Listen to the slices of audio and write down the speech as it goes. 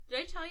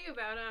tell you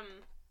about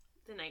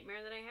the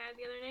nightmare that I had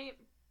the other night?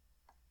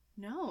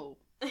 No.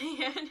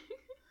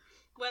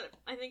 What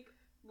I think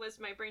was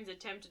my brain's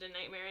attempt at a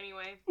nightmare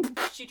anyway.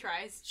 She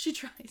tries.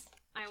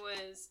 I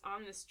was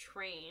on this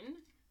train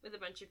with a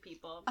bunch of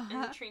people,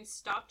 and the train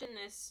stopped in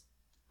this,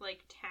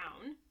 like,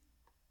 town,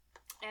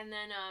 and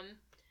then,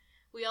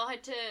 we all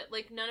had to,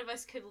 like, none of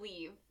us could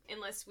leave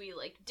unless we,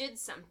 like, did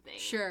something.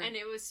 Sure. And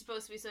it was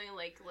supposed to be something,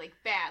 like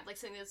bad, like,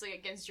 something that's, like,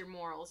 against your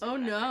morals. Oh,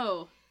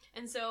 no.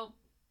 And so,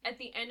 at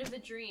the end of the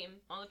dream,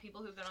 all the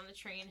people who've been on the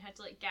train had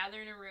to, like,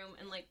 gather in a room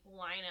and, like,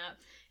 line up.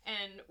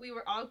 And we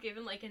were all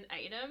given, like, an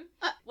item.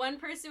 One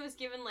person was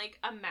given, like,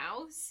 a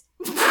mouse.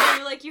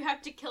 And like, you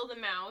have to kill the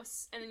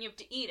mouse, and then you have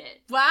to eat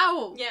it.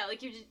 Wow! Yeah,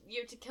 like, you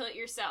have to kill it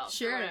yourself.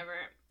 Sure. Or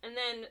whatever. And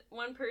then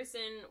one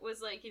person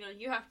was like, you know,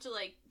 you have to,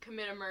 like,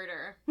 commit a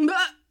murder. And,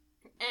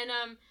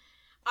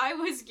 I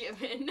was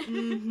given...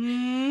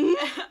 Mm-hmm.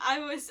 I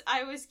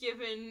was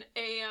given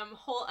a,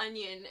 whole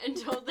onion and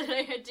told that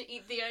I had to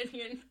eat the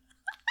onion.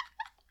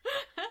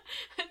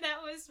 And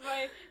that was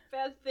my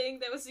bad thing.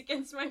 That was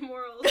against my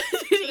morals.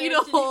 Eat a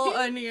whole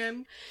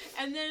onion.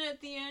 And then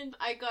at the end,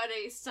 I got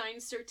a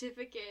signed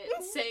certificate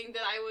saying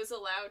that I was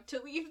allowed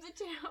to leave the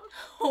town.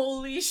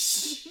 Holy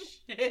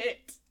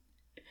shit.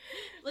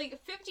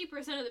 Like,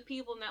 50% of the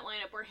people in that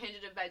lineup were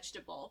handed a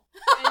vegetable.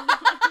 And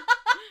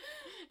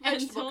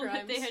Vegetable told crimes.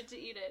 that they had to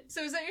eat it.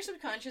 So is that your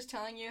subconscious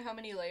telling you how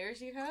many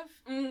layers you have?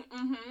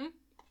 Mm-hmm.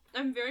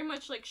 I'm very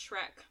much like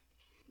Shrek.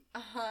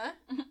 Uh-huh.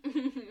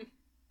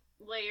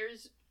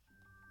 Layers.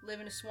 Live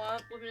in a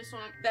swamp. Live in a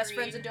swamp. Best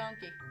breed. friend's a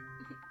donkey.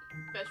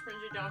 Best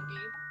friend's a donkey.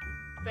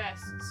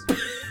 Vests.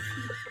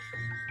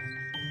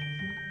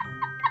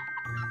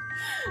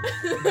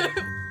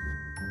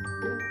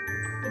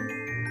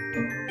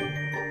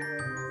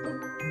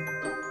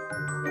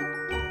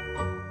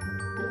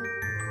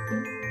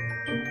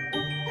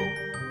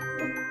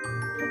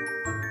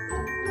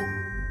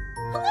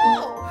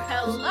 Hello!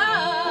 Hello!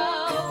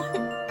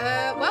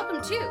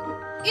 Welcome to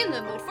In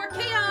the Mood for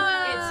Chaos!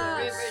 It's a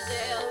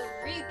Riverdale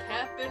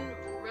recap and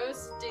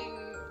roasting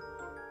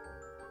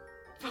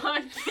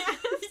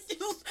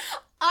podcast.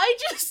 I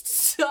just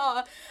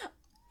saw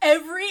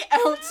every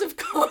ounce of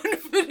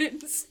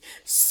confidence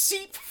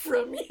seep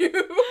from you.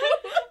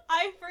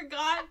 I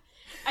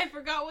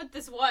forgot what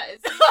this was.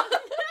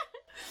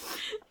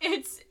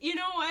 It's, you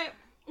know what?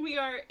 We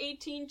are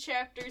 18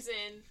 chapters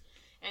in,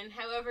 and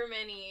however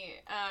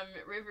many,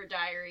 River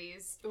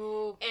Diaries.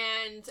 Ooh.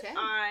 And 10.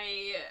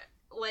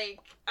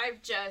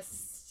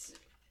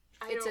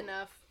 It's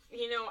enough.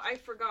 You know, I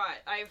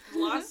forgot. I've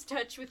lost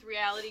touch with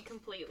reality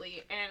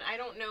completely, and I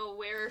don't know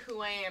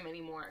who I am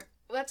anymore.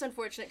 Well, that's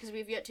unfortunate, because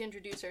we've yet to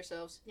introduce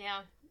ourselves.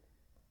 Yeah.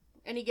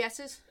 Any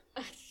guesses?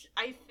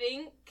 I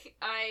think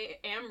I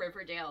am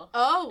Riverdale.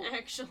 Oh!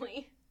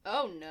 Actually.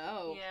 Oh,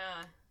 no.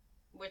 Yeah.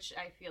 Which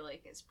I feel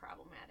like is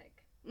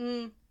problematic.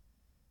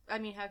 I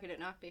mean, how could it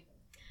not be?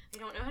 I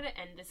don't know how to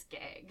end this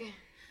gag.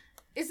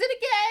 Is it a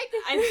gag?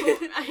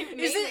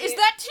 Maybe. Is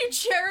that too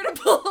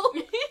charitable?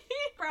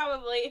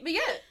 Probably. But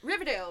yeah,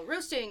 Riverdale,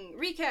 roasting,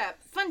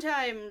 recap, fun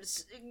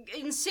times,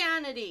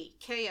 insanity,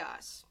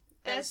 chaos.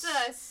 That's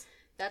us.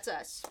 That's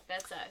us.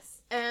 That's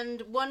us.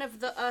 And one of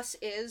the us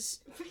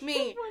is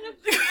me. One of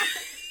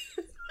us.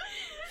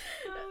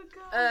 Oh,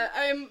 God.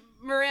 I'm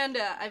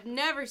Miranda. I've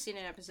never seen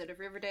an episode of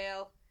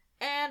Riverdale,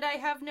 and I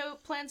have no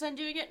plans on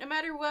doing it no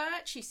matter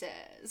what she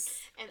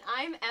says. And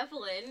I'm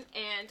Evelyn,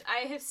 and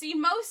I have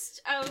seen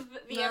most of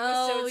the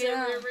episodes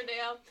of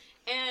Riverdale,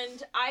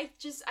 and I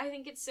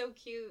think it's so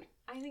cute.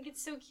 I think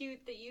it's so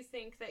cute that you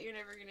think that you're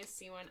never gonna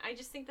see one. I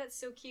just think that's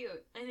so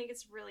cute. I think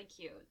it's really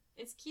cute.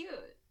 It's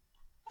cute.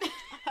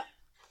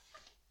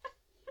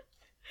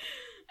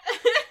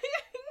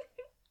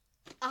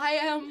 I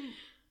am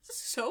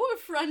so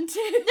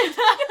affronted.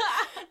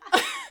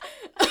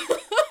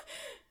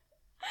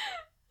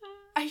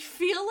 I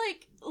feel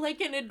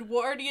like an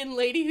Edwardian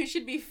lady who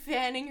should be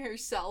fanning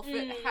herself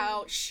at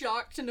how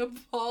shocked and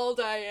appalled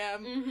I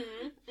am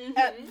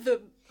at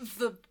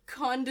the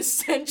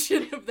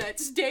condescension of that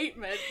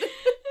statement.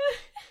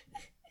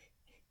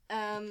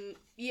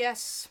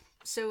 Yes.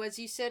 So as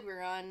you said,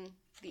 we're on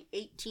the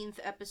 18th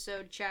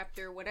episode,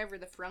 chapter, whatever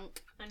the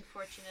frunk.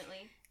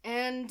 Unfortunately.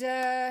 And,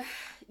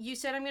 you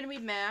said I'm gonna be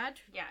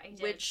mad. Yeah, I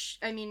did. Which,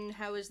 I mean,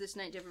 how is this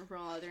night different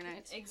from all other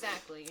nights?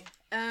 Exactly.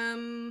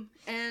 And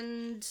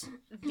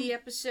the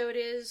episode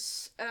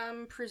is,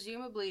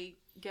 presumably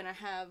gonna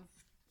have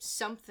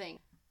something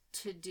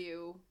to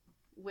do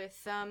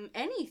with,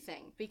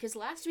 anything. Because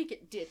last week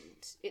it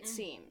didn't, it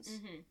seems.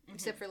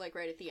 Except for, like,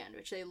 right at the end,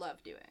 which they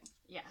love doing.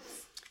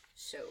 Yes.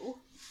 So?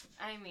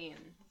 I mean,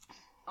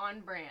 on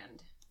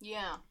brand.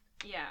 Yeah.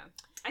 Yeah.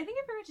 I think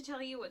I forgot to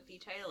tell you what the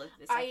title of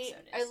this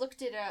episode is. I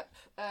looked it up,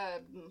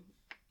 well,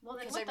 then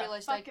because what I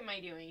realized the fuck am I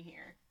doing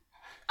here?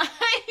 I'm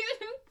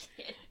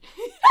kidding.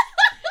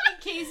 In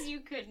case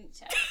you couldn't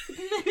tell.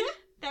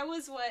 That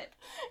was what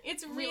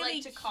it's we really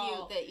like to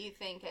call... cute that you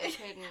think I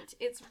couldn't.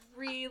 It's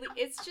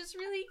just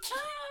really cute.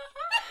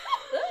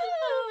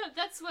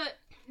 That's what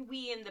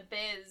we in the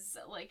biz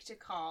like to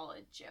call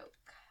a joke.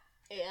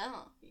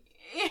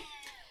 Yeah.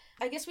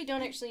 I guess we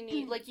don't actually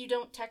need, like, you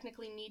don't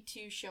technically need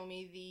to show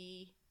me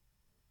the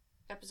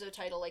episode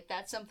title. Like,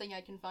 that's something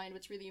I can find.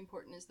 What's really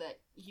important is that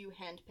you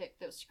handpick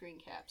those screen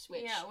caps,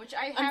 which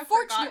I have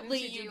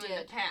unfortunately you did in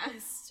the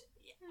past.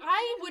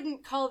 I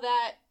wouldn't call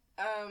that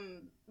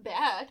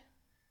bad.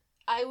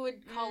 I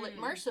would call it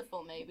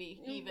merciful,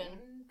 maybe, even.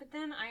 But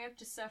then I have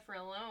to suffer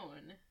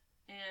alone,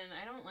 and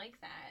I don't like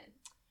that.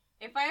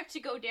 If I have to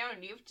go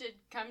down, you have to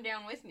come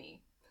down with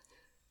me.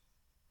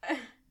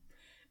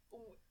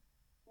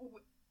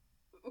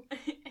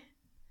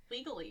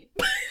 Legally.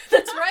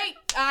 That's right!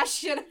 Ah,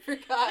 shit, I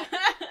forgot.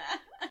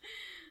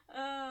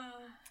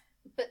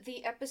 But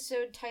the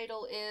episode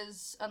title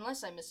is,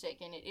 unless I'm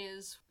mistaken, it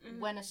is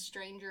When a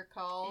Stranger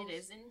Calls. It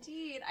is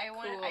indeed. I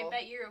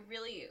bet you're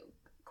really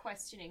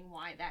questioning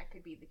why that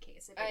could be the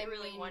case. I bet you're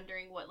really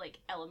wondering what, like,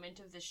 element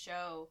of the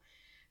show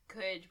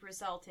could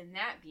result in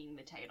that being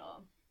the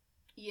title.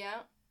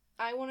 Yeah.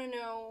 I want to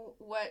know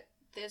what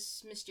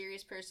this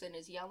mysterious person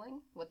is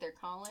yelling, what they're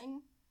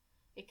calling.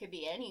 It could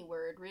be any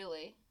word,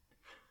 really.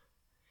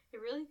 It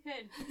really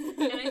could.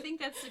 And I think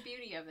that's the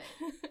beauty of it.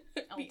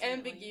 The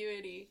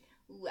ambiguity.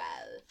 Wow.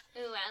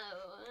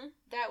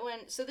 That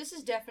one, so this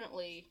is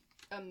definitely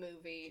a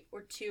movie,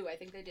 or two. I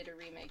think they did a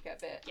remake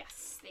of it.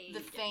 Yes, they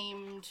did. The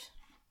famed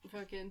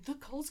fucking, the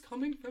call's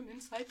coming from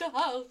inside the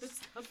house.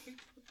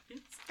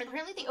 And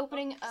apparently the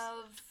opening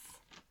of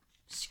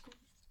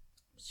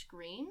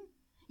Scream?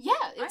 Yeah,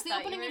 it's the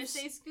opening you were of...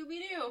 say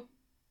Scooby-Doo.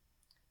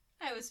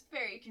 I was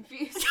very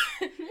confused.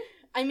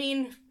 I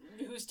mean,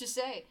 who's to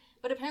say?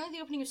 But apparently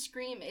the opening of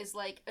Scream is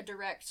like a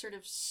direct sort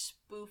of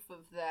spoof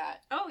of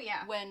that. Oh,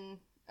 yeah. When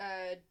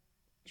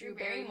Drew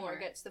Barrymore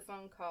gets the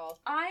phone call.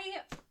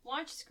 I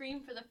watched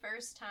Scream for the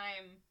first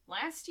time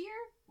last year.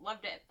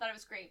 Loved it. Thought it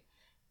was great.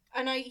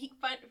 And Skeet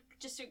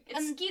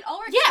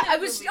Ulrich. Yeah, I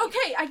was, movie.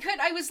 Okay,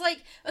 I was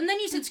like, and then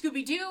you said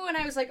Scooby-Doo, and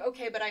I was like,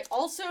 okay, but I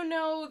also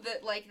know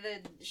that, like,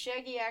 the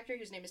Shaggy actor,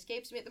 whose name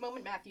escapes me at the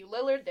moment, Matthew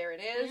Lillard, there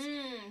it is.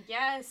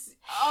 Yes.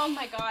 Oh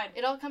my god.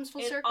 It all comes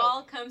full circle. It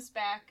all comes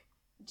back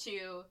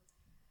to...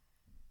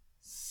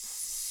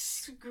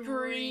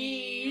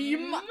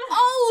 Scream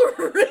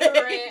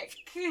Ulrich!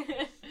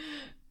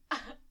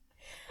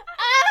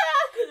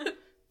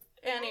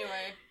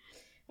 Anyway,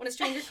 When a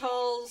Stranger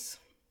Calls...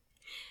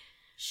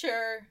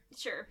 Sure.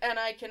 And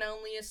I can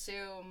only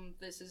assume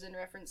this is in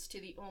reference to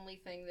the only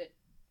thing that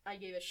I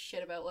gave a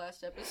shit about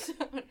last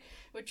episode,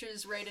 which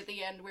is right at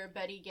the end where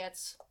Betty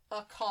gets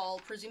a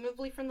call,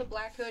 presumably from the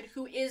Black Hood,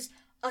 who is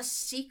a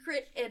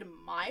secret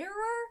admirer?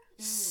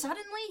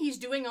 Suddenly, he's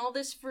doing all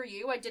this for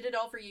you. I did it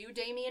all for you,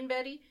 Damien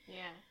Betty.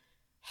 Yeah.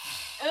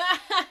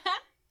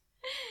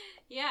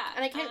 Yeah.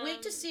 And I can't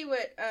wait to see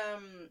what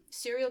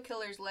serial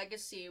killer's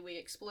legacy we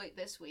exploit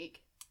this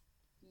week.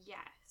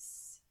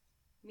 Yes.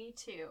 Me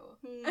too.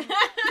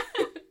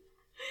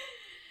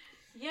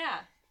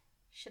 Yeah.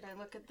 Should I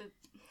look at the...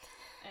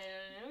 I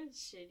don't know,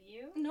 should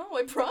you? No,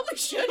 I probably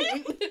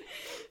shouldn't.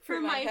 for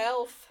my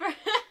health.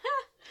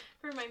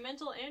 For my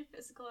mental and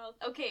physical health.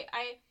 Okay,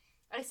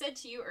 I said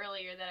to you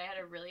earlier that I had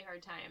a really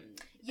hard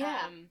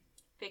time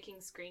picking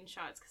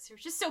screenshots because there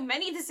were just so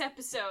many this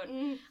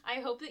episode. I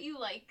hope that you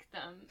like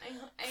them.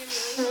 I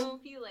really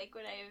hope you like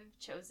what I've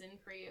chosen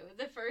for you.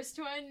 The first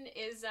one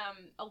is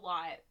a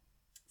lot.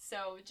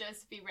 So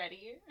just be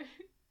ready.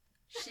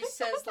 She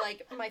says,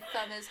 like, my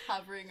thumb is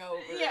hovering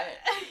over it.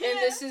 And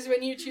this is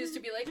when you choose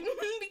to be like, be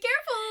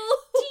careful!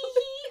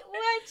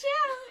 Watch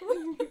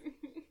out!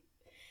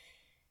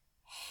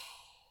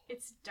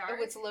 It's dark.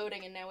 Oh, it's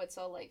loading and now it's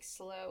all, like,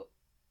 slow.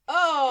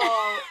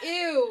 Oh,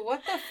 ew,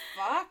 what the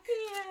fuck?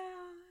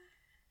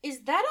 Yeah.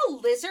 Is that a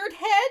lizard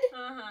head?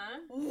 Uh-huh.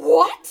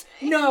 What?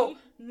 No.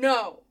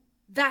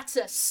 That's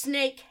a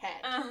snake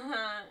head.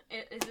 Uh-huh.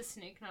 Is a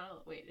snake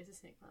not a lizard?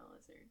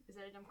 Is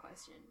that a dumb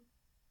question?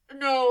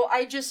 No,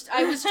 I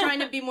was trying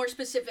to be more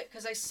specific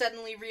because I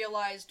suddenly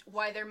realized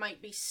why there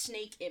might be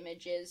snake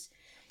images.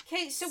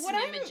 Okay, so what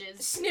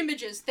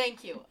Snimages,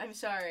 thank you. I'm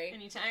sorry.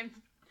 Anytime.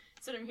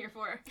 That's what I'm here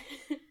for.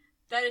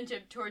 That and to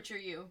torture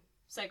you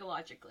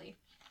psychologically.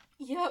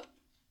 Yep.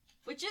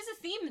 Which is a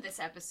theme of this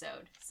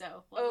episode,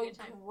 so oh,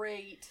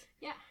 great.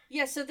 Yeah.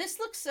 Yeah, so this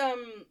looks,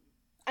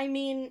 I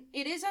mean,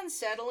 it is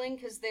unsettling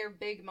because they're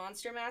big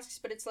monster masks,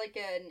 but it's like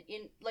a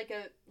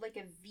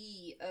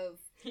V of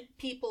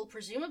people,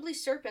 presumably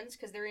serpents,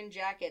 because they're in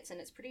jackets, and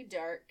it's pretty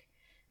dark.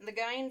 And the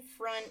guy in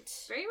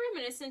front... Very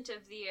reminiscent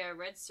of the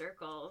Red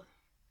Circle.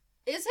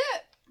 Is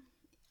it?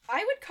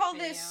 I would call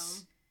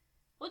this...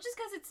 Well, just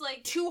because it's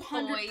like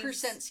 200%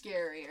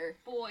 scarier.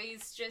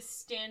 Boys just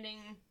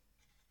standing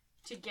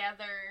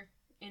together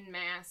in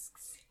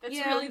masks. That's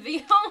yeah. really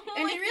the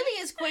only... And it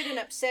really is quite an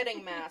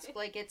upsetting mask.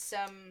 Like, it's,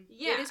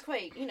 yeah. It is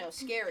quite,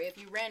 scary. If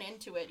you ran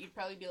into it, you'd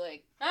probably be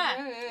like...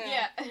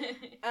 Yeah.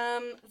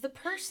 The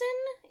person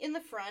in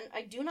the front,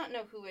 I do not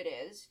know who it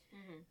is.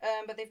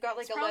 Mm-hmm. But they've got,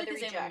 like, it's a leathery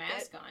jacket. Have a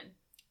mask on.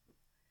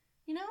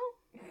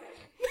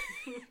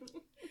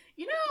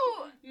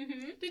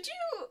 Mm-hmm. Did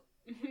you,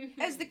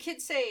 as the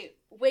kids say,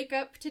 wake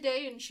up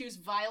today and choose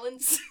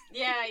violence?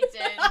 Yeah, I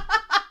did.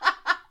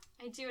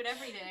 I do it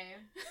every day.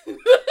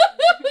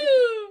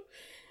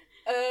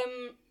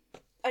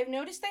 I've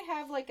noticed they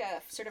have like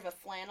a sort of a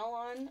flannel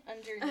on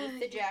underneath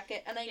the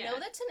jacket, and I know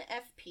that's an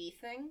FP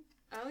thing.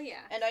 Oh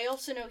yeah. And I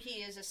also know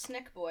he is a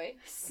Snick Boy.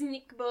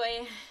 Snick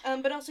Boy.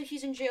 But also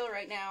he's in jail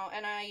right now,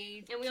 and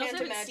we also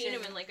haven't seen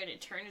him in like an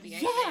eternity.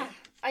 Yeah.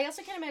 I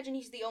also can't imagine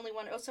he's the only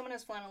one. Oh, someone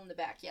has flannel in the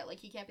back. Yeah, like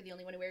he can't be the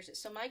only one who wears it.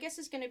 So my guess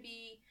is gonna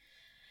be,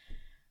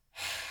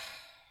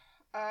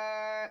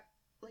 like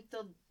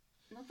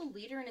not the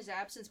leader in his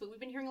absence, but we've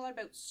been hearing a lot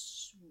about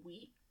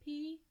Sweet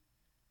Pea.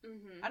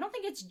 Mm-hmm. I don't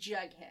think it's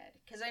Jughead,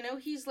 because I know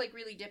he's like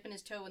really dipping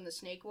his toe in the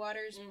snake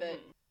waters,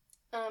 but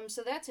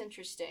so that's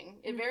interesting.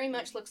 It very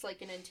much looks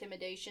like an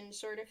intimidation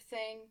sort of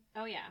thing.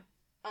 Oh yeah.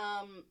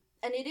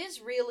 And it is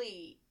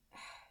really,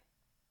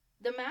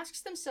 the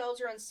masks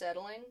themselves are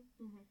unsettling,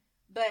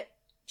 but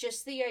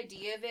just the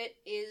idea of it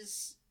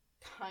is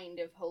kind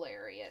of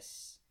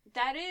hilarious.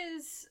 That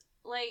is,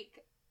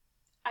 like,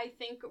 I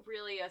think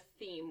really a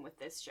theme with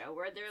this show,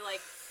 where they're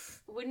like,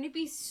 wouldn't it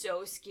be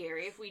so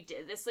scary if we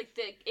did this? Like,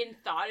 in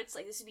thought, it's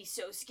like, this would be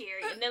so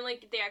scary. And then,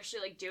 like, they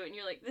actually, like, do it, and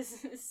you're like,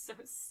 this is so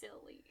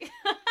silly.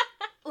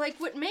 Like,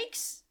 what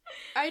makes...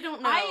 I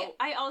don't know.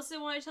 I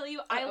also want to tell you,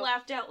 I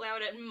laughed out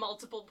loud at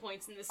multiple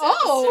points in this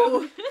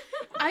episode. episode.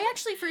 I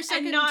actually, for a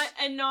second...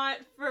 And not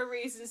for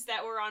reasons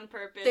that were on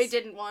purpose. They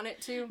didn't want it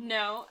to?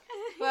 No.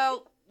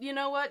 Well... You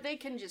know what? They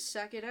can just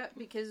suck it up,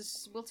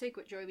 because we'll take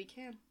what joy we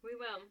can. We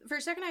will. For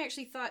a second, I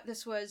actually thought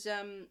this was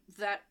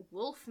that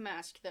wolf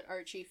mask that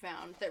Archie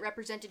found that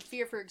represented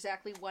fear for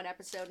exactly one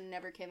episode and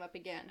never came up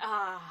again.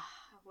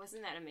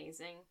 Wasn't that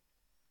amazing?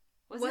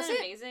 Wasn't that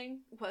amazing?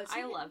 Was it?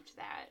 I loved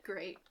that.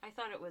 Great. I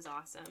thought it was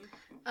awesome.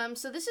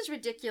 So this is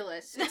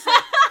ridiculous. It's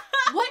like,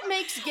 what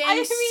makes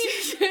gangs...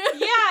 I mean,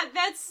 yeah,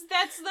 that's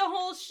the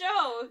whole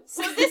show.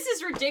 So this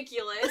is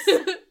ridiculous.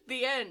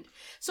 The end.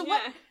 So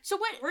what?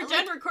 We're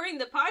done recording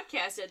the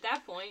podcast at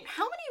that point.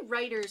 How many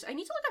writers? I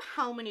need to look up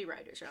how many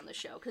writers are on the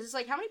show, because it's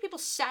like, how many people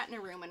sat in a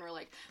room and were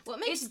like,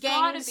 what makes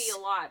gangs... It's gotta be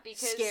a lot,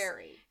 because...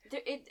 Scary.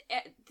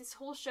 This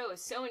whole show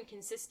is so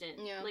inconsistent.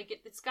 Yeah. Like,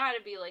 it's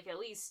gotta be, like, at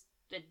least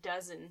a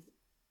dozen.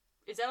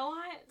 Is that a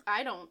lot?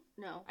 I don't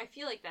know. I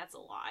feel like that's a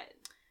lot.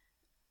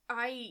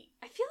 I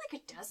feel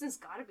like a dozen's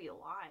gotta be a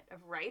lot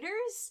of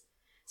writers.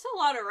 It's a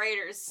lot of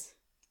writers.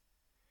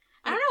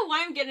 I don't know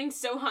why I'm getting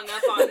so hung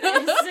up on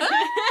this.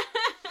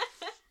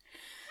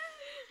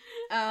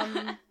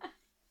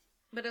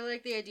 But I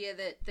like the idea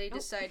that they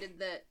decided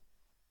that,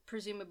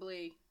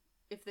 presumably,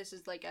 if this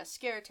is like a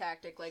scare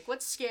tactic, like,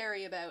 what's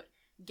scary about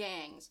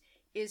gangs?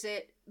 Is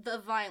it the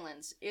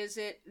violence? Is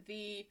it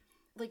the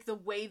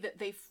way that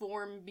they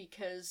form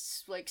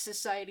because, like,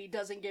 society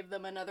doesn't give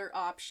them another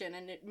option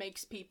and it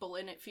makes people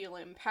in it feel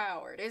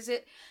empowered? Is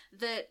it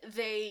that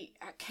they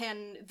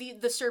can,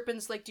 the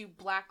serpents, like, do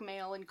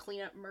blackmail and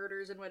clean up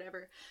murders and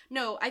whatever?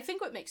 No, I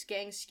think what makes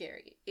gangs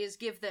scary is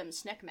give them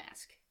Snick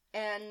Mask.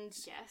 And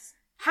yes.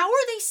 How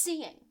are they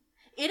seeing?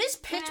 It is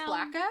pitch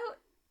black out.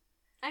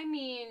 I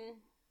mean...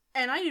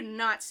 And I do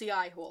not see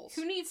eye holes.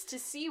 Who needs to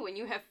see when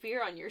you have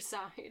fear on your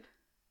side?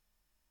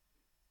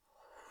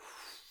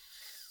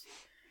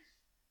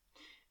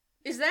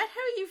 Is that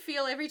how you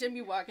feel every time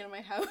you walk into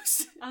my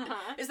house?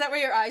 Uh-huh. Is that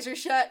where your eyes are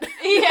shut?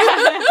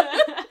 Yeah.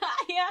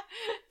 Yeah.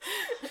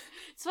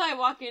 That's why I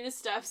walk into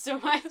stuff so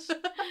much.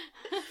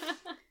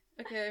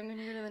 Okay, I'm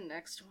gonna go to the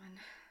next one.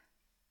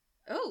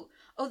 Oh,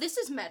 this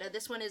is meta.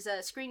 This one is a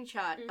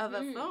screenshot of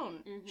a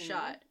phone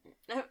shot.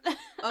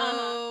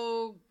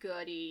 Oh,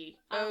 goody.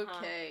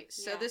 Okay,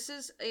 so this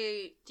is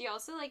a... Do you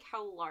also like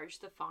how large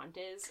the font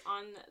is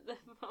on the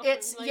phone?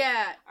 It's, like,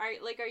 yeah. Are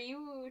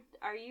you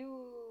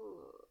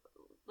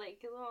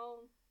like a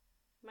little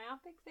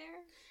myopic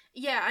there?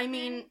 Yeah, I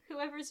mean...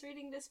 Whoever's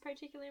reading this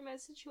particular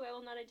message, who I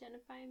will not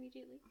identify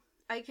immediately.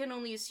 I can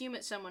only assume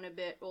it's someone a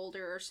bit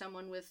older or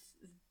someone with,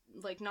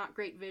 like, not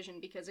great vision,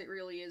 because it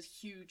really is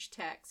huge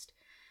text.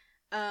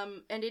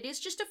 And it is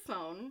just a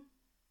phone,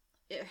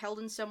 held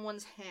in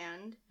someone's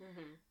hand.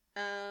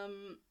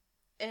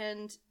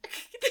 And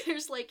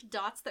there's, like,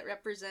 dots that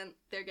represent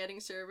they're getting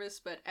service,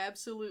 but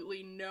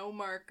absolutely no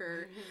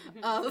marker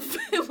of,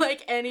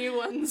 like,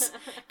 anyone's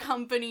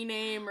company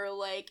name, or,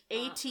 like,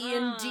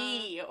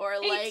 AT&D, or,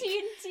 like,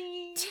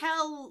 AT&D.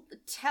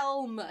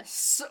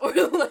 Telmus,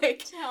 or,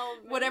 like,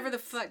 whatever the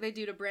fuck they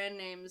do to brand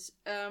names.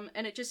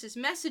 And it just says,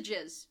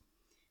 messages.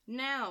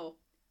 Now,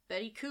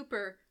 Betty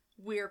Cooper,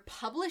 we're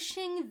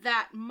publishing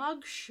that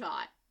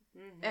mugshot!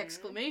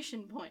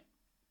 Exclamation point.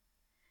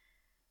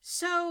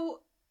 So...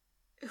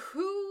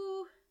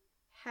 who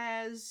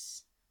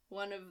has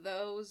one of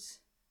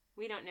those?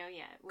 We don't know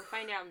yet. We'll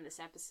find out in this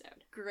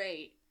episode.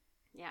 Great.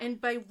 Yeah. And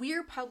by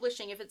we're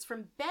publishing, if it's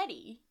from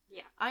Betty,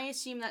 yeah, I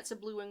assume that's a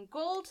blue and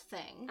gold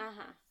thing.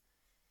 Uh-huh.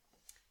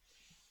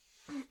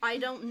 I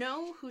don't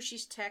know who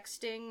she's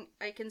texting.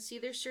 I can see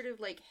there's sort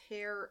of, like,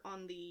 hair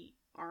on the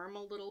arm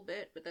a little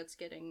bit, but that's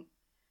getting...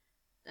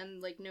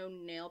 And, like, no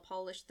nail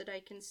polish that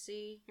I can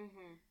see.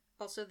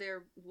 Also,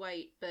 they're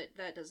white, but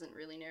that doesn't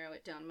really narrow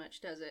it down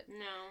much, does it?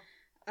 No.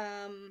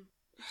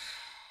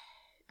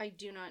 I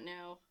do not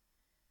know.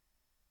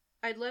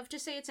 I'd love to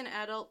say it's an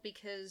adult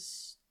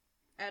because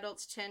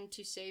adults tend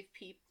to save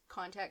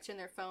contacts in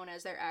their phone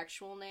as their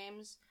actual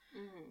names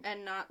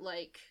and not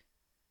like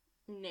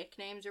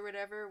nicknames or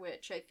whatever,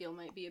 which I feel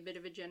might be a bit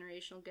of a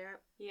generational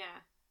gap.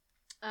 Yeah.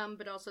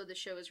 But also the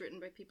show is written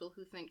by people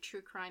who think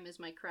true crime is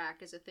my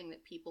crack is a thing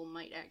that people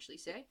might actually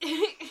say.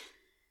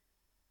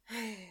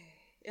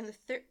 And the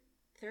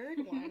third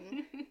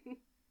one,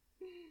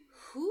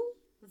 who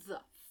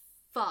the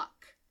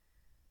fuck?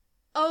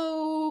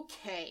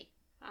 Okay.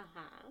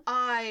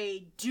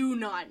 I do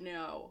not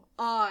know.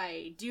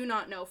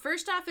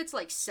 First off, it's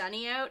like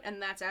sunny out,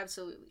 and that's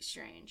absolutely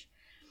strange.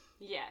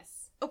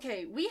 Yes.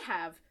 Okay, we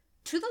have,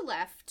 to the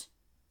left,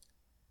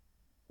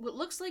 what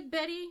looks like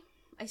Betty.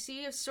 I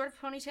see a sort of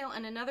ponytail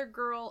and another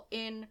girl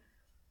in,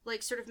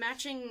 like, sort of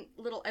matching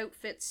little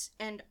outfits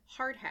and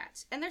hard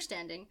hats. And they're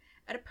standing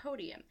at a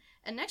podium.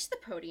 And next to the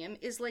podium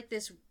is, like,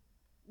 this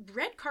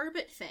red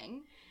carpet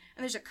thing.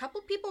 And there's a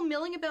couple people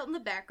milling about in the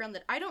background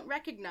that I don't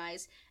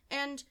recognize.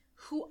 And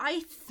who I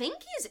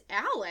think is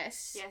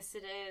Alice. Yes,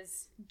 it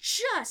is.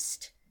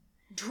 Just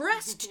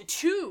dressed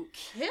to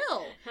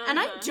kill. And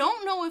I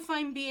don't know if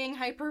I'm being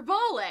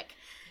hyperbolic.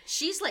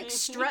 She's, like,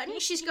 strutting.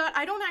 She's got,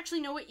 I don't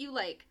actually know what you,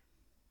 like,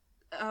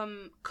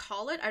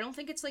 call it. I don't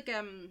think it's like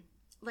a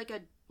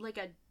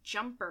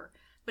jumper,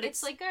 but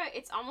it's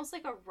almost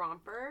like a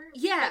romper.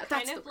 Yeah,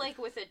 kind of like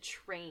with a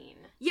train.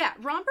 Yeah,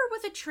 romper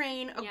with a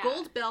train, a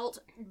gold belt,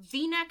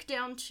 V-neck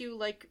down to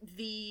like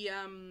the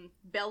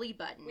belly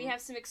button. We have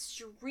some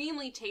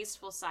extremely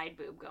tasteful side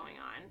boob going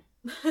on,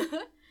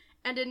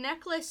 and a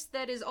necklace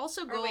that is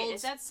also gold. Or wait,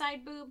 is that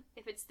side boob?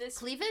 If it's this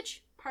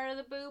cleavage part of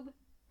the boob,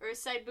 or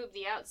is side boob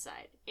the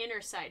outside,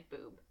 inner side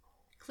boob?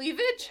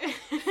 Cleavage.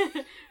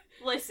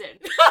 Listen.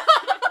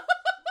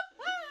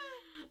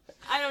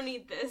 I don't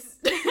need this.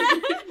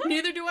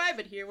 Neither do I,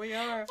 but here we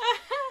are.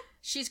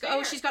 She's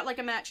got like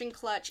a matching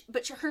clutch,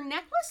 but her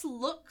necklace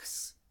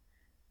looks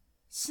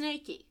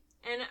snaky.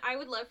 And I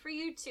would love for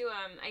you to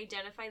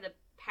identify the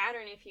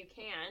pattern, if you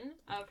can,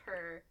 of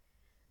her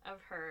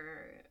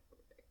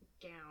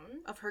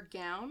gown. Of her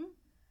gown?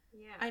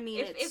 Yeah. I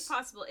mean, if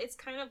possible, it's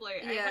kind of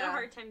blurry. Yeah. I had a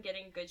hard time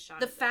getting a good shot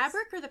the of this.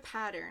 fabric or the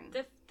pattern?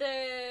 The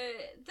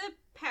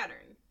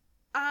pattern.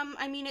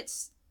 I mean,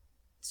 it's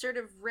sort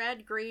of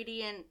red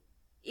gradient.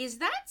 Is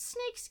that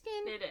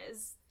snakeskin? It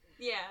is.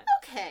 Yeah.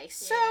 Okay,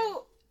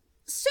 so...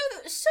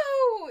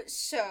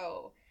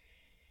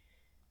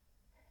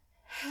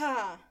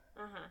 Huh.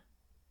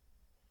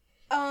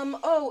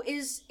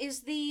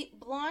 Is the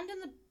blonde in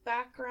the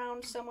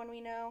background someone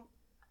we know?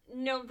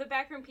 No, the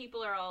background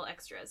people are all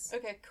extras.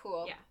 Okay,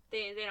 cool. Yeah,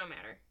 they don't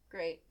matter.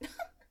 Great.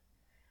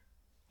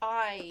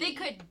 They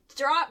could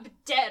drop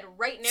dead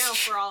right now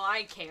for all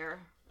I care.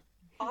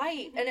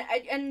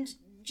 And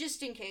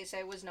just in case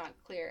I was not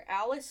clear,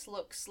 Alice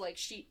looks like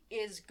she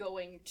is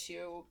going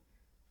to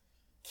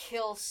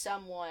kill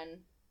someone.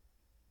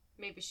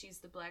 Maybe she's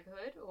the Black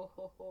Hood? Oh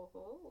ho ho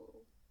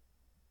ho.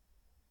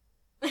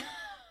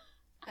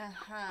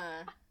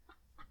 Uh-huh.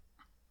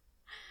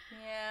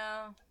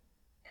 Yeah.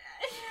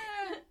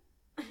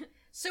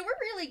 So we're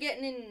really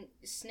getting in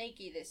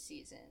snaky this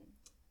season.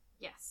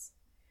 Yes.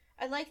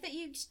 I like that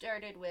you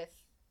started with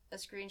a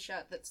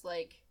screenshot that's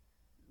like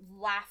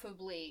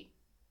laughably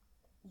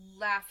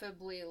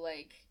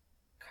like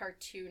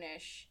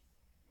cartoonish,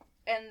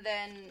 and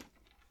then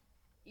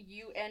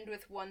you end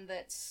with one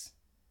that's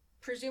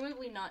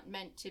presumably not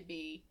meant to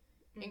be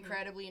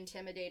incredibly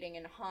intimidating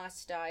and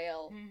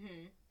hostile,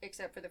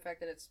 except for the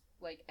fact that it's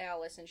like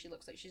Alice and she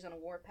looks like she's on a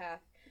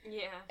warpath.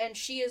 Yeah. And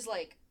she is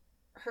like,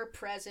 her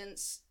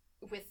presence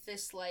with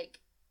this like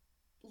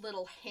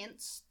little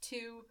hints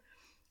to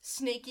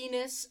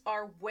snakiness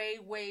are way,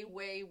 way,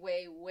 way,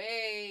 way,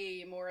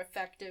 way more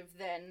effective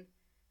than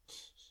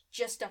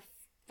just a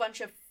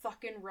bunch of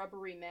fucking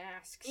rubbery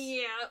masks.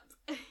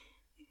 Yep.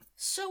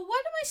 So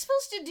what am I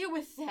supposed to do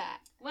with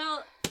that?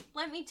 Well,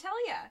 let me tell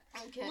you.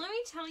 Okay. Let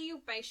me tell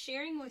you by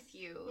sharing with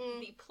you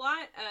the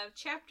plot of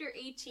Chapter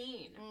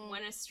 18,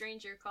 When a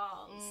Stranger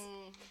Calls.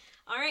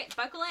 Alright,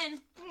 buckle in.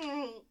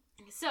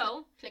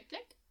 So, click,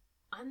 click.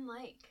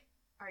 Unlike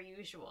our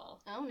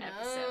usual no.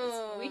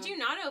 episodes, we do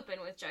not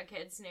open with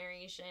Jughead's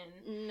narration.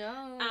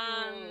 No,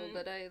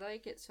 but I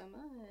like it so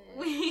much.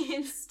 We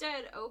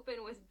instead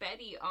open with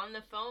Betty on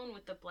the phone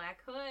with the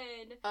Black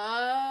Hood.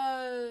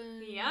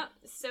 Yep.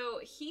 So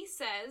he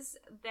says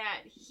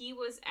that he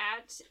was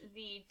at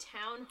the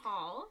town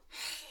hall.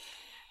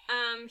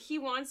 He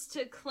wants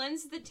to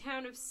cleanse the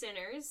town of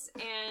sinners,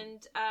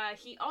 and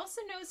he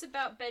also knows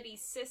about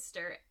Betty's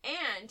sister,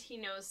 and he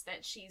knows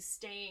that she's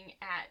staying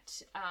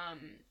at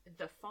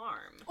the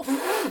farm.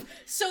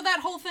 So that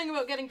whole thing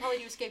about getting Polly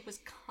to escape was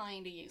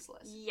kind of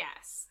useless.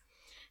 Yes.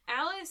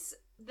 Alice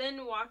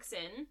then walks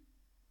in,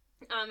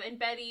 and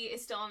Betty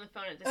is still on the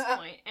phone at this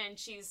point, and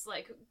she's,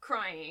 like,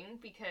 crying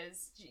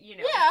because, you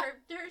know,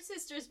 her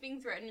sister's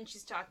being threatened, and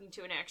she's talking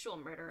to an actual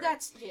murderer.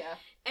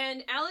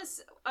 And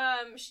Alice,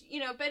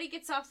 Betty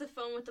gets off the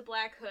phone with the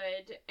Black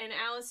Hood, and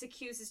Alice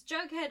accuses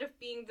Jughead of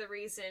being the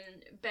reason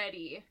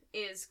Betty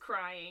is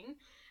crying.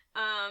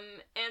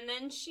 And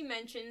then she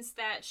mentions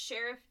that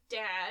Sheriff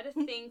Dad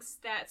thinks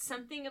that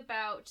something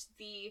about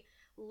the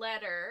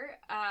letter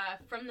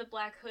from the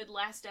Black Hood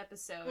last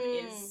episode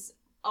is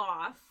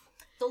off.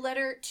 The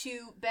letter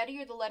to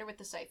Betty or the letter with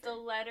the cipher? The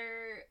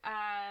letter,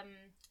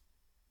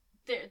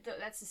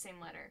 that's the same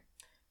letter.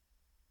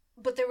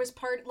 But there was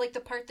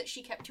the part that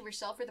she kept to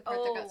herself or the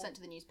part that got sent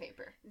to the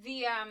newspaper?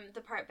 The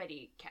part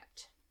Betty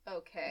kept.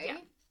 Okay.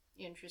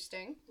 Yeah.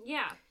 Interesting.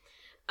 Yeah.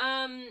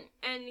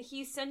 And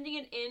he's sending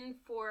it in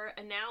for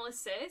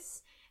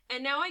analysis,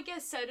 and now I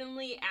guess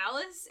suddenly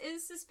Alice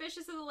is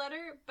suspicious of the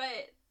letter,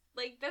 but,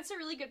 like, that's a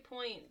really good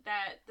point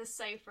that the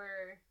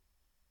cipher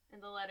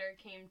and the letter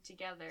came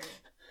together.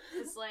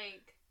 It's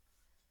like,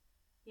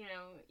 you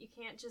know, you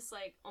can't just,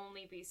 like,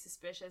 only be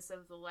suspicious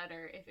of the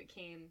letter if it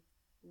came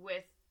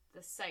with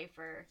the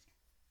cipher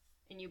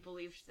and you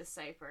believed the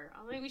cipher.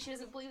 Although maybe she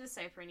doesn't believe the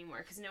cipher anymore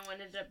because no one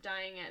ended up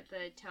dying at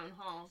the town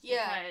hall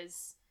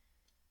because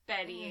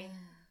Betty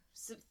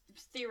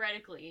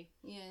theoretically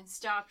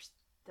stopped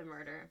the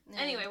murder.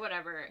 Anyway,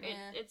 whatever.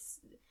 It's,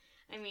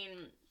 I mean,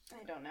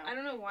 I don't know. I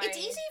don't know why. It's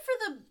easy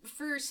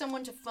for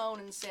someone to phone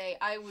and say,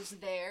 I was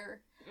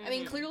there. I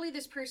mean, clearly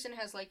this person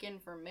has, like,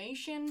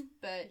 information,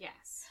 but...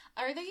 Yes.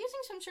 Are they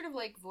using some sort of,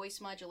 like, voice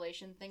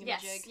modulation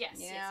thingamajig?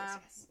 Yes.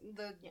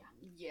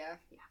 Yeah.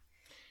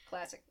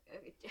 Classic.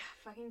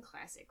 Fucking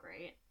classic,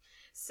 right?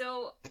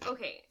 So,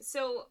 okay,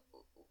 so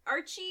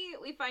Archie,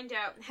 we find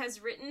out,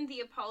 has written the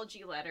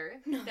apology letter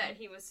that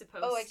he was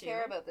supposed to. Oh, I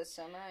care about this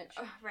so much.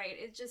 Right,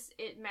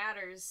 it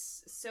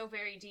matters so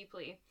very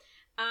deeply.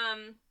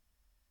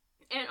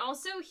 And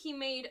also he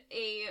made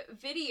a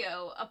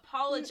video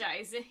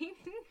apologizing.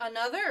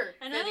 Another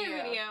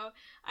video.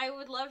 I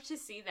would love to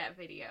see that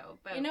video,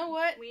 but you know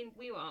what?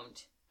 We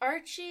won't.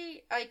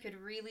 Archie, I could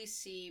really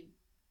see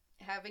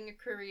having a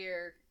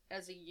career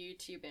as a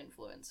YouTube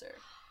influencer.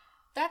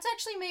 That's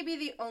actually maybe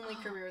the only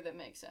career that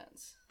makes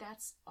sense.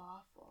 That's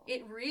awful.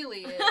 It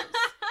really is.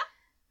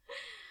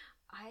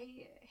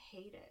 I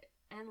hate it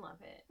and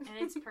love it, and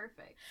it's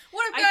perfect.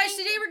 What up, guys?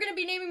 Today we're going to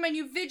be naming my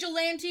new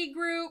vigilante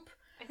group.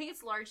 I think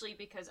it's largely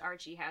because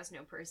Archie has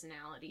no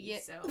personality,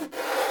 so...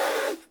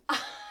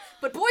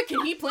 But boy,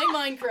 can he play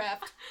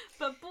Minecraft.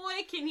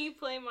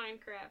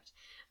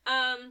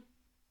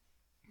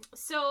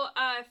 So,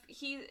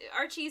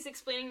 Archie's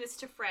explaining this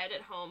to Fred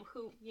at home,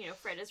 who, you know,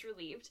 Fred is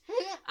relieved.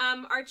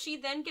 Archie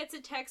then gets a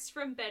text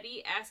from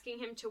Betty asking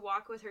him to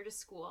walk with her to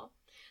school.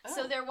 Oh.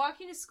 So they're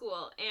walking to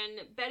school,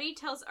 and Betty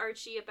tells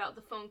Archie about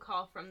the phone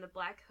call from the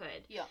Black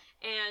Hood. Yeah.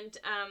 And,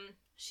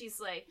 she's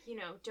like, you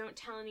know, don't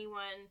tell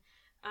anyone,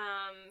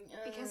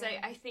 because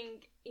I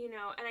think, you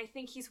know, and I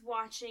think he's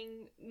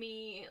watching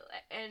me,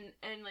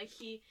 and like,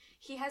 he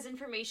has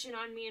information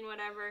on me and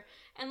whatever,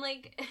 and,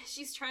 like,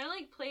 she's trying to,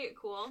 like, play it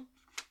cool,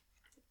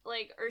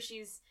 like, or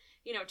she's,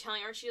 you know,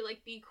 telling Archie to,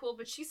 like, be cool,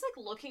 but she's,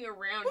 like, looking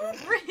around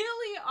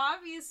really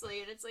obviously,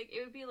 and it's, like,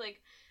 it would be,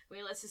 like,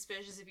 way less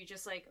suspicious if you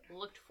just, like,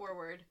 looked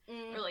forward,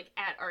 or, like,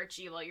 at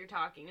Archie while you're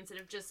talking, instead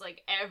of just,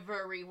 like,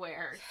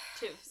 everywhere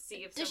to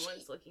see if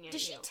someone's looking at you.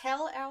 Does she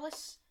tell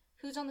Alice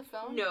who's on the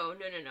phone? No.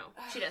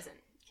 She doesn't.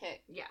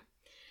 Okay. Yeah.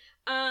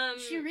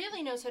 She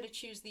really knows how to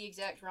choose the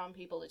exact wrong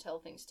people to tell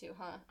things to,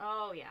 huh?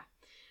 Oh, yeah.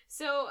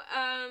 So,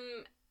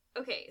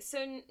 okay,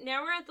 so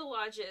now we're at the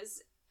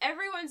lodges.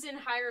 Everyone's in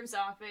Hiram's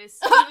office,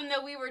 even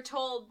though we were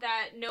told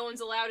that no one's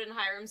allowed in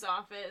Hiram's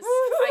office.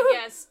 I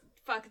guess,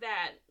 fuck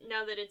that,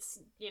 now that it's,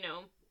 you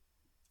know,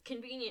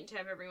 convenient to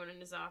have everyone in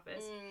his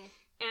office.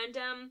 And,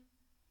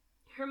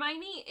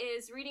 Hermione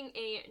is reading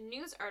a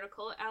news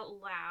article out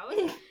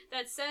loud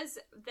that says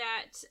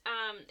that,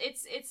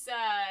 it's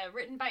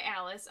written by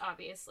Alice,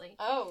 obviously.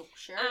 Oh,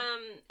 sure.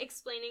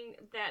 Explaining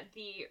that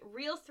the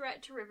real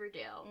threat to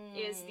Riverdale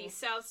is the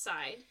South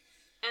Side,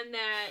 and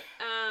that,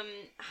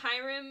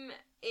 Hiram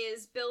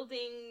is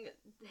building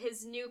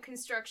his new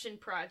construction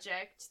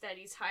project that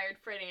he's hired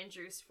Fred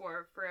Andrews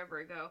for forever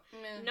ago.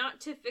 Not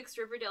to fix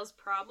Riverdale's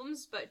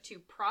problems, but to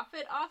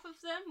profit off of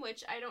them,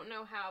 which I don't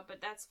know how, but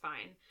that's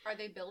fine. Are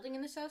they building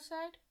in the South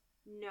Side?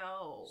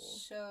 No.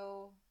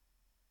 So...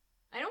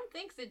 I don't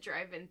think the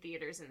drive-in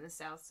theater's in the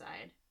South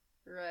Side.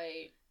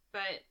 Right.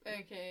 But...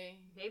 Okay.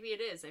 Maybe it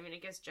is. I mean, I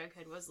guess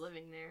Jughead was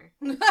living there.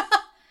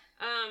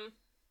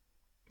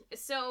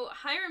 So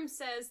Hiram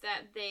says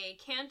that they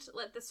can't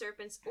let the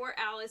Serpents or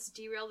Alice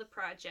derail the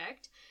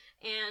project,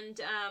 and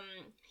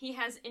he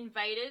has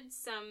invited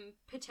some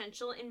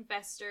potential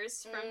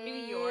investors from New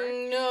York.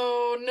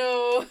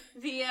 No.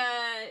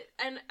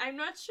 And I'm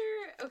not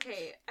sure,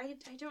 okay, I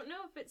don't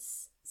know if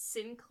it's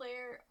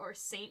Sinclair or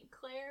St.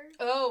 Clair.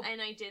 Oh.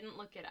 And I didn't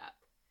look it up.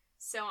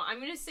 So I'm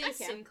gonna say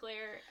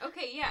Sinclair.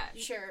 Okay, yeah.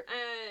 Sure.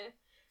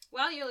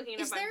 While you're looking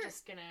it up, I'm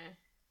just gonna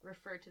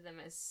refer to them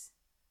as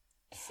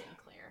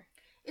Sinclair.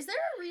 Is there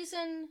a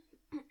reason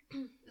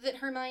that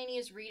Hermione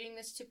is reading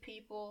this to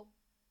people?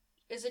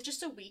 Is it just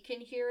so we can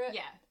hear it?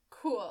 Yeah.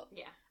 Cool.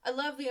 Yeah. I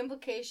love the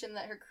implication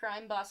that her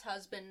crime boss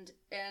husband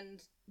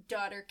and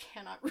daughter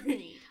cannot read. I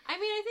mean,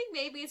 I think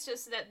maybe it's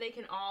just that they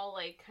can all,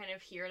 like, kind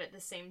of hear it at the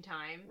same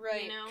time.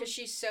 Right, you know? because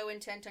she's so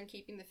intent on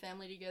keeping the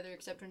family together,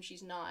 except when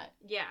she's not.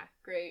 Yeah.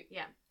 Great.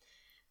 Yeah.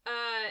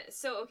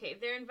 So, okay,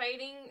 they're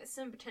inviting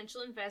some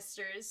potential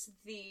investors,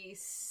 the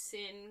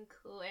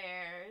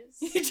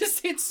Sinclairs. You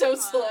just hit so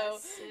slow.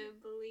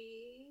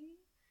 Possibly.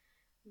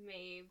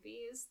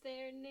 Maybe is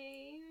their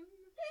name.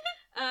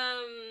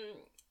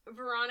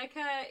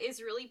 Veronica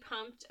is really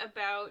pumped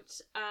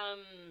about,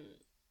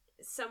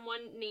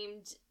 someone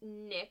named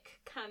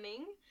Nick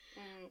coming.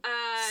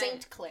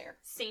 Saint Clair.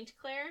 Saint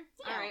Clair?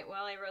 Yeah. Alright,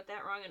 well, I wrote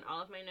that wrong in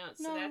all of my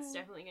notes, so that's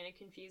definitely going to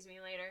confuse me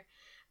later.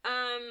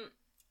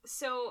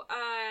 So,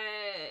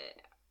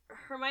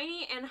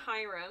 Hermione and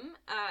Hiram,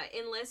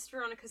 enlist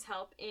Veronica's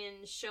help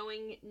in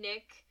showing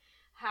Nick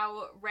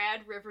how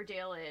rad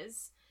Riverdale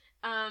is.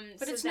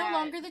 But so it's no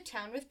longer the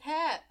town with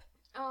pep.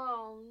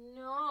 Oh,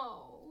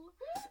 no.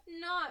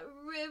 Not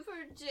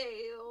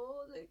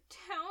Riverdale. The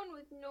town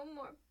with no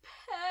more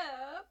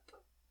pep.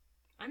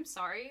 I'm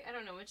sorry. I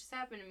don't know what just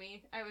happened to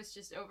me. I was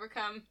just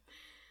overcome.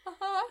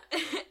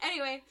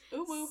 Anyway.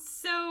 Ooh-woo.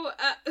 So,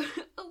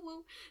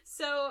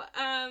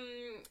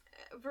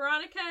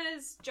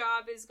 Veronica's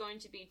job is going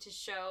to be to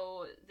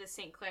show the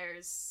St.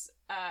 Clair's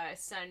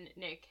son,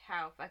 Nick,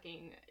 how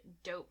fucking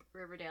dope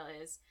Riverdale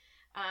is.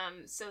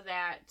 So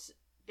that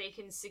they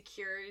can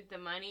secure the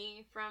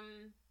money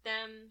from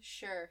them.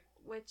 Sure.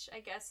 Which I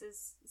guess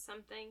is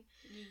something.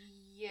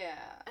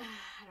 Yeah.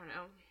 I don't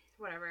know.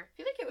 Whatever. I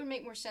feel like it would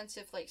make more sense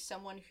if, like,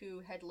 someone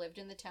who had lived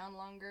in the town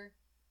longer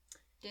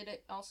did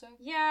it also.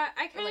 Yeah,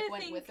 I kind of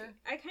went think with her.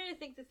 I kind of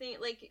think the thing,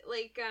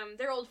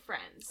 they're old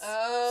friends.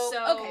 Oh,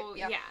 so,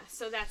 okay. Yeah.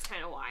 So that's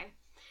kind of why.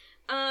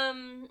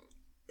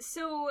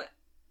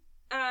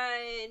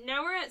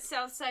 Now we're at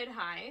Southside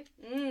High.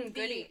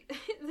 Goody.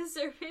 The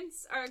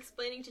servants are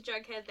explaining to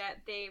Jughead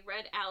that they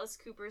read Alice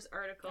Cooper's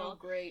article. Oh,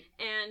 great.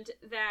 And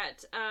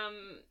that,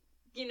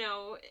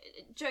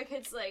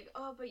 Jughead's like,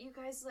 oh, but you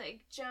guys,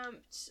 like,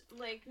 jumped,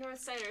 like,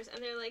 Northsiders.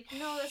 And they're like,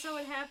 no, that's not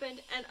what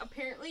happened. And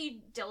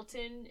apparently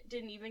Dilton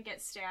didn't even get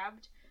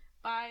stabbed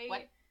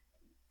by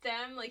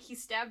them. Like, he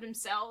stabbed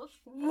himself.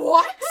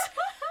 What?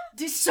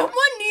 Someone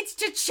needs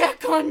to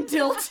check on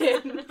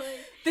Dilton.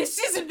 This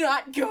is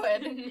not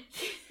good.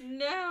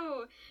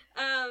 No.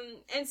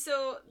 And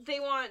so they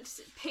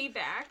want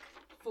payback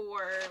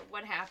for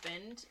what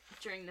happened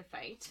during the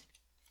fight.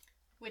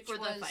 The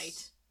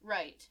fight.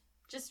 Right.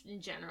 Just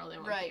in general, they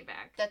want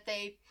payback. That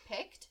they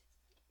picked?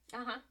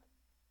 Uh-huh.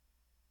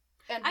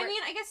 I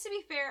mean, I guess to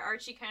be fair,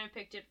 Archie kind of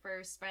picked it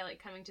first by, like,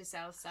 coming to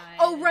Southside.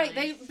 Oh,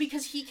 right.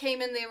 Because he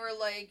came in, they were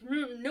like,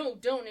 no,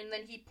 don't. And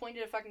then he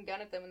pointed a fucking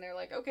gun at them, and they're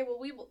like, okay, well,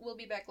 we'll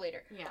be back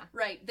later. Yeah.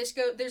 Right.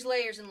 There's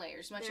layers and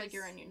layers, much like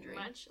your onion dream.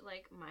 Much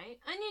like my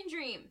onion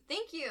dream.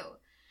 Thank you.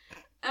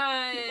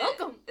 You're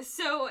welcome.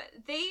 So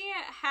they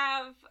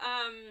have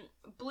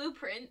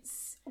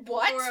blueprints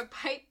for a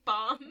pipe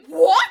bomb.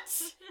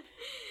 What?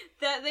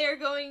 That they are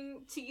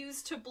going to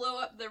use to blow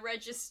up the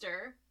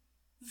register.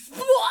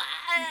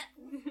 What?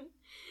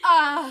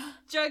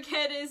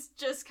 Jughead is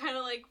just kind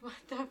of like, what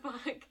the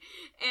fuck?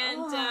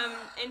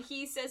 And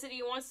he says that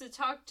he wants to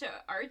talk to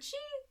Archie,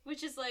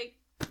 which is like,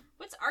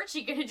 what's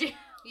Archie gonna do?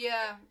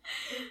 Yeah.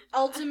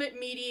 Ultimate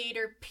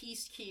mediator,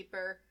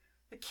 peacekeeper.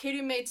 The kid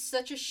who made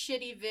such a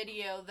shitty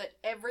video that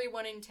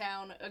everyone in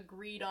town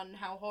agreed on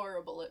how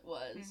horrible it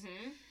was.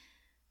 Mm-hmm.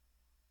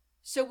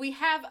 So we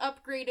have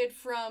upgraded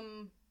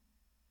from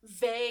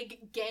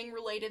vague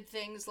gang-related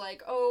things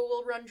like, oh,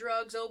 we'll run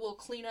drugs, oh, we'll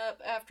clean up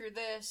after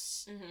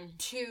this,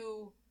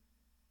 to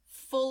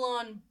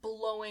full-on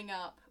blowing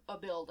up a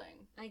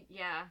building.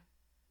 Yeah.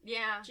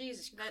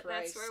 Jesus Christ.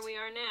 That's where we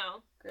are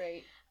now.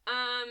 Great.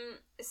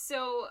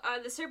 So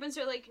the serpents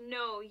are like,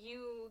 no,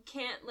 you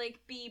can't,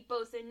 like, be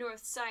both a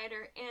North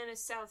Sider and a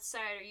South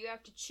Sider. You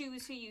have to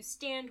choose who you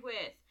stand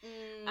with.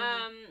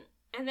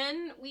 And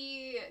then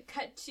we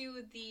cut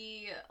to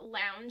the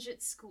lounge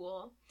at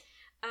school.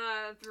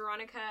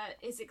 Veronica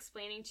is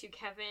explaining to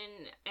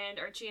Kevin and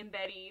Archie and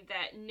Betty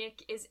that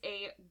Nick is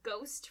a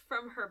ghost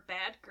from her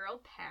bad girl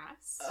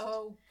past.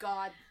 Oh,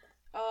 God.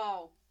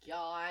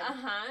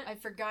 Uh-huh. I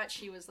forgot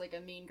she was, like,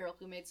 a mean girl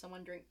who made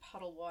someone drink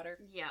puddle water.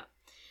 Yeah.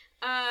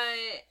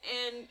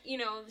 And, you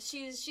know,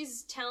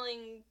 she's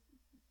telling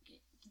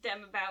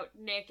them about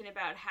Nick and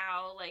about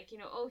how, like, you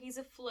know, oh, he's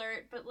a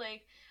flirt, but,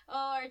 like,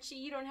 oh, Archie,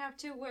 you don't have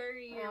to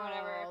worry, or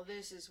whatever. Oh,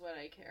 this is what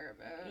I care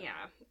about.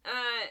 Yeah.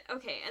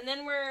 Okay, and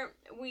then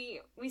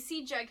we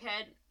see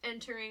Jughead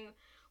entering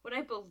what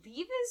I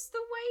believe is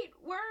the White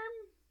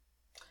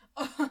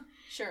Worm.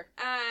 Sure.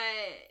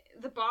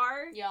 The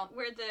bar. Yeah.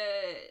 Where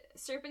the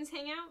serpents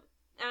hang out.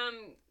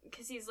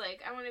 Because he's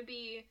like, I want to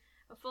be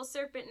a full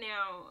serpent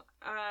now.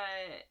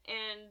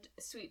 And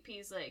Sweet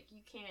Pea's like,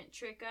 you can't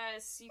trick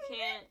us. You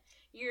can't.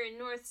 You're a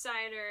North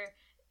Sider.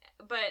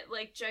 But,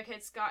 like,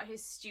 Jughead's got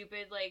his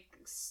stupid, like,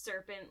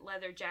 serpent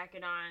leather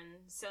jacket on,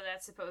 so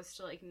that's supposed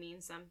to, like,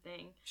 mean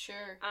something.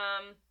 Sure.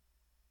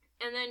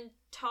 And then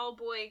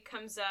Tallboy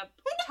comes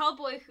up.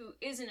 Tallboy, who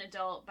is an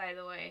adult, by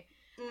the way.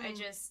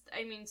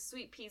 I mean,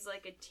 Sweet Pea's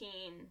like a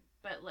teen,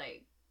 but,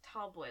 like,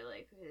 Tallboy,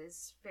 like,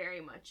 is very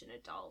much an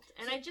adult.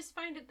 And I just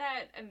find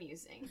that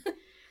amusing.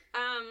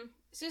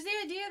 So is the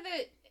idea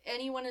that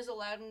anyone is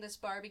allowed in this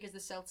bar because the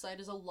South Side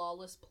is a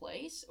lawless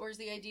place? Or is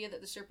the idea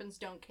that the Serpents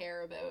don't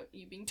care about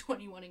you being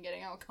 21 and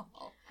getting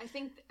alcohol? I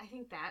think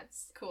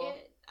that's cool.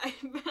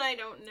 But I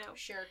don't know.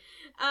 Sure.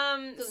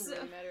 Doesn't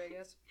really matter, I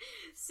guess.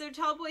 So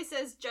Tallboy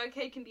says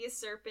Jughead can be a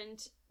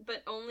serpent,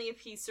 but only if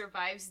he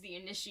survives the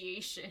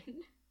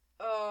initiation.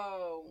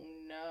 Oh,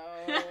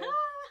 no.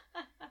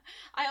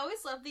 I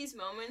always love these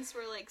moments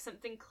where, like,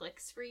 something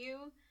clicks for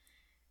you.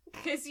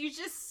 Because you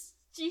just,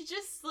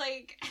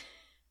 like...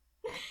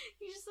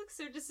 you just look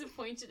so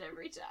disappointed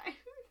every time.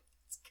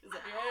 It's because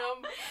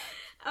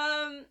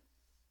I am.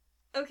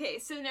 Okay,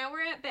 so now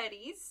we're at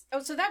Betty's. Oh,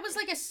 so that was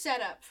like a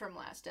setup from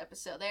last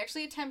episode. They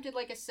actually attempted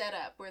like a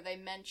setup where they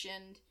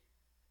mentioned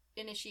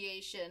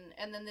initiation,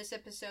 and then this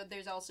episode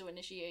there's also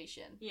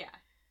initiation. Yeah.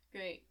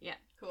 Great. Yeah.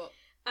 Cool.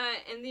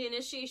 And the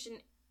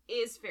initiation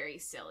is very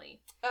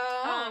silly.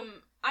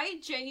 I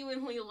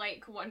genuinely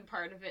like one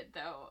part of it,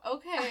 though.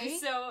 Okay.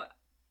 So,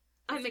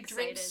 I'm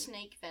excited. Drink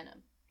snake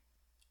venom.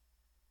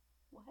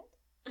 What?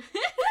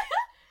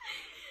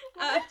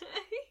 What?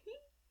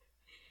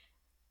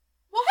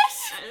 What?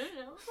 I don't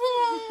know.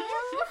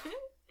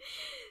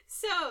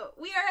 So,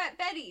 we are at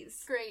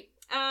Betty's. Great.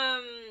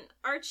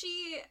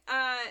 Archie,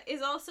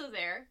 is also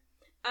there.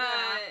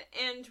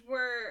 And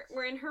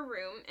we're in her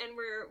room, and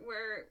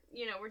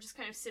we're just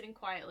kind of sitting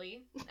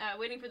quietly,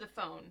 waiting for the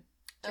phone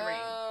to ring,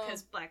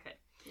 because Black Hood.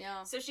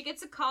 Yeah. So she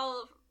gets a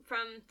call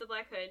from the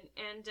Black Hood,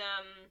 and,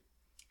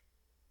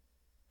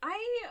 I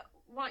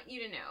want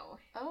you to know.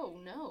 Oh,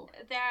 no.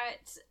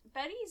 That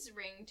Betty's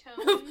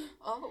ringtone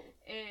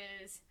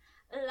is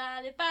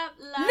lollipop,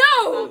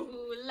 lollipop,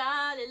 ooh,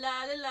 lolly,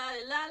 lolly,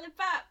 lolly,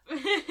 lollipop.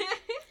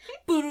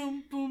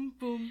 Boom, boom,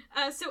 boom.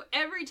 So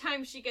every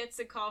time she gets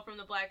a call from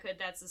the Black Hood,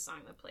 that's the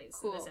song that plays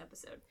in this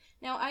episode.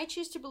 Now, I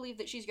choose to believe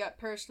that she's got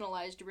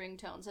personalized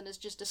ringtones and is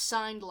just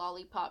assigned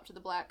lollipop to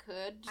the Black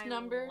Hood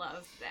number. I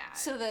love that.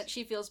 So that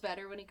she feels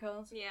better when he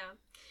calls. Yeah.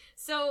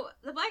 So,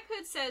 the Black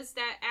Hood says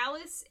that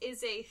Alice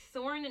is a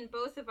thorn in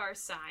both of our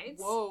sides.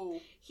 Whoa.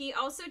 He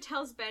also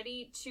tells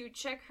Betty to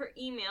check her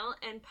email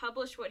and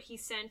publish what he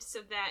sent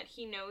so that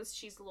he knows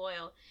she's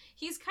loyal.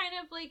 He's kind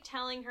of, like,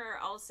 telling her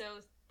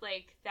also,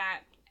 like,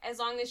 that as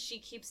long as she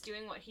keeps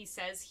doing what he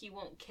says, he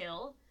won't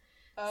kill.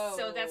 Oh.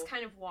 So that's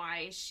kind of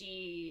why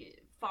she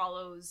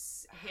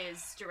follows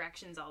his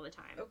directions all the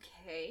time.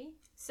 Okay.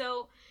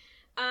 So...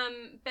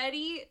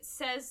 Betty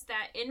says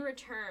that in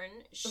return,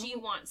 she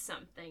wants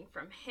something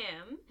from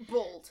him.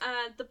 Bold.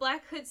 The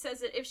Black Hood says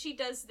that if she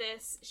does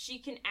this, she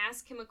can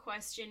ask him a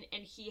question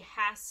and he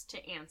has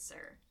to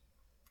answer.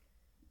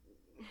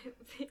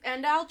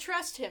 And I'll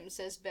trust him,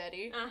 says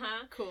Betty.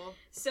 Uh-huh. Cool.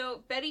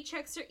 So Betty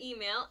checks her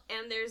email,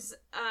 and there's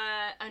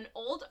an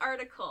old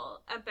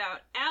article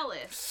about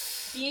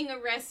Alice being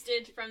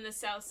arrested from the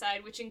South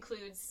Side, which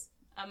includes...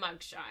 a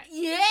mugshot.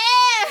 Yeah!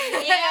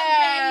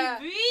 Yeah,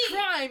 baby!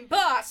 Crime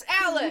boss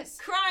Alice!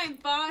 Crime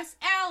boss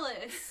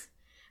Alice!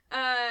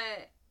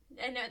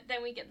 And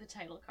then we get the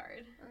title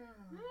card.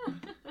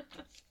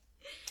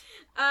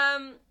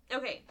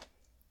 Okay.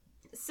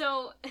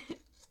 So,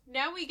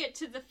 now we get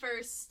to the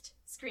first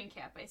screen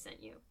cap I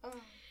sent you.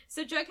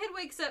 So Jughead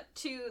wakes up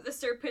to the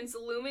serpents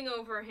looming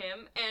over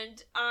him,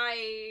 and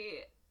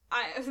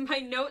my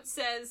note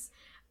says,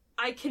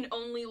 I can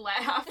only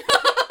laugh.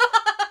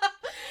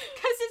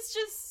 Because it's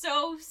just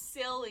so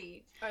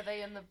silly. Are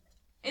they in the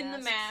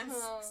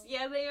masks? Oh.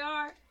 Yeah, they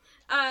are.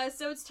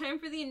 So it's time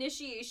for the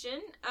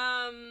initiation.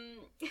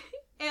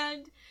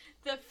 And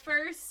the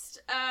first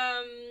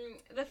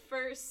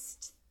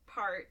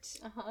part,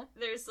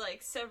 there's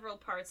like several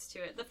parts to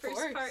it. The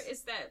first part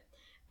is that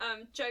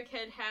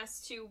Jughead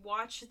has to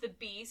watch the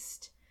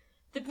Beast.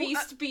 The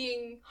Beast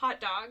being Hot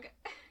Dog.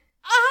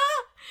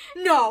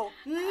 No!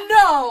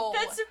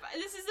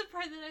 This is the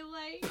part that I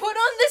like. Put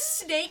on the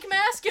snake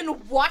mask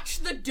and watch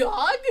the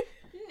dog?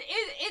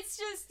 It's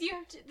just, you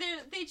have to,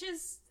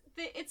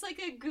 it's like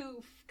a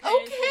goof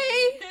kind of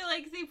thing. They're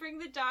like, they bring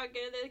the dog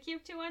in, and they're like, you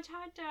have to watch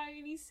Hot Dog,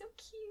 and he's so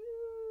cute.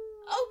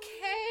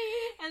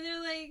 Okay. And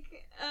they're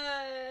like,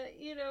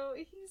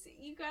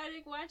 you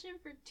gotta watch him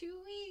for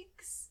 2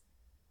 weeks.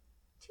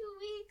 2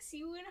 weeks,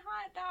 you and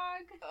Hot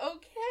Dog.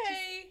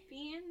 Okay. Just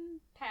being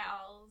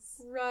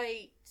pals.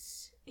 Right.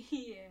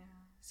 Yeah.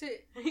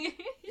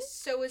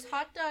 So is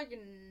Hot Dog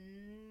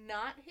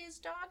not his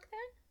dog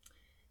then?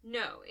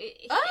 No.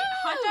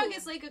 Hot Dog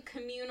is like a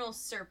communal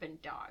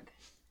serpent dog.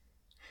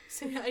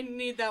 I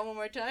need that one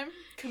more time.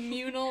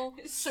 Communal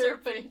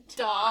serpent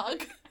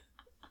dog.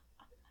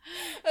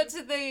 That's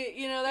what that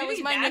Maybe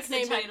was my that's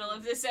nickname. The title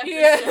of this episode.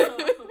 Yeah.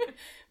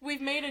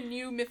 We've made a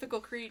new mythical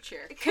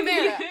creature.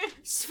 Chimera,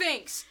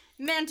 Sphinx,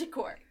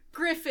 Manticore,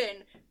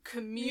 Griffin,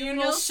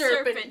 Communal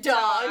serpent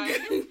dog.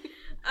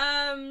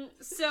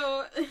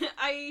 So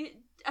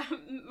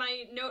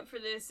my note for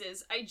this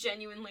is I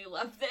genuinely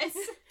love this.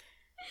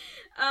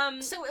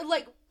 So,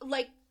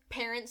 like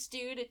parents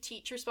do to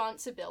teach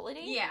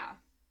responsibility? Yeah.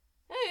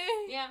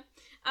 Yeah.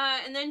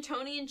 And then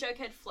Tony and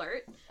Jughead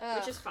flirt,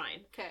 which is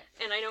fine. Okay.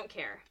 And I don't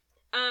care.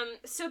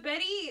 So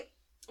Betty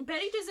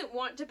doesn't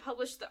want to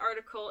publish the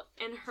article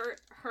and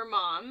hurt her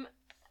mom,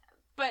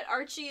 but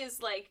Archie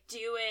is like, do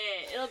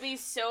it. It'll be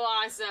so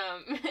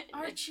awesome.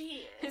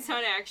 Archie. It's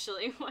not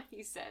actually what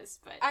he says,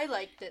 but I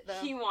liked it, though.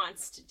 He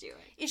wants to do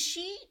it.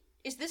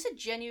 Is this a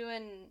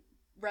genuine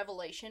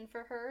revelation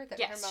for her? That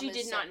yes, her mom she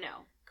did not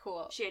know.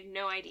 Cool. She had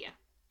no idea.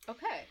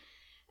 Okay.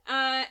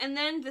 And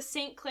then the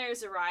St.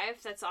 Clairs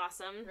arrive. That's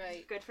awesome.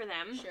 Right. Good for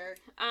them. Sure.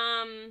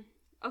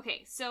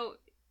 Okay, so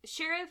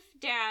Sheriff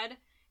Dad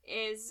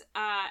is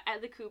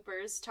at the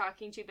Coopers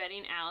talking to Betty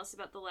and Alice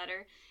about the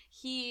letter.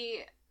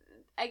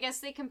 I guess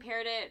they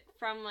compared it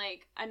from,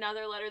 like,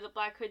 another letter that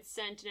Black Hood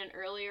sent in an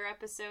earlier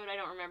episode. I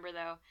don't remember,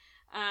 though.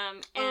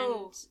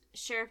 And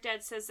Sheriff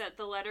Dad says that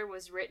the letter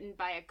was written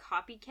by a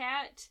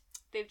copycat.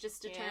 They've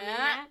just determined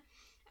that.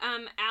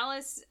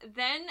 Alice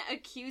then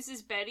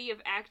accuses Betty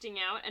of acting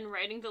out and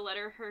writing the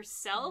letter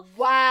herself.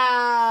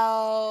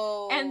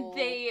 Wow. And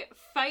they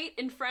fight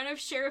in front of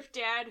Sheriff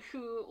Dad,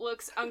 who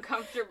looks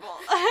uncomfortable.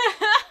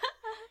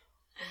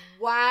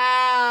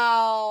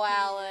 Wow,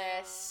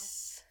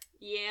 Alice.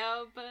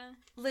 Yep.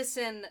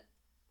 Listen.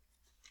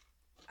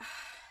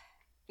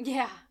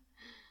 Yeah.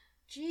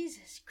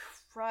 Jesus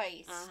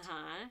Christ.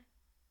 Uh-huh.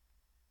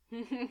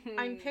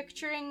 I'm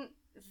picturing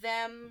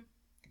them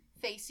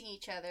facing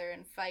each other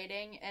and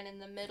fighting, and in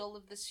the middle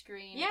of the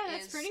screen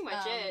that's pretty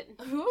much it.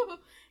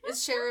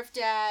 Is Sheriff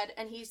Dad,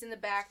 and he's in the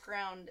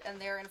background,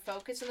 and they're in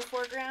focus in the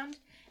foreground,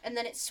 and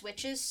then it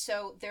switches,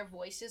 so their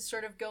voices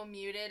sort of go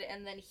muted,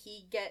 and then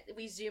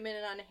we zoom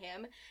in on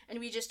him, and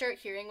we just start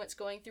hearing what's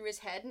going through his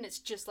head, and it's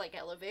just like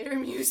elevator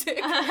music.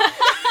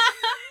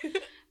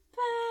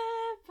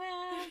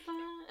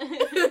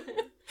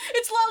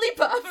 It's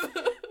Lollipop!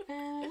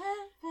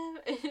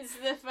 It's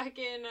the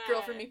fucking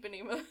Girl from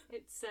Ipanema.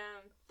 It's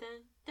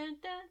dun, dun,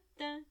 dun,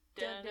 dun,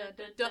 dun, dun,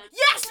 dun, dun.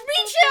 Yes, Me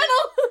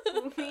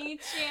Channel. Me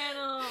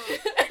Channel.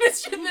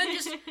 And then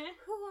just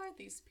who are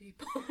these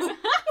people? Where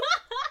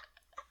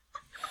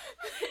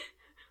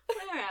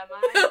am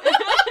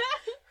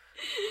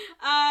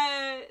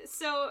I?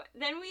 So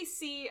then we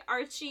see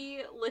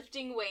Archie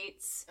lifting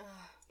weights,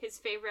 his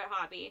favorite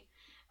hobby.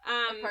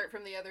 Apart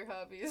from the other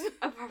hobbies.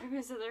 Apart from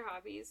his other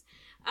hobbies.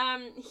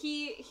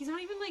 He's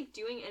not even, like,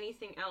 doing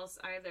anything else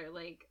either.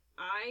 Like,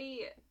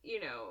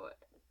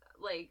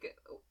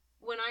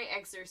 when I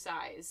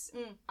exercise,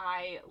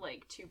 I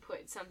like to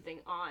put something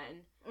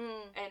on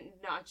and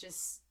not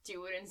just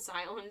do it in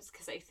silence,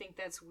 because I think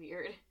that's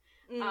weird.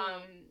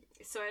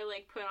 So I,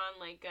 like, put on,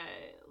 like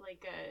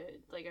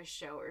a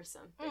show or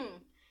something.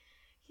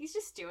 He's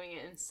just doing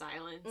it in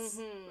silence,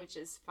 which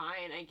is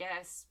fine, I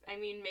guess. I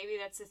mean, maybe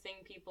that's the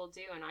thing people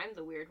do, and I'm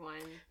the weird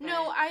one. But...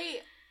 No,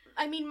 I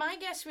mean, my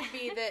guess would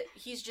be that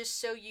he's just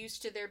so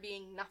used to there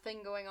being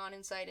nothing going on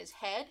inside his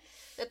head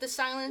that the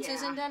silence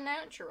isn't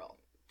unnatural.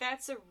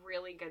 That's a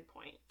really good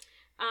point.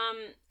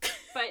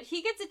 But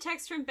he gets a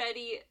text from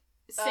Betty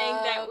saying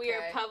that we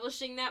are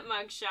publishing that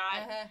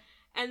mugshot,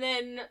 and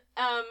then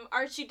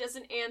Archie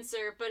doesn't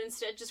answer, but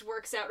instead just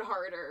works out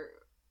harder.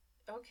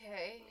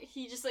 Okay.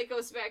 He just, like,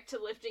 goes back to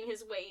lifting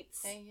his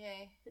weights.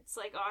 Okay. It's,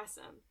 like,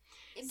 awesome.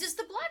 Does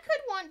the Black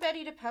Hood want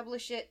Betty to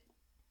publish it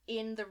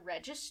in the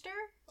Register?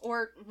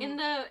 Or... In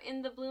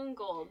the Blue and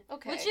Gold.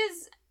 Okay. Which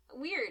is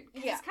weird.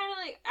 Yeah. It's kind of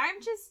like,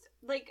 I'm just,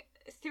 like,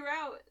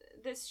 throughout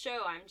this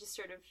show, I'm just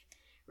sort of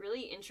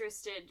really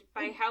interested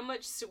by how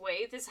much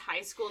sway this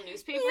high school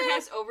newspaper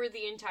has over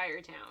the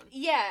entire town.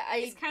 Yeah,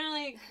 It's kind of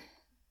like...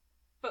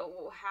 But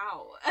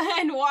how?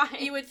 And why?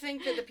 You would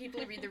think that the people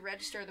who read the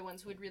Register are the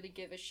ones who would really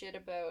give a shit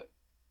about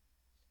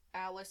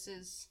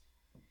Alice's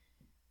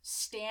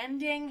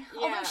standing.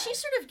 Yeah. Although she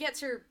sort of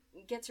gets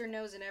her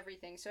nose in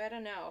everything, so I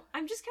don't know.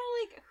 I'm just kind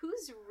of like,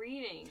 who's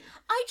reading?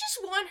 I just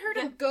want her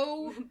to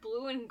go...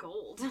 Blue and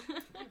Gold.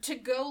 To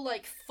go,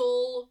 like,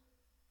 full,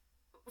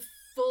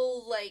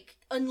 like,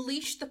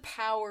 unleash the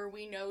power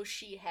we know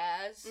she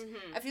has.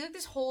 I feel like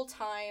this whole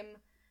time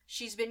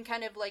she's been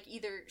kind of, like,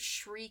 either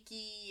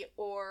shrieky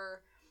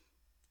or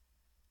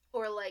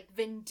like,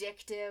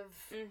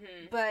 vindictive.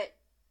 But,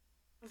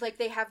 like,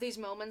 they have these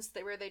moments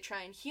where they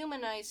try and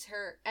humanize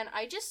her, and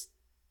I just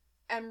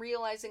am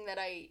realizing that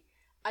I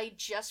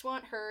just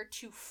want her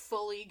to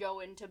fully go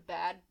into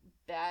bad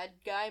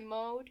guy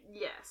mode.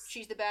 Yes.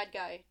 She's the bad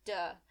guy.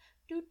 Duh.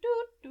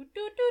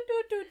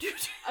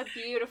 A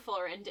beautiful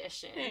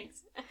rendition.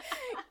 Thanks.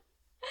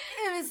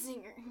 I'm a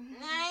singer.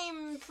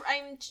 I'm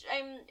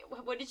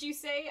what did you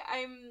say?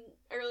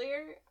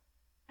 Earlier?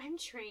 I'm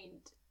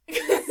trained in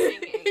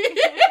singing.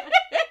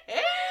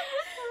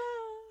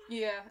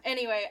 Yeah.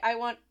 Anyway,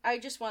 I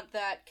just want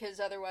that, because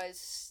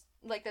otherwise,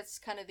 like, that's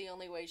kind of the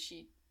only way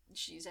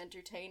she's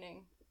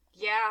entertaining.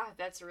 Yeah,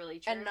 that's really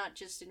true. And not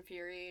just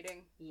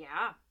infuriating.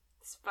 Yeah.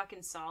 It's a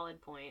fucking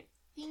solid point.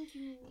 Thank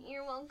you.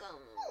 You're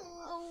welcome.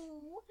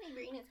 Oh, my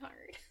brain is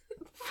hard.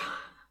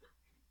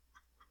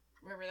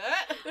 Remember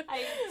that?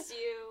 I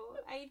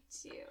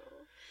do.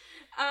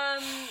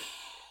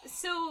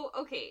 So,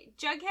 okay,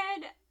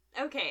 Jughead,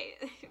 okay.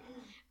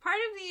 Part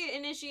of the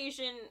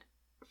initiation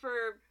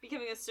for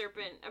becoming a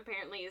serpent,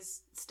 apparently,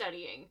 is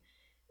studying.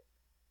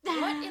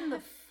 What in the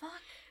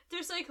fuck?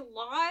 There's, like,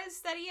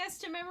 laws that he has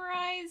to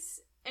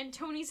memorize, and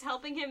Tony's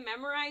helping him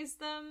memorize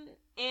them,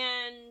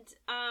 and,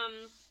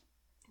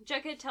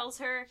 Jughead tells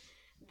her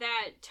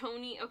that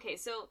Tony... Okay,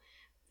 so,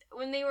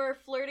 when they were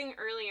flirting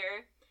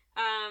earlier,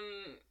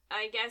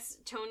 I guess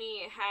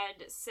Tony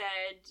had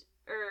said,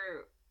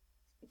 or...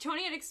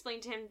 Tony had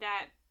explained to him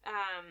that,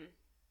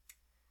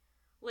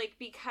 like,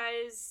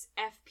 because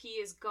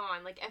FP is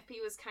gone, like,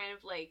 FP was kind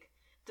of, like,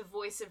 the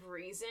voice of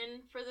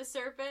reason for the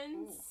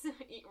serpents,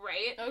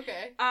 right?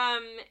 Okay.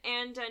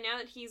 And now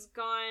that he's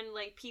gone,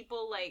 like,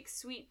 people like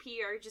Sweet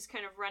Pea are just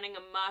kind of running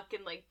amok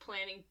and, like,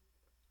 planning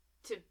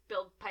to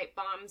build pipe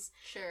bombs.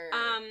 Sure.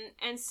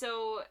 And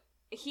so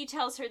he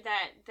tells her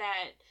that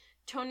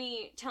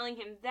Tony telling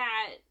him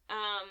that,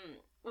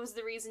 was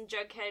the reason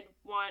Jughead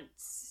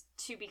wants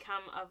to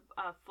become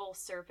a full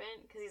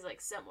serpent, because he's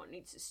like, someone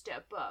needs to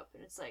step up,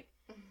 and it's like,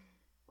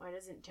 why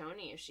doesn't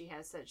Tony, if she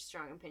has such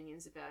strong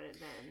opinions about it,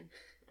 then,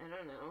 I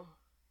don't know,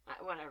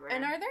 whatever.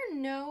 And are there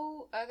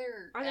no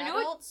other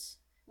adults?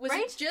 Was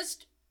right? it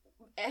just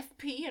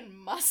FP and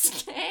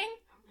Mustang?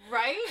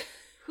 Right?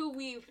 Who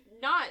we've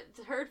not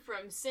heard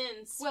from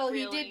since, well,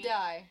 really. He did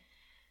die.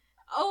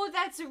 Oh,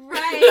 that's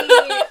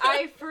right.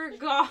 I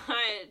forgot.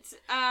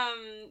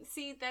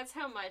 See, that's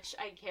how much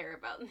I care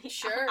about me.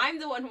 Sure. I'm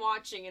the one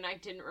watching and I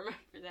didn't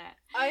remember that.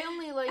 I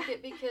only like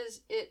it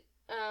because it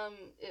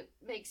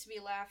makes me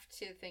laugh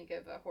to think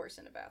of a horse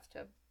in a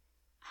bathtub.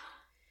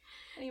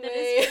 Anyway. That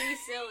is pretty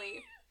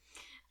silly.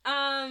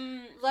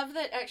 Love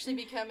that actually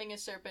becoming a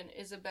serpent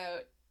is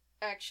about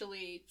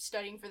actually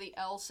studying for the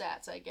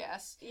LSATs, I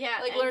guess. Yeah,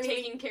 like and learning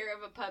taking care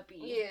of a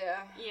puppy.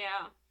 Yeah.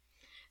 Yeah.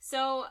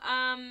 So,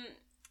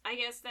 I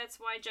guess that's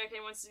why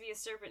Jughead wants to be a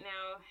serpent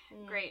now.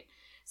 Great.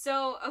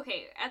 So,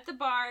 okay, at the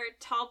bar,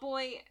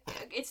 Tallboy,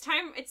 it's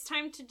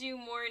time to do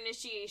more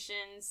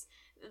initiations.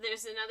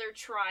 There's another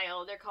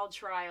trial. They're called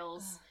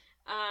trials.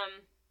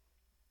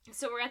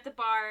 So we're at the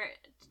bar.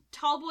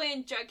 Tallboy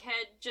and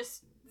Jughead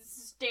just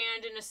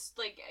stand in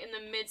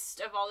the midst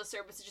of all the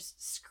serpents and just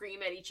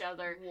scream at each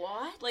other.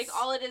 What? Like,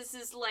 all it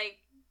is like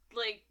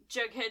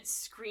Jughead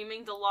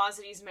screaming the laws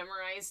that he's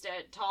memorized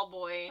at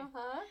Tallboy.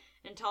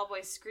 And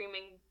Tallboy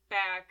screaming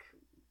back,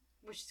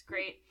 which is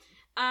great.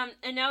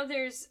 And now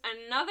there's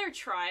another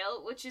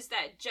trial, which is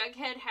that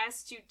Jughead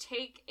has to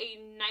take a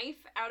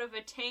knife out of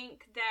a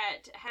tank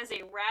that has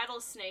a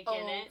rattlesnake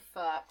in it. Oh,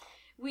 fuck.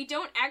 We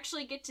don't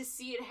actually get to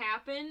see it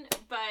happen,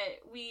 but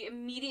we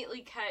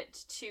immediately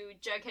cut to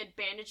Jughead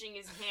bandaging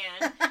his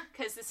hand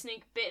because the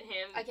snake bit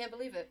him. I can't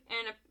believe it.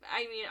 And,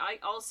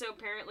 also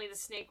apparently the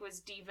snake was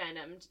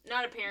devenomed.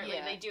 Not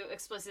apparently, they do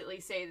explicitly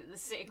say that the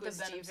snake was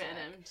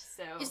devenomed,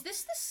 so... Is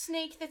this the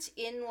snake that's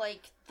in,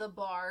 like, the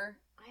bar?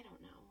 I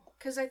don't know.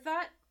 Because I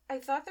thought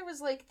there was,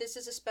 like, this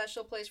is a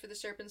special place for the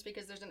serpents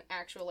because there's an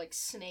actual, like,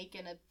 snake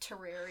in a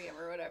terrarium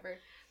or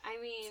whatever. I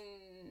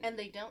mean... And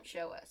they don't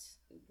show us.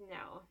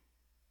 No.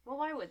 Well,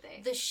 why would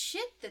they? The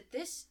shit that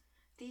this...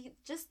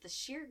 Just the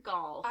sheer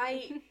gall.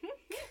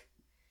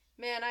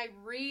 Man, I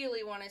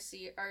really want to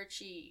see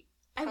Archie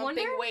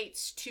pumping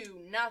weights to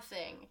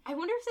nothing. I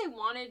wonder if they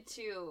wanted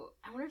to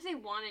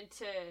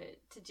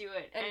do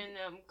it, and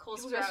Cole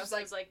Sprouse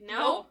was like,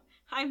 no,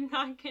 I'm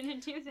not gonna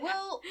do that.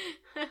 Well,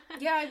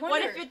 yeah, I wonder.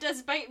 What if it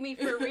does bite me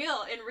for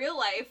real, in real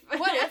life?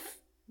 What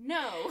if?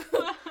 No.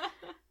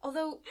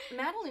 Although,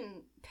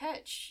 Madeline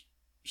Petch...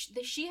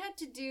 She had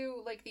to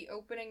do, like, the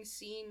opening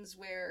scenes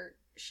where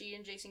she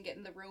and Jason get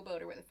in the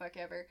rowboat or where the fuck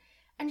ever.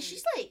 And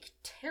she's, like,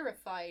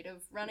 terrified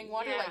of running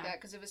water like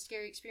that because of a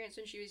scary experience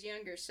when she was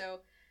younger.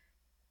 So,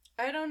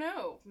 I don't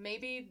know.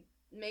 Maybe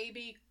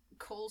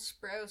Cole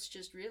Sprouse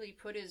just really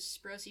put his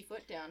Sprousey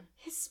foot down.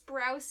 His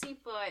Sprousey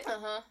foot.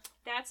 Uh-huh.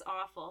 That's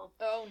awful.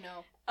 Oh,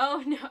 no.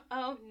 Oh, no.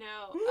 Oh,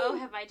 no. Oh,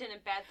 have I done a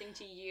bad thing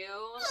to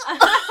you?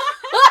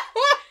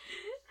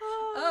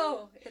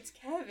 Oh, it's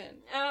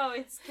Kevin. Oh,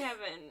 it's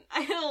Kevin.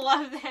 I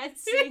love that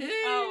scene.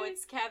 Oh,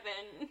 it's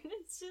Kevin.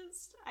 It's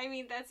just,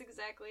 that's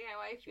exactly how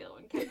I feel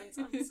when Kevin's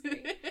on the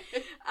screen.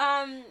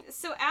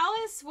 So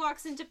Alice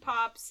walks into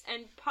Pop's,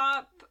 and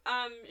Pop,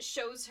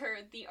 shows her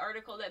the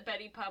article that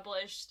Betty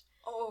published.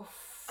 Oh.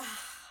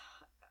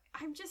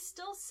 I'm just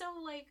still so,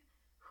 like,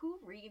 who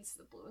reads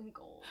the Blue and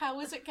Gold? How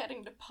is it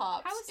getting to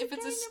Pops if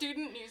it's a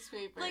student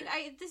newspaper? Like,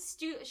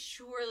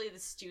 surely the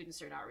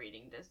students are not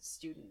reading the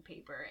student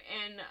paper,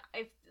 and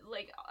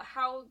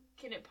how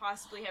can it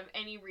possibly have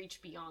any reach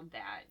beyond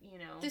that, you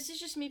know? This is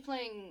just me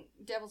playing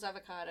Devil's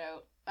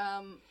Avocado,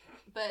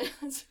 but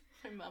that's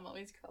what my mom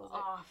always calls it.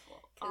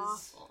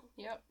 Awful.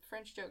 Yep,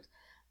 French jokes.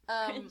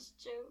 French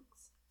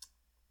jokes.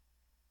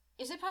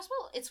 Is it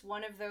possible it's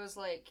one of those,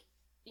 like,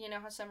 you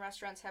know how some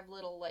restaurants have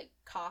little, like,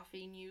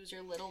 coffee news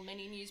or little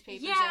mini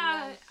newspapers in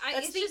them?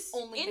 That's it's the just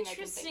only thing I can think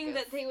interesting of.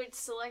 that they would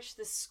select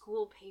the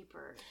school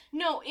paper.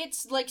 No,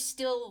 it's, like,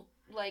 still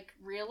like,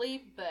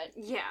 really, but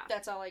yeah,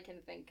 that's all I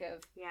can think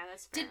of. Yeah,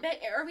 that's fair.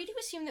 Are we to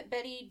assume that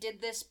Betty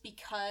did this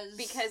because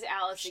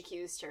Alice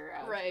accused her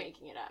of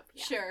making it up?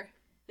 Yeah. Sure.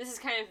 This is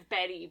kind of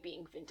Betty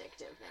being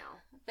vindictive now.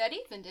 Betty?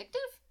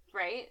 Vindictive?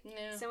 Right?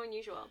 Yeah. So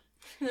unusual.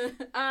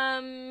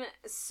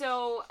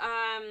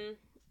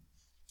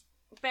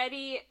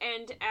 Betty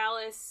and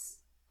Alice...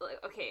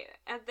 Okay,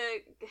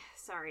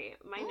 sorry,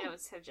 my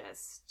notes have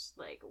just,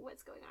 like,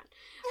 what's going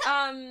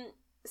on?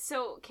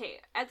 So,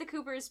 okay, at the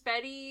Coopers,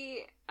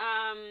 Betty,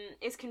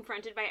 is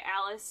confronted by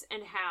Alice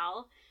and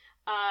Hal,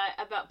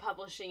 about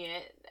publishing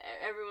it.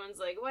 Everyone's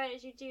like, why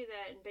did you do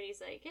that? And Betty's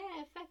like,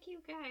 yeah, fuck you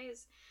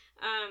guys.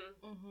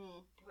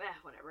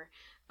 Whatever.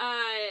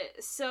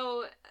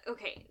 So,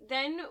 okay,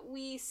 then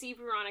we see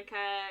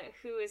Veronica,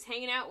 who is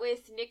hanging out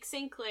with Nick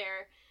St.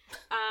 Clair,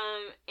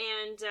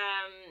 and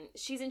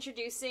she's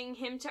introducing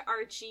him to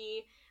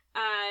Archie,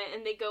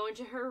 and they go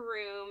into her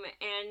room,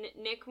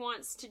 and Nick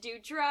wants to do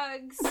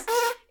drugs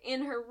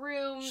in her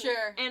room.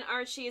 Sure. And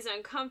Archie is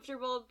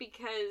uncomfortable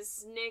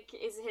because Nick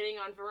is hitting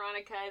on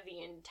Veronica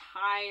the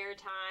entire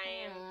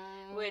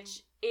time,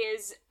 which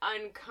is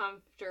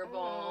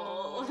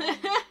uncomfortable.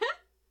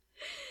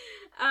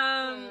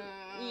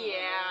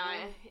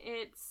 Yeah,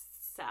 it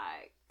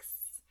sucks.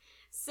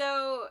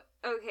 So,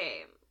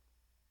 okay.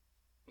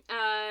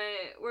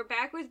 We're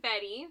back with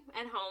Betty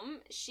at home.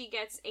 She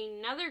gets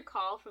another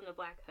call from the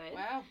Black Hood.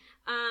 Wow.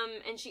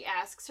 And she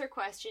asks her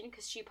question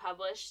because she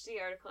published the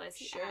article as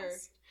he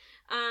asked.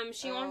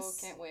 She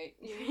wants. Can't wait.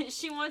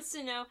 She wants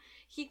to know.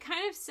 He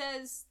kind of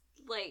says,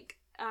 like,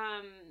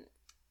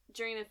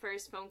 during the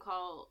first phone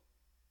call,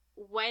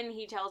 when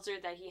he tells her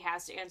that he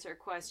has to answer a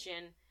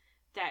question,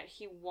 that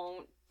he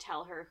won't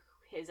tell her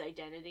his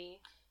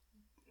identity.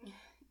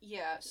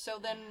 Yeah. So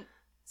then.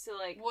 So,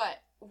 like...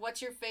 What?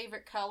 What's your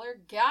favorite color?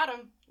 Got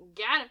him.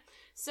 Got him.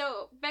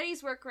 So,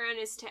 Betty's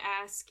workaround is to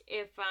ask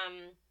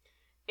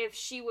if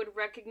she would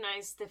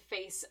recognize the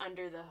face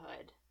under the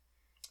hood.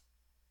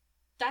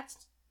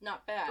 That's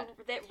not bad.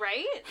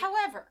 Right?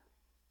 However,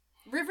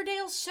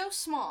 Riverdale's so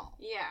small.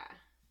 Yeah.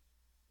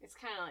 It's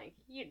kind of like,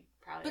 you'd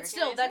probably But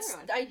still, that's...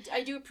 everyone.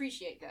 I do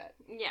appreciate that.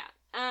 Yeah.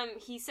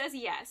 He says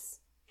yes.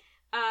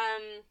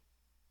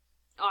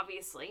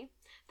 Obviously.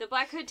 The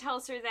Black Hood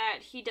tells her that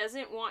he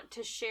doesn't want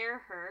to share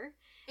her.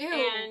 Ew.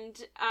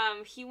 And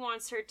he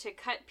wants her to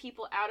cut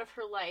people out of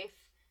her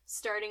life,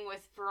 starting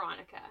with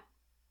Veronica.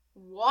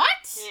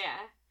 What?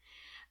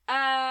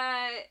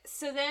 Yeah.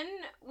 So then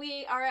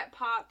we are at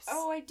Pop's.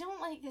 Oh, I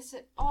don't like this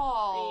at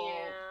all.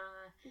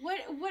 Yeah. What?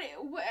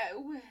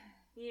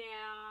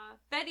 Yeah.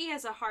 Betty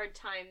has a hard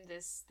time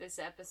this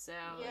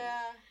episode.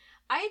 Yeah.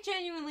 I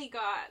genuinely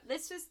got...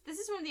 This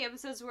is one of the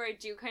episodes where I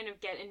do kind of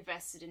get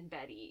invested in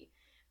Betty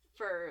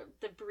for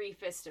the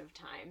briefest of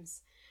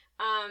times.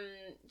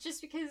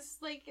 Just because,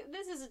 like,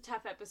 this is a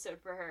tough episode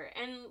for her.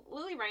 And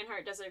Lily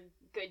Reinhart does a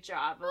good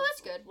job of,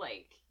 that's good.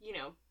 like, you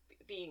know,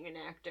 being an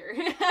actor.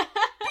 Being an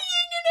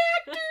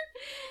actor!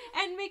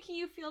 And making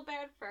you feel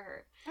bad for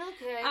her.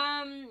 Okay.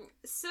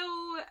 So,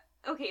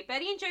 okay,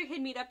 Betty and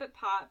Jughead meet up at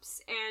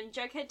Pop's, and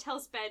Jughead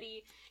tells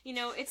Betty, you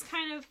know,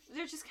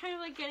 they're just kind of,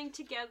 like, getting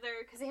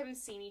together, because they haven't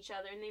seen each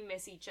other, and they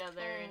miss each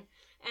other,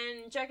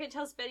 and Jughead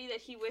tells Betty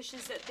that he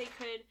wishes that they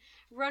could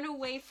run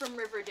away from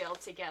Riverdale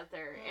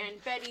together,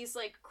 and Betty's,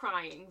 like,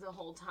 crying the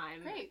whole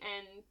time. Great.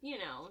 And, you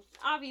know,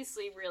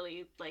 obviously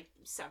really, like,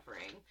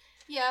 suffering.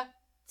 Yeah.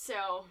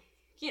 So,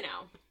 you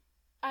know.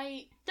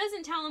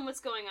 Doesn't tell him what's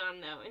going on,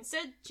 though.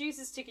 Instead,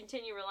 chooses to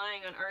continue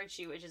relying on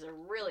Archie, which is a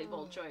really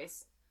bold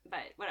choice.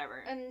 But,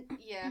 whatever. And,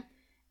 yeah.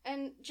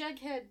 And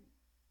Jughead,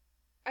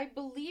 I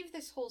believe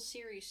this whole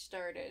series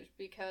started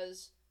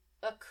because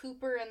a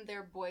Cooper and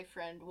their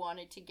boyfriend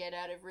wanted to get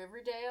out of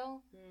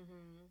Riverdale.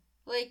 Mm-hmm.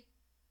 Like,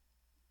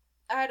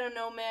 I don't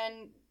know,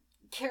 man.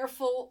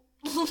 Careful.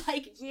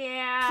 Like,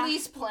 yeah.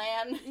 Please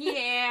plan.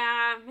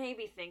 Yeah,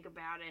 maybe think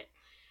about it.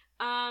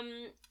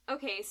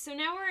 Okay, so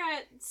now we're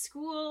at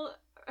school.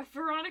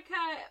 Veronica,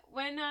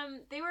 when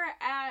they were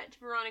at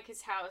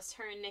Veronica's house,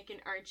 her and Nick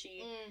and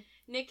Archie,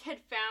 Nick had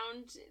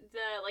found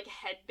the, like,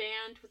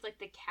 headband with, like,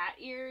 the cat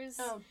ears.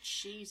 Oh,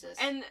 Jesus.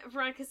 And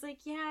Veronica's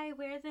like, yeah, I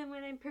wear them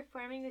when I'm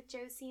performing with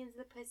Josie and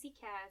the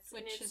Pussycats.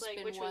 Which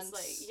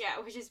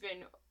has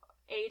been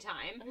a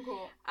time.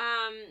 Cool.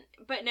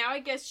 But now I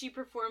guess she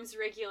performs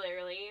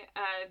regularly,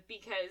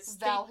 because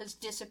Val has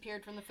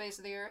disappeared from the face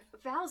of the earth.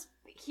 Val's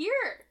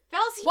here!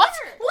 Val's here!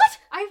 What?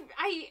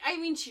 I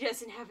mean, she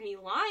doesn't have any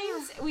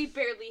lines. We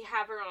barely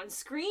have her on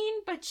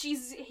screen, but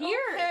she's here.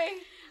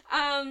 Okay.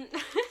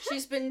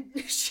 She's been,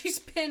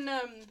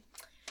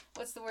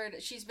 what's the word?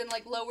 She's been,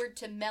 like, lowered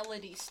to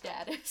Melody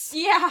status.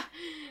 Yeah.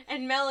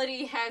 And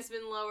Melody has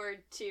been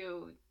lowered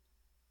to...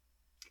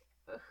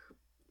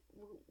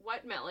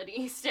 what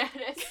Melody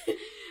status? It's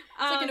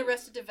like an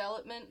Arrested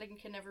Development. I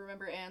can never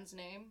remember Anne's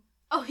name.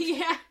 Oh,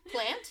 yeah.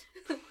 Plant?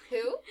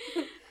 Who?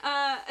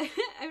 I've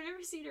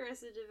never seen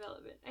Arrested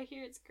Development. I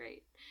hear it's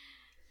great.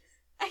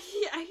 I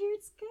hear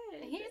it's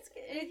good. I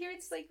hear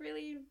it's like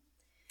really...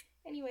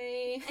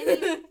 Anyway.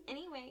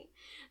 Anyway.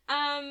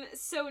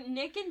 So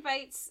Nick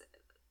invites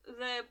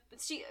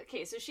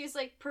so she's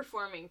like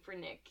performing for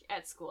Nick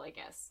at school, I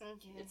guess.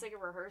 Okay. It's like a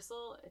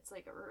rehearsal. It's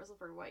like a rehearsal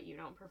for what you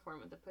don't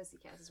perform with the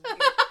Pussycats. Is weird.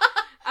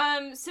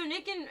 So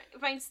Nick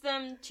invites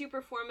them to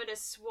perform at a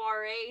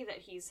soiree that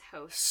he's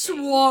hosting.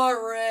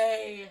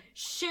 Soiree.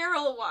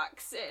 Cheryl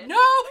walks in. No.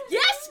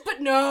 Yes,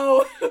 but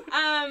no.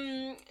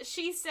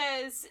 She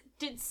says,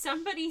 "Did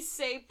somebody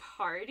say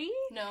party?"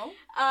 No.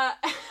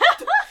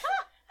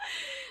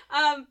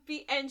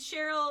 And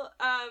Cheryl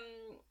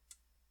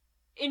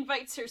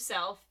invites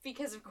herself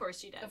because of course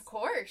she does. Of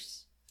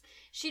course.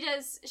 She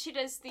does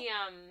the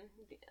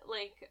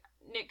like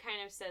Nick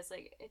kind of says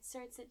like it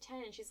starts at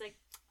 10 and she's like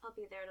I'll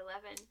be there at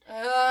 11.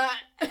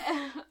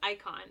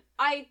 Icon.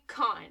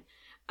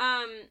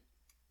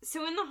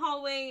 So in the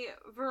hallway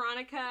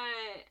Veronica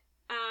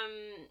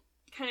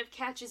kind of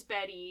catches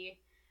Betty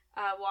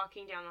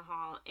walking down the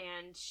hall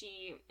and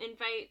she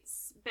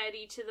invites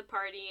Betty to the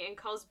party and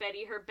calls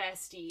Betty her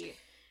bestie.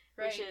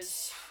 Right. Which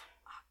is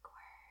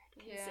awkward,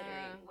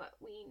 considering what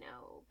we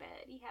know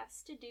Betty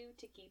has to do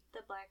to keep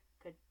the black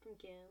good from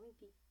killing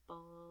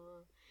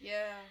people.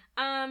 Yeah.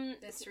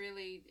 That's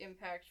really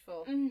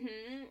impactful.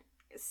 Mm-hmm.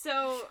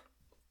 So,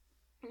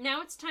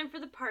 now it's time for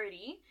the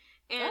party,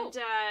 and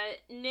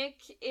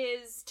Nick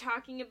is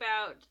talking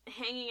about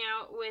hanging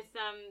out with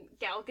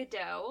Gal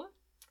Gadot.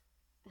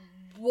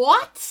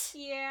 What?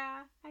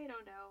 Yeah, I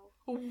don't know.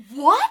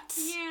 What?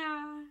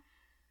 Yeah.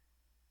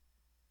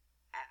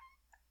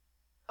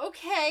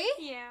 Okay.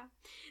 Yeah.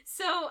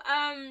 So,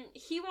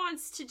 he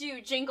wants to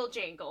do Jingle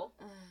Jangle.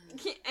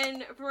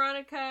 And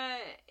Veronica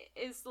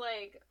is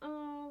like,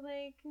 oh,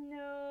 like,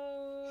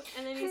 no.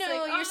 And then he's like,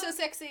 oh. You're so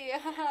sexy.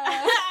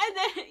 And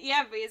then,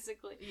 yeah,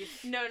 basically.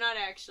 No, not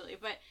actually.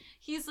 But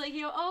he's like,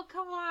 oh,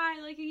 come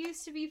on. Like, it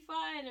used to be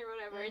fun or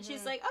whatever. Mm-hmm. And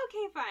she's like,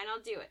 okay, fine,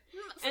 I'll do it.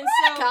 And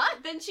so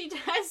then she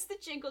does the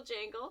Jingle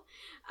Jangle.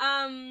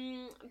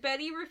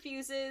 Betty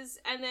refuses.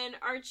 And then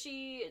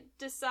Archie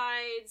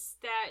decides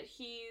that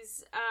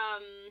he's,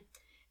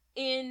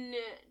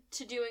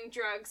 into doing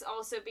drugs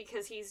also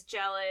because he's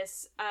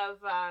jealous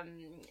of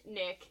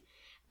Nick.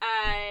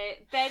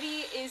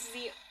 Betty is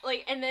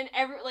and then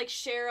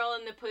Cheryl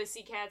and the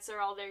Pussycats are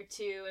all there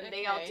too, and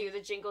they all do the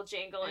Jingle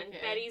Jangle, and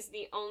Betty's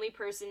the only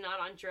person not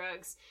on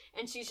drugs,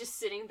 and she's just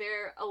sitting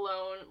there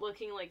alone,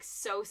 looking like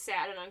so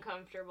sad and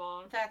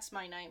uncomfortable. That's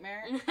my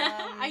nightmare.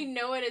 I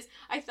know it is.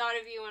 I thought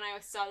of you when I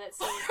saw that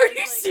scene. Are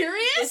you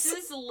serious? This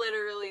is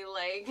literally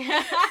like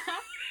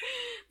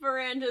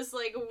Miranda's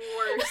like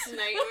worst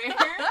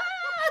nightmare.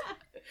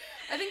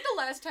 I think the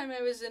last time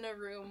I was in a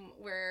room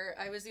where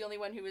I was the only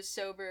one who was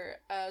sober,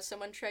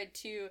 someone tried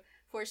to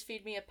force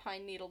feed me a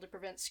pine needle to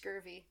prevent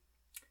scurvy.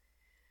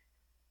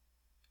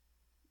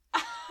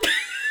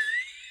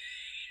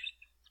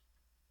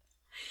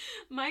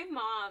 My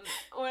mom,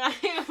 when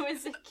I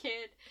was a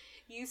kid,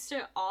 used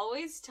to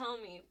always tell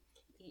me,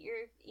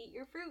 eat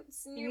your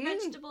fruits and your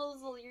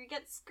vegetables or you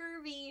get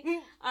scurvy.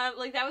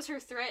 That was her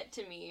threat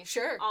to me.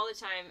 Sure. All the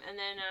time. And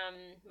then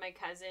my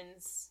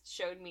cousins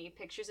showed me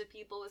pictures of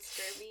people with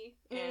scurvy,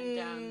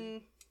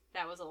 and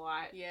that was a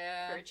lot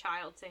for a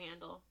child to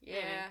handle.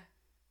 Yeah.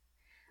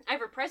 I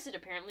repressed it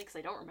apparently because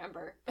I don't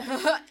remember.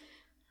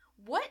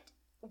 What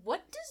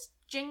does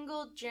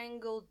Jingle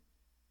Jangle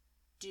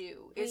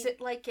do? Is it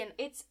like an...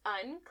 It's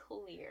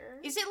unclear.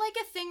 Is it like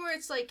a thing where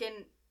it's like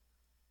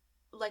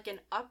an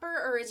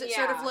upper, or is it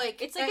sort of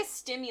like... It's like a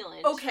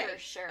stimulant, okay. For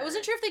sure. I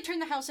wasn't sure if they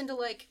turned the house into,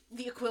 like,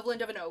 the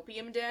equivalent of an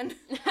opium den.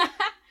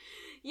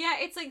 Yeah,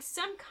 it's like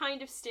some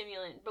kind of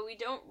stimulant, but we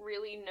don't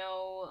really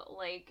know,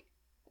 like,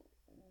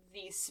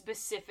 the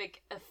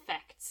specific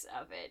effects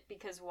of it,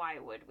 because why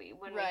would we?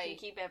 When we can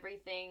keep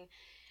everything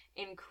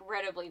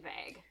incredibly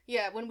vague.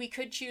 Yeah, when we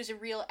could choose a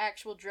real,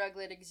 actual drug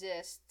that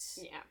exists.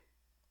 Yeah.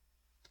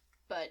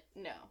 But,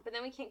 no. But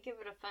then we can't give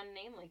it a fun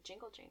name like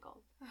Jingle Jangle.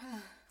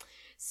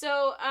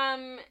 So,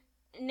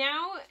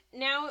 now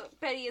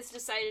Betty has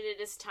decided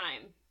it is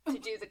time to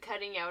do the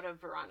cutting out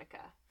of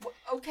Veronica.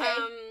 Okay.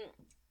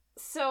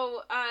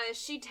 So,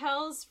 she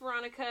tells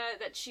Veronica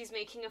that she's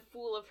making a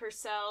fool of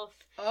herself,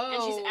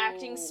 and she's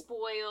acting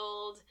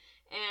spoiled,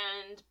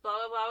 and blah,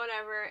 blah, blah,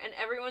 whatever, and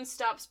everyone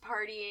stops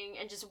partying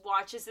and just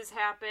watches this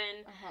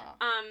happen.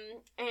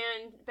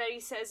 And Betty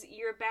says,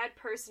 "You're a bad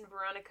person,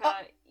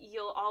 Veronica.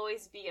 You'll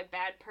always be a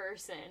bad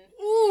person."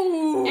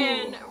 Ooh.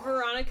 And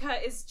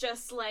Veronica is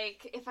just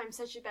like, if I'm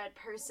such a bad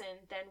person,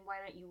 then why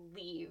don't you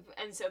leave?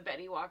 And so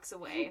Betty walks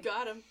away.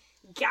 Got him.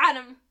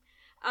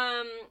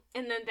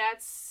 And then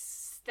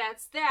that's that.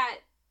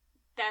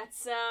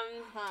 That's,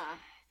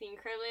 the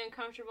incredibly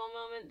uncomfortable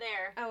moment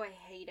there. Oh, I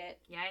hate it.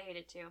 Yeah, I hate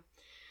it too.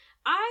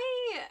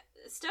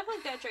 Stuff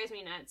like that drives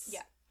me nuts.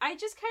 Yeah. I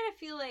just kind of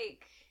feel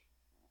like,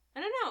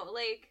 I don't know,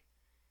 like,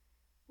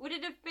 would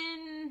it have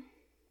been,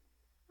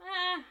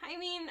 I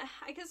mean,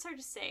 I guess it's hard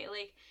to say,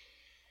 like,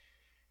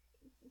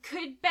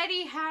 could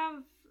Betty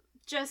have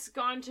just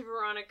gone to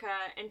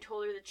Veronica and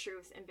told her the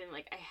truth and been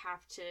like, I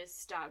have to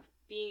stop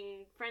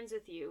being friends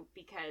with you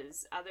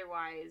because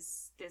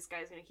otherwise this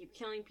guy's gonna keep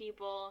killing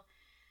people?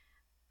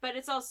 But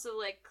it's also,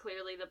 like,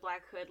 clearly the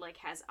Black Hood, like,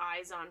 has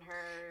eyes on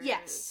her.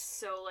 Yes.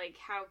 So, like,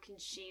 how can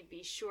she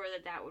be sure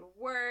that that would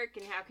work?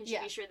 And how can she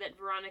be sure that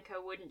Veronica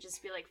wouldn't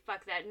just be like,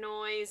 fuck that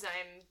noise,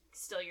 I'm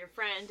still your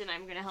friend, and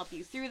I'm gonna help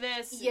you through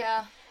this?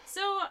 Yeah.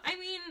 So, I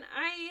mean,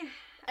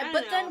 I don't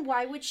but know. then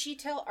why would she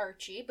tell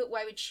Archie? But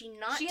why would she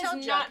not tell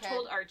Jughead? She has not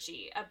told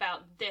Archie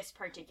about this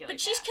particular But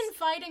she's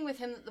confiding with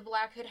him that the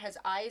Black Hood has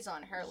eyes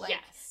on her. Like,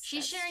 yes,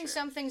 she's sharing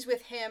some things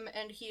with him,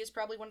 and he is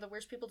probably one of the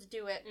worst people to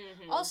do it.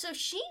 Mm-hmm. Also,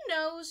 she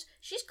knows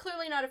she's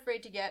clearly not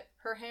afraid to get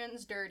her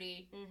hands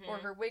dirty, or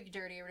her wig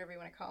dirty, or whatever you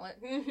want to call it.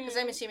 Because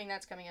I'm assuming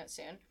that's coming out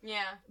soon.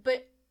 Yeah.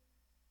 But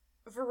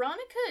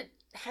Veronica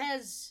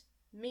has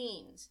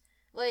means.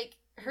 Like,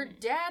 her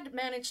dad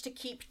managed to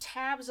keep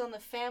tabs on the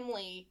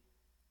family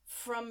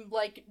from,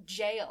 like,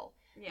 jail.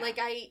 Yeah. Like,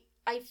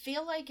 I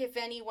feel like if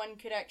anyone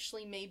could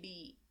actually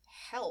maybe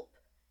help,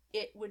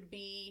 it would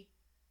be,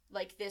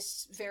 like,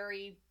 this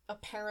very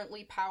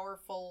apparently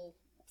powerful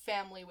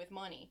family with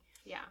money.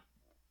 Yeah.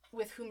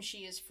 With whom she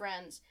is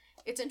friends.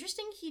 It's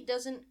interesting he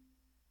doesn't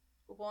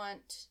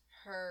want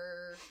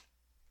her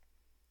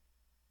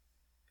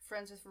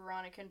friends with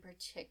Veronica in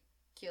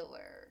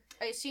particular.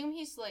 I assume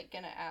he's, like,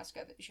 gonna ask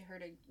her to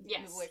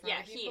move away from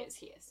other people. Yeah,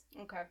 he is.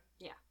 Okay.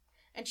 Yeah.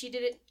 And she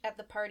did it at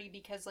the party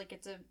because, like,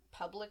 it's a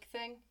public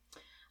thing?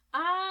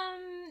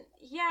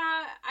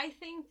 Yeah, I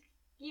think,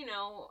 you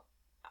know,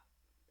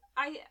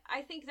 I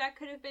think that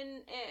could have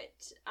been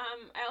it.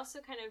 I also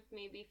kind of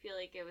maybe feel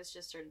like it was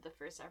just sort of the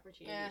first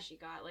opportunity she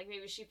got. Like,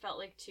 maybe she felt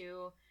like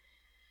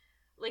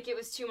it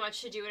was too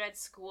much to do it at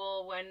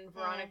school when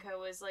Veronica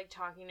was, like,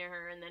 talking to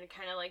her, and then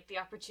kind of, like, the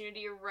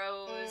opportunity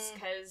arose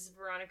because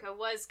Veronica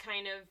was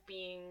kind of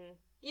being,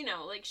 you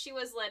know, like, she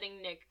was letting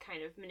Nick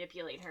kind of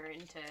manipulate her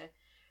into...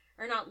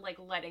 Or not, like,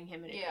 letting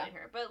him manipulate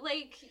her, but,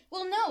 like...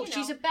 Well, no,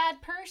 she's a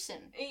bad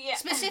person. Yeah.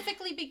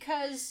 Specifically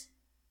because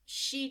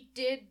she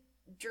did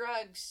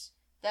drugs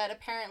that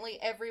apparently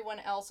everyone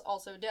else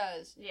also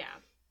does.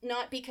 Yeah.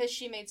 Not because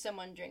she made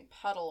someone drink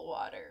puddle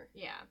water.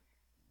 Yeah.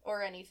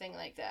 Or anything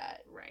like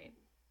that. Right.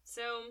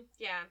 So,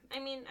 yeah. I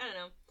mean, I don't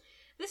know.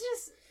 This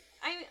is...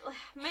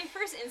 my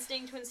first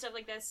instinct when stuff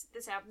like this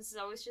happens is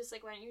always just,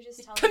 like, why don't you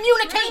just tell them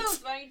the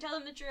truth? Why don't you tell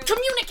them the truth?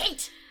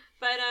 Communicate!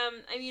 But,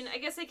 I mean, I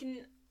guess I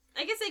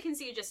can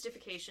see a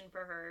justification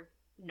for her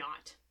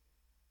not.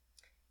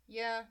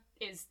 Yeah.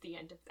 Is the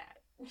end of that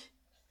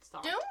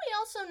thought. Don't we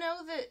also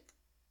know that...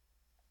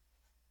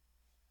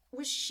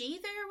 Was she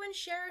there when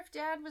Sheriff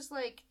Dad was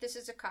like, this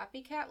is a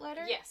copycat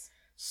letter? Yes.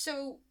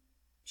 So,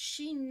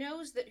 she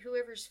knows that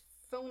whoever's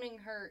phoning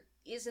her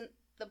isn't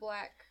the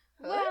Black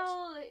Hood?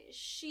 Well,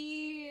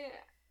 she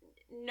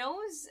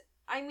knows...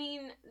 I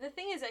mean, the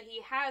thing is that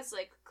he has,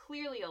 like,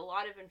 clearly a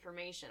lot of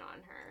information on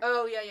her.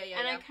 Oh, yeah.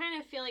 And I kind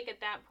of feel like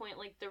at that point,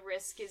 like, the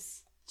risk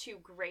is too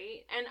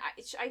great. And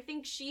I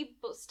think she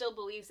still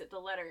believes that the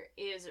letter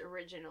is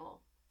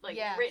original. Like,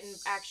 written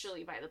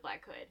actually by the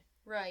Black Hood.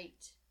 Right.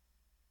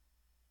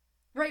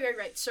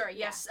 Right. Sorry,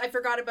 yes. I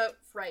forgot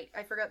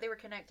they were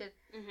connected.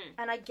 Mm-hmm.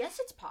 And I guess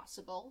it's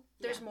possible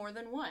there's more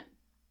than one.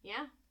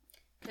 Yeah.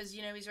 Because,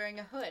 you know, he's wearing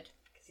a hood.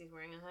 Because he's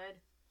wearing a hood.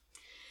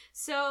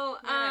 So,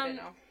 I don't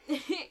know.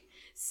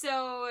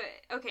 So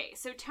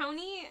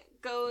Tony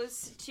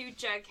goes to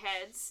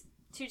Jughead's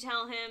to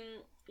tell him,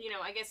 you know,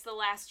 I guess the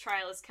last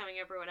trial is coming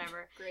up or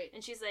whatever. Great.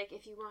 And she's like,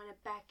 if you want to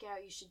back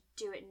out, you should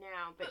do it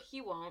now. But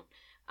he won't.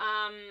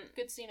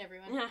 Good scene,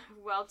 everyone.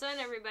 Well done,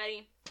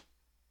 everybody.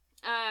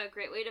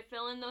 Great way to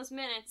fill in those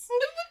minutes.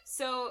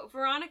 So,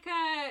 Veronica,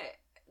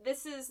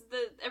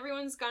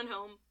 everyone's gone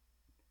home.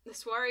 The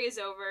soiree is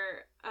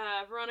over.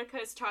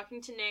 Veronica is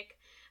talking to Nick.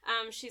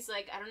 She's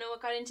like, I don't know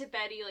what got into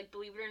Betty, like,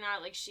 believe it or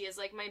not, like, she is,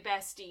 like, my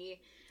bestie.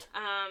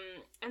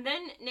 And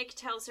then Nick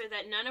tells her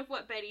that none of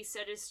what Betty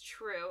said is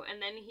true,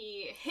 and then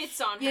he hits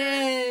on her.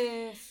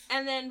 Yes!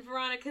 And then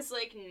Veronica's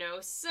like,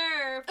 no,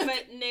 sir.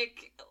 But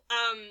Nick,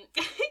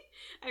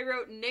 I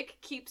wrote,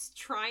 Nick keeps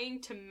trying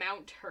to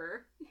mount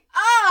her.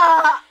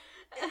 Ah!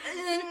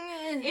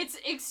 It's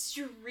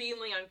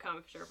extremely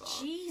uncomfortable.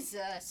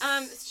 Jesus.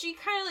 She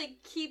kind of,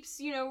 like,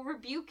 keeps, you know,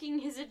 rebuking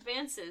his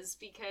advances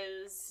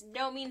because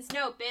no means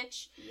no,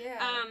 bitch. Yeah.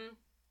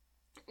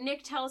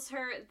 Nick tells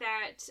her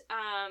that,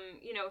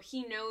 you know,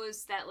 he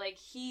knows that, like,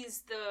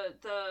 he's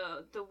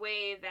the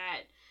way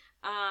that,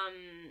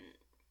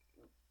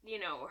 you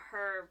know,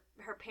 her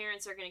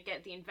parents are gonna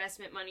get the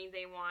investment money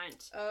they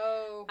want.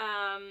 Oh.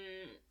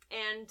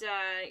 And,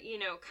 you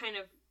know, kind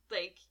of,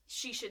 like,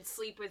 she should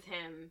sleep with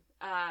him,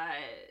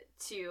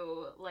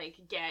 to, like,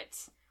 get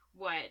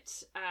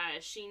what,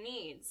 she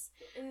needs.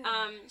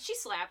 She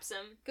slaps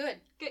him. Good.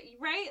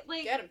 Right?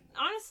 Like, get him.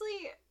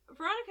 Honestly,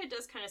 Veronica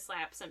does kind of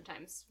slap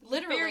sometimes.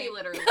 Literally. Very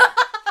literally.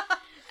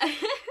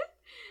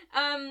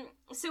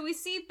 So we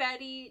see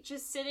Betty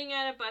just sitting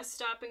at a bus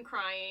stop and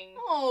crying.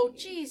 Oh,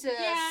 Jesus.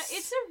 Yeah,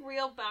 it's a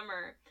real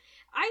bummer.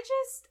 I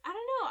don't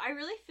know, I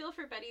really feel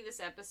for Betty this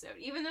episode,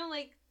 even though,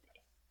 like,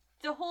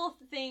 the whole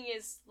thing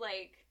is,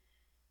 like,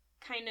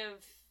 kind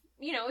of,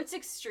 you know, it's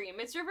extreme.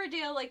 It's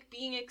Riverdale, like,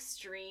 being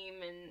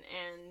extreme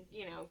and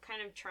you know,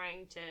 kind of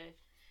trying to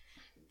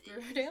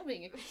Riverdale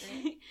being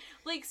extreme.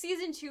 Like,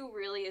 season 2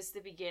 really is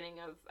the beginning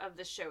of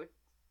the show.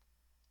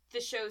 The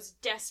show's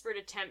desperate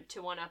attempt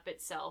to one-up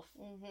itself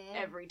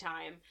every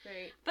time.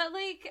 Right. But,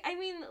 like, I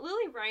mean,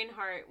 Lily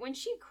Reinhart, when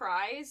she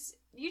cries,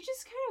 you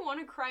just kind of want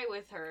to cry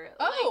with her.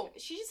 Oh! Like,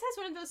 she just has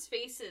one of those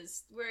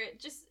faces where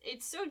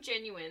it's so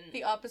genuine.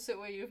 The opposite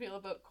way you feel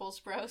about Cole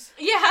Sprouse.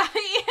 Yeah,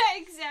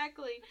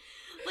 exactly.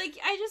 Like,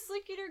 I just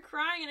look at her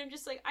crying and I'm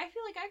just like, I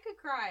feel like I could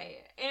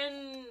cry.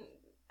 And,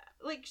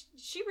 like,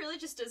 she really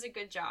just does a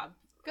good job.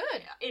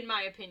 Good. In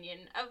my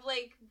opinion. Of,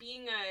 like,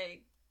 being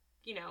a,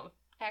 you know...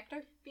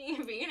 Actor?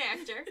 Being an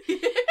actor.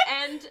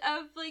 And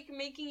of, like,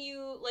 making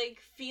you,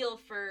 like, feel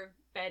for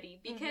Betty.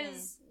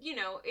 Because, you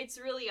know, it's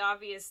really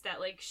obvious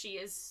that, like, she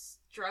is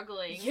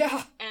struggling.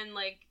 Yeah. And,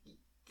 like,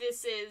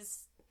 this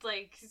is,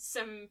 like,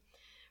 some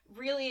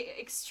really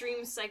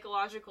extreme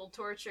psychological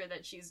torture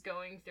that she's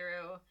going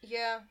through.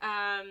 Yeah.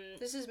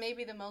 This is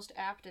maybe the most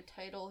apt a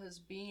title has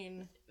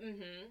been.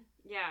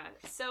 Yeah.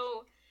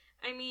 So,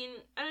 I mean,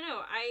 I don't know.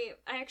 I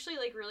actually,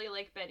 like, really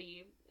like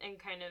Betty and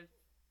kind of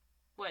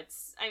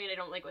I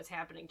don't like what's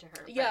happening to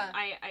her. But yeah.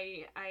 I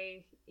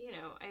you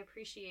know, I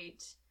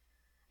appreciate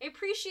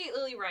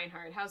Lily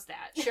Reinhart. How's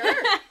that? Sure.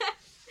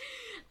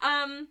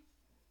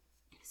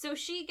 So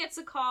she gets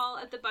a call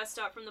at the bus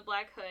stop from the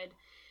Black Hood.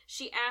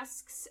 She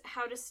asks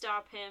how to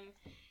stop him.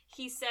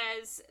 He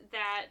says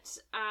that,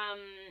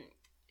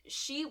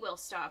 she will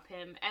stop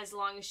him as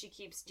long as she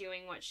keeps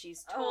doing what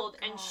she's told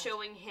and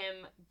showing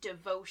him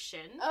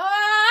devotion.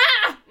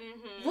 Ah!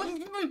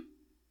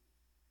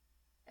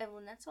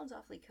 Evelyn, that sounds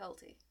awfully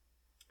culty.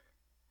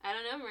 I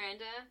don't know,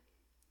 Miranda.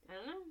 I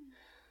don't know.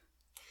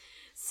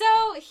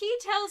 So, he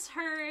tells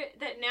her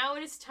that now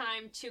it is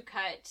time to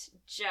cut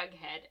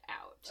Jughead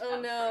out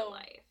of her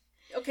life.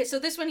 Okay, so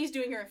this one he's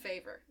doing her a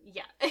favor.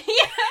 Yeah.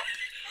 Yeah.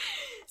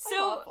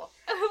 So,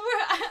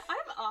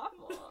 I'm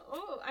awful.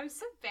 Oh, I'm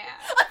so bad.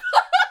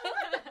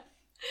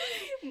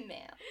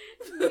 Ma'am.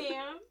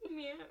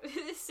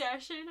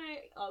 Sasha and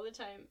I, all the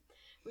time,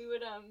 we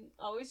would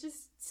always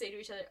just say to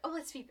each other, "Oh,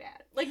 let's be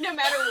bad." Like, no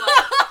matter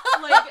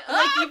what. like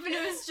even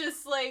if it was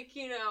just like,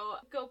 you know,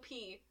 go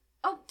pee.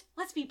 Oh,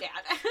 let's be bad.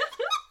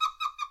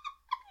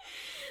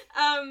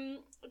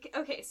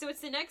 Okay, so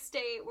it's the next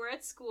day. We're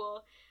at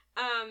school.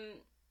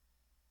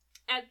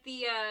 At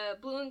the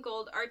Blue and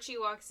Gold, Archie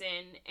walks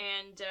in,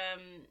 and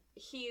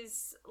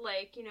he's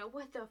like, you know,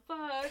 what the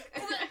fuck?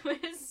 I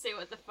want to say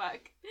what the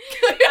fuck.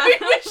 I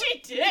wish he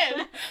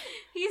did.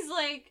 He's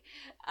like,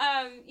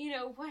 you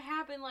know, what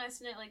happened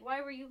last night? Like,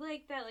 why were you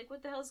like that? Like,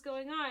 what the hell's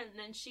going on? And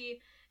then she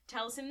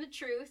tells him the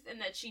truth,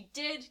 and that she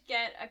did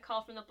get a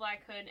call from the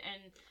Black Hood,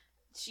 and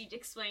she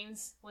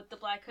explains what the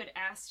Black Hood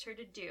asked her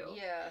to do.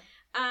 Yeah.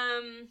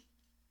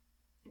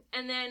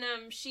 And then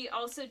she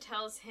also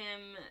tells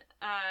him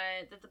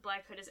that the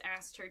Black Hood has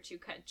asked her to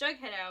cut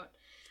Jughead out.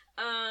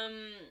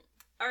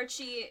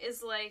 Archie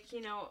is like,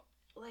 you know,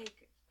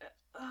 like,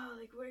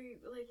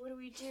 what do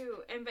we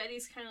do? And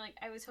Betty's kind of like,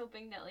 I was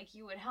hoping that, like,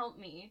 you would help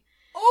me.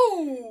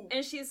 Oh!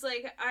 And she's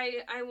like,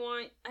 I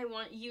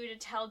want you to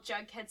tell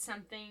Jughead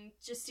something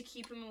just to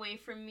keep him away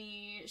from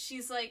me.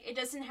 She's like, it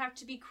doesn't have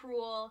to be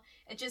cruel.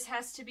 It just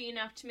has to be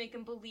enough to make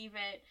him believe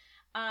it.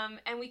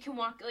 And we can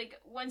walk, like,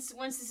 once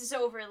this is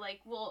over, like,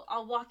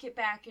 I'll walk it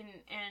back and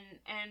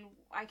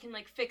I can,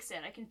 like, fix it.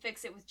 I can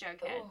fix it with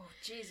Jughead. Oh,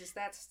 Jesus,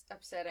 that's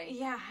upsetting.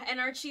 Yeah, and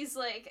Archie's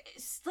like,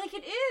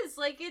 it is.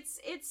 Like,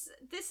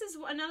 this is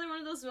another one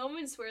of those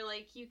moments where,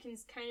 like, you can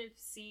kind of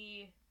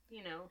see,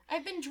 you know.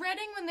 I've been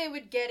dreading when they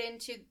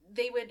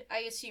would, I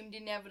assumed,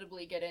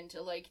 inevitably get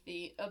into, like,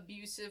 the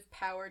abusive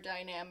power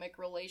dynamic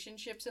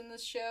relationships in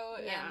this show.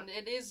 Yeah. And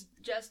it is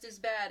just as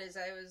bad as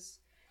I was...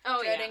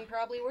 dreading,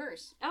 probably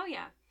worse. Oh,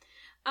 yeah.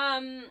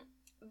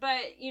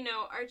 But, you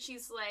know,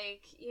 Archie's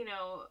like, you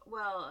know,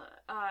 well,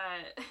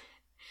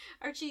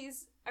 Archie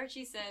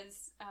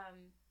says,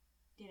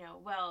 you know,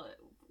 well,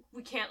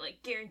 we can't,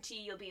 like,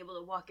 guarantee you'll be able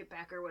to walk it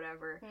back or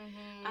whatever.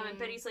 Mm-hmm. And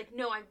Betty's like,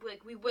 no,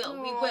 we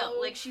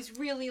will. Like, she's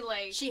really,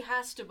 like... She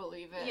has to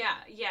believe it.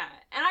 Yeah.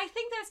 And I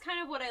think that's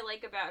kind of what I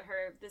like about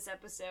her this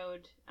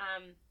episode.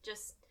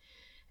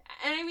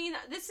 And I mean,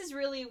 this is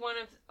really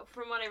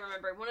from what I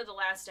remember, one of the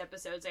last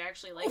episodes I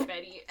actually like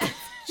Betty.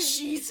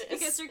 Jesus.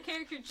 Because her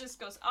character just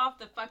goes off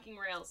the fucking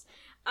rails.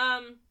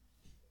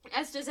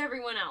 As does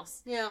everyone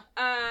else. Yeah.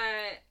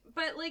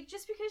 But, like,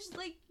 just because,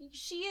 like,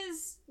 she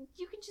is,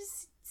 you can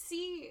just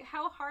see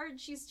how hard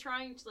she's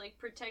trying to, like,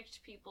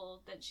 protect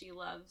people that she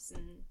loves,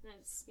 and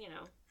it's, you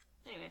know,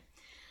 anyway.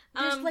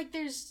 I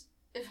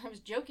was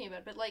joking about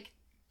it, but, like,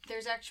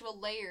 there's actual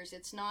layers.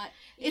 It's not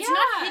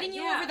hitting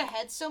you over the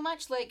head so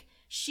much, like,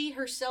 she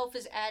herself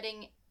is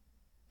adding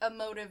a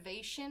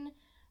motivation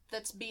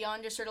that's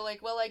beyond just sort of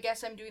like, well, I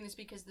guess I'm doing this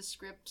because the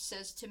script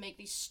says to make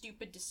these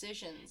stupid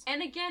decisions.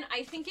 And again,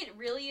 I think it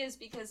really is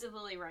because of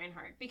Lily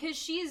Reinhart, because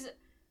she's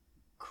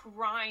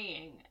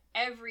crying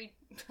every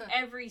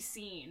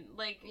scene,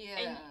 like,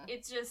 and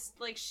it's just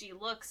like she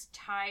looks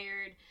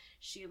tired.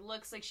 She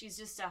looks like she's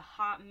just a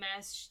hot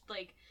mess.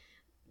 Like,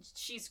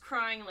 she's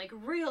crying like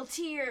real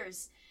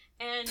tears.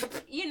 And,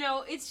 you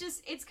know,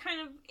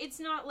 it's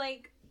not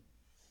like,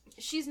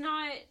 she's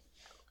not,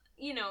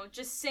 you know,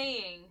 just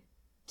saying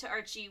to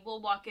Archie,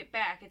 we'll walk it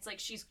back. It's like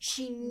she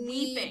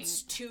weeping.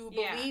 Needs to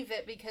believe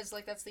it because,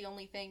 like, that's the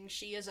only thing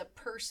she is a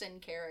person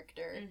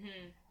character.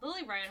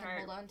 Lily Reinhart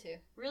hold on to.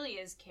 really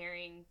is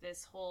carrying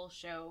this whole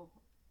show.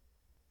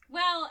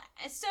 Well,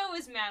 so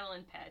is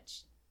Madeline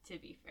Petch, to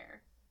be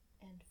fair.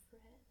 And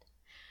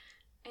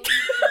Fred.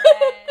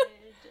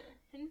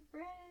 And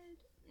Fred.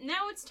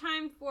 Now it's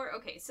time for,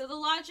 okay, so the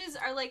lodges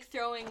are, like,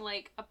 throwing,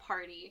 like, a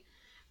party.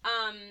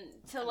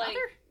 Like,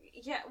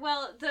 yeah,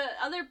 well, the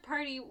other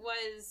party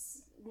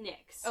was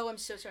Nick's. Oh, I'm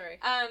so sorry.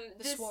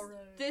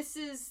 This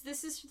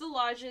is for the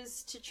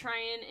lodges to try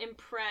and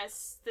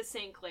impress the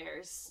St.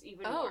 Clairs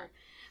even more.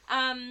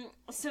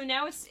 So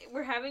now it's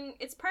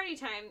party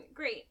time.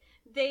 Great.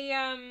 They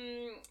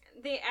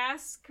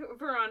ask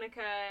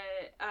Veronica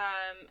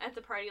at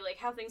the party, like,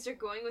 how things are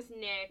going with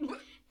Nick,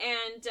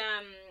 and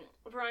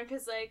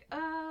Veronica's like,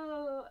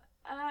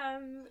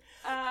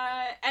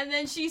 and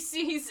then she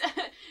sees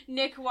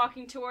Nick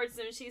walking towards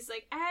them, and she's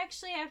like, I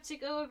actually have to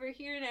go over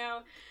here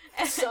now,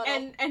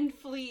 and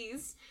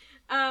flees.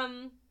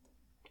 And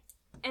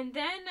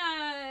then,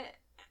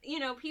 you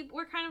know,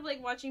 we're kind of,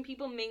 like, watching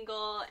people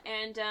mingle,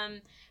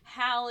 and,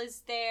 Hal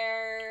is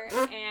there,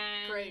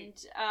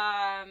 and,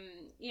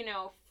 you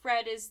know,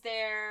 Fred is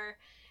there,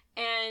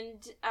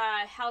 and,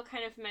 Hal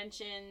kind of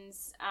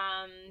mentions,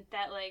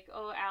 that, like,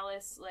 oh,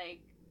 Alice,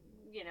 like,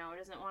 you know,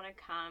 doesn't want to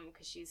come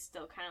because she's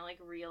still kind of, like,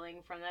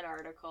 reeling from that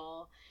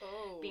article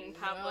being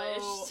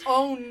published. No.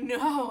 Oh,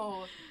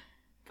 no.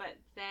 But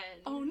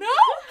then... Oh, no!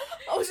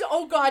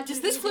 Oh, God,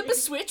 does this flip a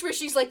switch where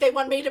she's like, they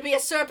want me to be a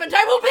serpent,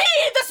 I will be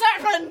the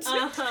serpent!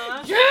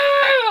 Uh-huh.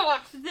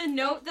 Yeah! The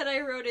note that I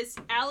wrote is,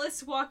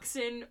 Alice walks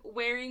in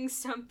wearing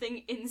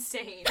something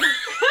insane.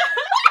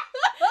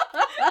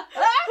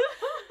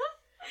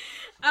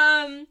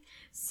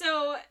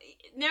 So,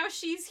 now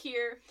she's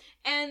here,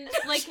 and,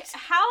 like,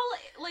 Hal,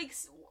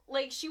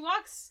 like, she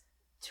walks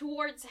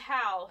towards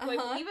Hal, who I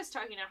believe was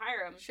talking to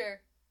Hiram.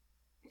 Sure.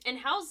 And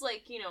Hal's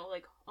like, you know,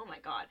 like, oh my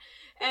god.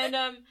 And,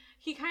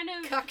 he kind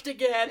of... Cucked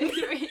again. And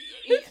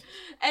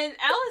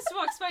Alice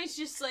walks by and she's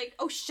just like,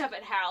 oh, shove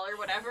it, Hal, or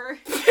whatever.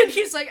 And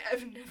he's like,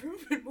 I've never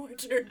been more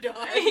turned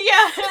on.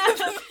 Yeah.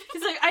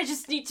 He's like, I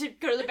just need to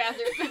go to the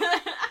bathroom.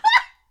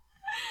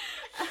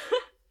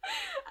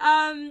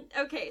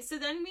 Okay, so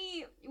then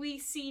we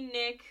see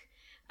Nick.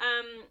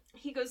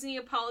 He goes and he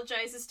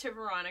apologizes to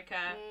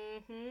Veronica.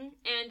 And,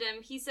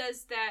 he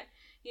says that,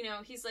 you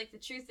know, he's like, the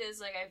truth is,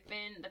 like,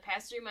 the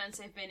past 3 months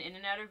I've been in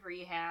and out of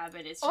rehab,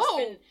 and it's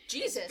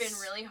just it's been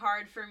really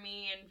hard for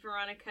me, and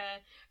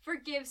Veronica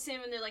forgives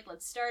him, and they're like,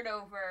 let's start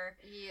over.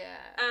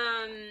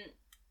 Yeah.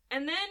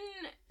 And then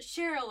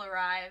Cheryl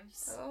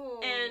arrives,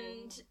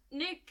 and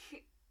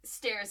Nick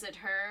stares at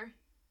her,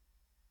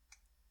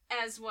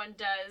 as one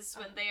does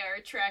when they are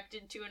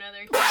attracted to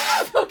another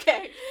human.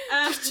 Okay,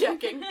 just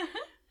checking.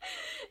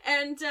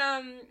 And,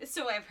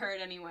 so I've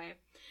heard anyway.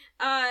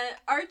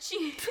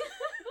 Archie...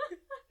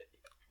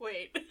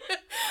 Wait.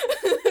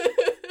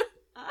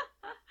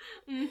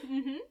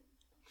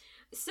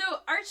 So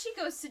Archie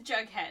goes to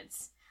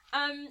Jughead's.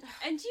 And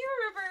do you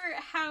remember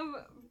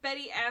how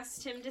Betty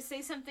asked him to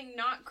say something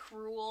not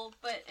cruel,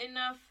 but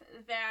enough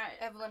that...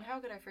 Evelyn, how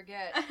could I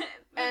forget?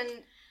 And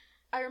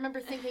I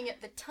remember thinking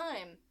at the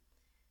time,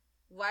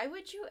 why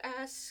would you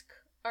ask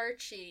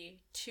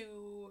Archie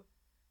to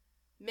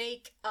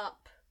make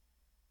up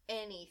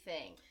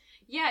anything?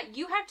 Yeah,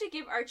 you have to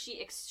give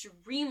Archie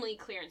extremely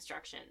clear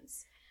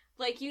instructions.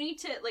 Like, you need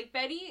to, like,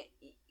 Betty,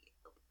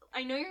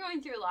 I know you're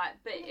going through a lot,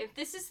 but if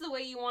this is the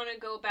way you want to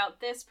go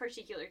about this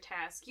particular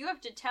task, you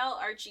have to tell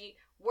Archie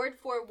word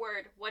for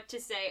word what to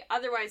say,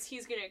 otherwise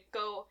he's gonna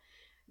go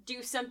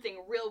do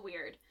something real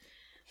weird.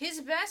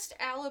 His best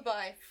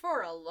alibi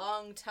for a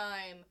long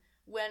time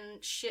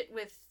when shit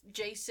with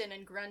Jason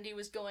and Grundy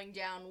was going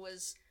down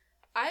was,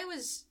 I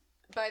was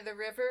by the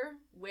river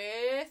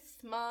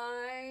with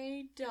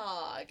my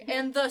dog.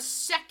 And the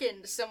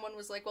second someone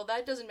was like, well,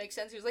 that doesn't make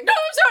sense, he was like, no,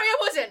 I'm sorry, I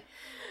wasn't!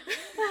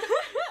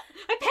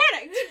 I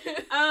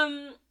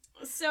panicked!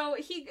 So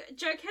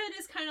Jughead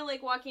is kind of,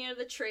 like, walking out of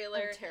the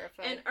trailer. I'm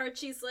terrified. And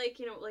Archie's like,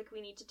 you know, like,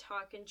 we need to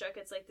talk, and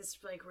Jughead's like, this,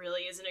 like,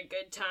 really isn't a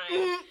good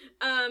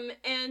time.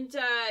 And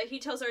he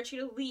tells Archie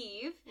to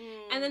leave,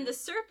 and then the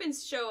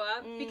serpents show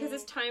up, because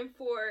it's time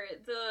for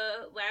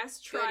the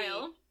last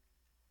trial.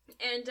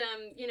 And,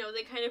 you know,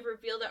 they kind of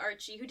reveal to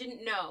Archie, who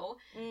didn't know,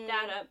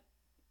 that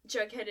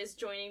Jughead is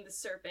joining the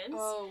serpents.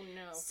 Oh,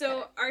 no.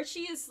 So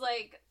Archie is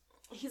like,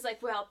 he's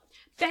like, well,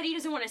 Betty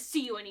doesn't want to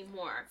see you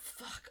anymore.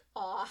 Fuck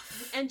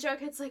off. And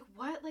Jughead's like,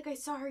 what? Like, I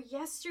saw her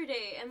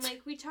yesterday, and,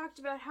 like, we talked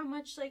about how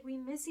much, like, we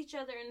miss each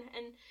other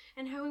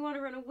and how we want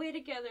to run away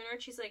together. And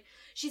Archie's like,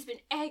 she's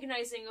been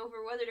agonizing over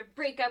whether to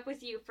break up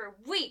with you for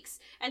weeks,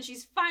 and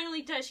she's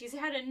finally done. She's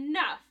had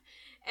enough.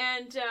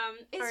 And,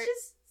 it's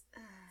just...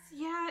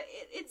 Yeah,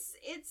 it's,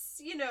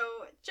 you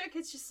know,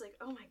 Jughead's just like,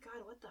 oh my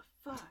god, what the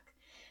fuck?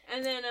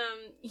 And then,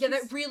 yeah,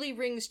 that really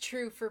rings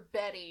true for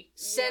Betty.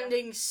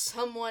 Sending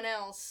someone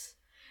else.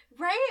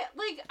 Right?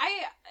 Like,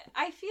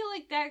 I feel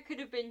like that could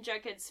have been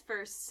Jughead's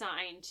first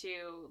sign,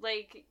 too.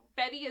 Like,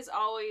 Betty is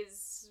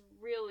always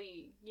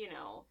really,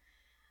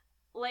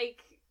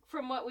 like,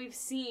 from what we've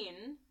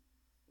seen,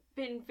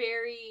 been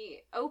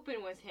very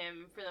open with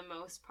him for the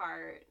most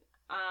part.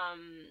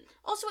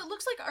 Also, it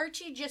looks like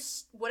Archie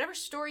just, whatever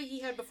story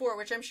he had before,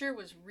 which I'm sure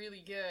was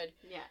really good.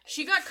 Yeah.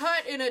 She got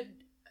caught in a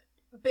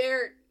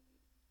bear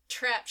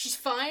trap. She's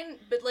fine,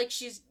 but, like,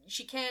 she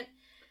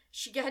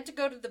had to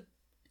go to the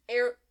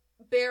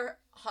bear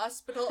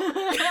hospital.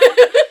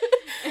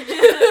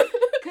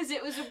 Because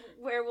it was a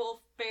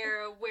werewolf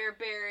bear, a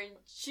werebear, and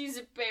she's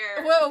a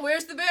bear. Whoa,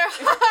 where's the bear?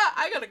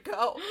 I gotta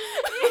go.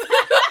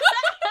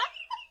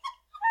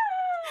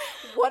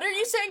 What are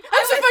you saying?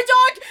 I'm with my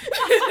dog!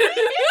 I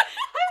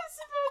was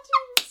about to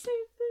do the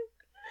same thing.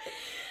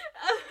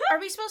 Are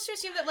we supposed to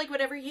assume that, like,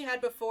 whatever he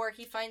had before,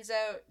 he finds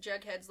out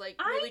Jughead's, like,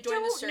 really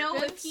joined the Serpents? I don't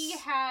know if he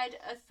had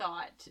a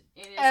thought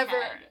in his head.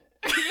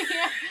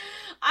 Yeah.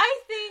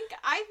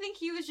 I think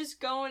he was just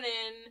going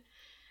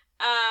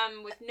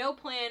in with no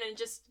plan and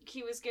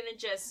he was gonna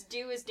just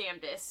do his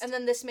damnedest. And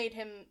then this made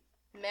him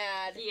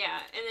mad. Yeah,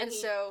 and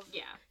then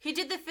he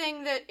did the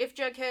thing that if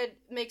Jughead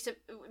makes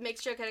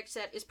Jughead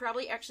upset is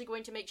probably actually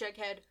going to make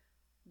Jughead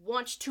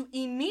want to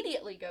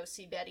immediatally go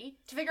see Betty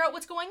to figure out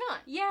what's going on.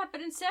 Yeah, but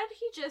instead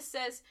he just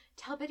says,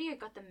 "Tell Betty I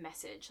got the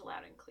message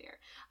loud and clear."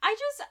 What?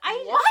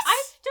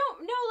 I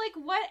don't know, like,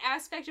 what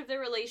aspect of their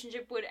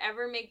relationship would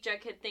ever make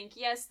Jughead think,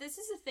 yes, this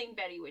is a thing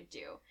Betty would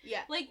do.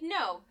 Yeah. Like,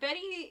 no,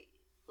 Betty,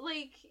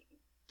 like,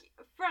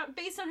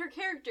 based on her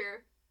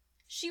character,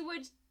 she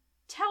would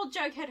tell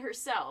Jughead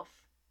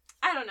herself.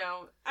 I don't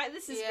know.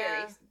 This is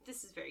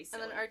very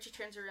silly. And then Archie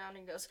turns around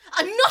and goes,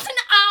 "I'm not an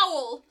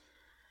owl!"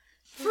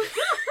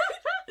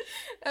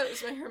 That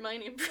was my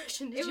Hermione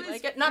impression. Did you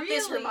like it? Not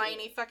this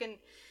Hermione, fucking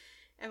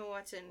Emma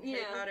Watson,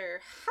 Harry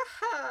Potter.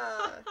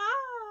 Ha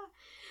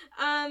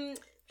ha.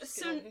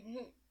 So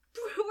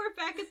we're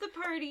back at the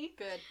party.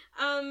 Good.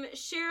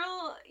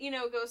 Cheryl,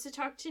 goes to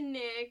talk to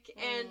Nick,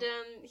 and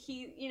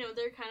he,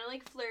 they're kind of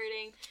like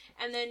flirting,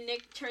 and then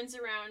Nick turns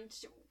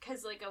around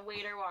because like a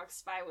waiter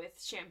walks by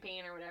with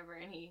champagne or whatever,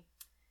 and he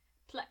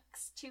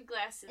plucks 2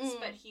 glasses,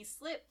 but he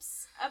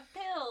slips a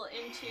pill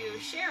into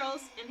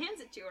Cheryl's and hands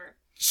it to her.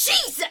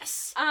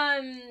 Jesus!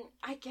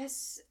 I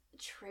guess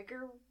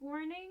trigger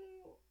warning.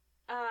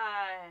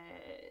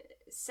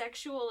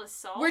 Sexual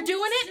assault. We're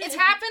doing it? It's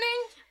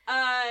happening?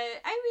 I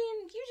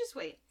mean, you just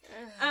wait.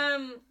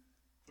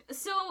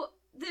 So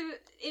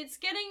it's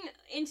getting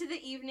into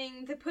the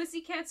evening. The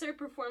Pussycats are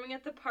performing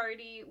at the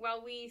party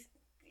while we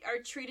are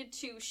treated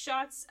to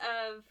shots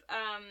of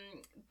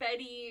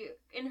Betty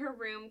in her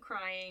room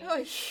crying.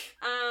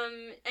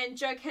 And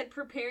Jughead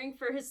preparing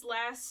for his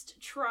last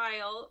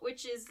trial,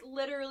 which is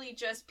literally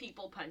just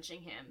people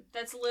punching him.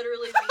 That's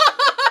literally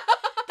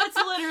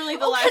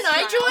the last can trial.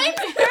 I join?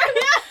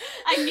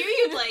 I knew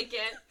you'd like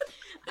it.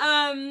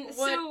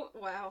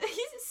 Wow.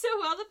 So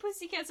while the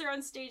Pussycats are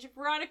on stage,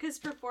 Veronica's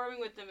performing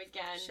with them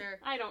again. Sure.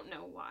 I don't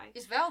know why.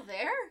 Is Val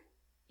there?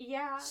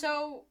 Yeah.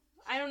 So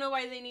I don't know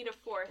why they need a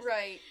 4th.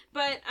 Right.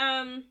 But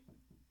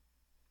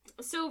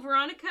so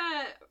Veronica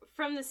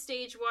from the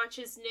stage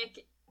watches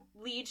Nick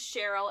lead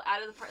Cheryl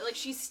out of the party. Like,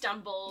 she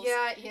stumbles.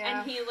 Yeah.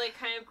 And he like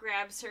kind of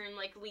grabs her and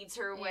like leads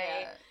her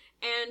away. Yeah.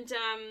 And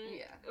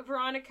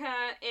Veronica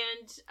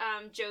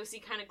and Josie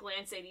kind of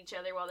glance at each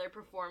other while they're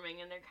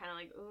performing, and they're kind of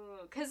like,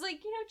 ooh, because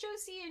like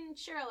Josie and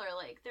Cheryl are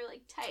like they're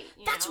like tight.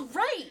 That's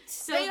right.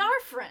 So they are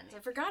friends. I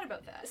forgot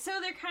about that. So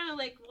they're kind of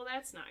like, well,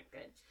 that's not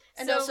good.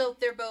 And also,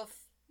 they're both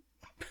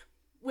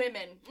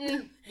women.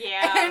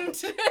 Yeah.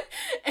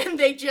 And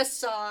they just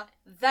saw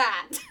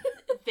that.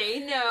 They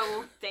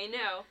know.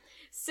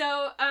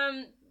 So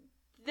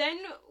then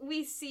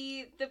we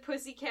see the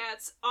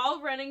Pussycats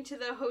all running to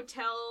the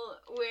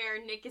hotel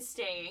where Nick is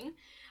staying.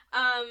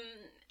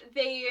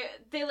 They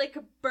like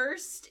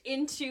burst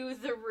into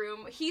the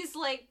room. He's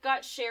like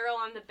got Cheryl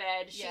on the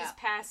bed. She's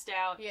passed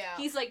out. Yeah.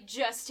 He's like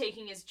just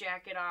taking his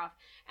jacket off.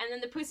 And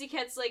then the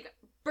Pussycats like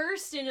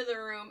burst into the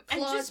room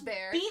and Claws just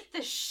bare. beat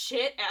the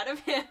shit out of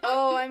him.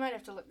 Oh, I might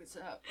have to look this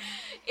up.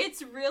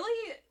 It's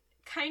really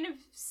kind of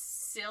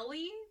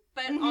silly,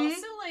 but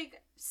also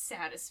like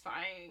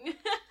satisfying.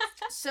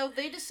 So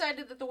they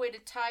decided that the way to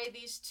tie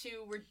these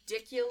two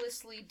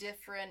ridiculously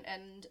different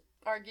and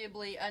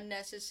arguably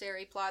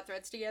unnecessary plot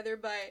threads together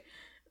by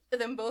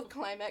them both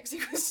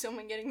climaxing with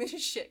someone getting the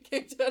shit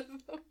kicked out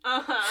of them.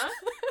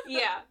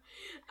 Yeah.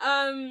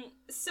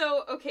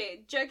 So,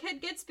 okay,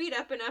 Jughead gets beat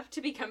up enough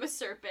to become a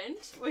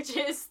serpent, which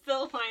is the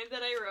line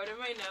that I wrote in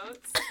my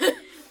notes.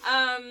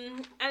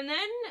 And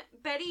then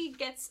Betty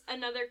gets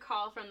another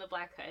call from the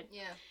Black Hood.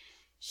 Yeah.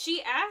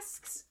 She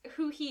asks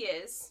who he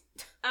is.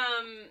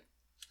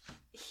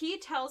 He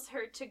tells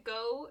her to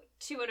go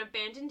to an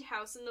abandoned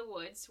house in the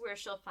woods where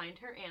she'll find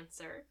her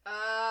answer.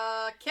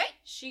 Okay.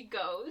 She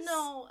goes.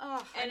 No.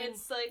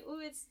 It's like, ooh,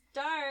 it's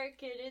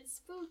dark and it's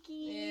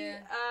spooky. Yeah.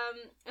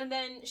 And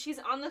then she's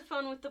on the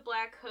phone with the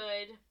Black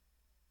Hood.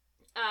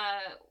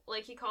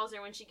 Like he calls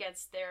her when she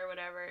gets there or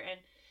whatever. And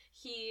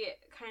he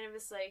kind of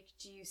is like,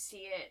 do you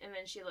see it? And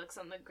then she looks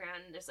on the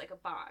ground and there's like a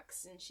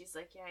box, and she's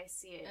like, yeah, I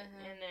see it.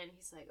 And then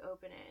he's like,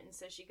 open it. And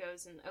so she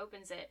goes and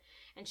opens it,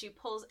 and she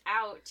pulls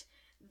out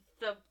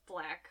the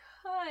black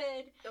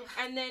hood. Ugh.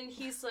 And then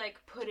he's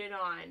like, put it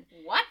on.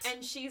 What?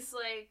 And she's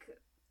like,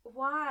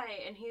 why?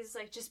 And he's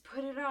like, just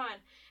put it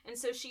on. And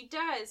so she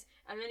does,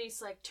 and then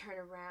he's like, turn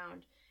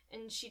around.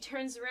 And she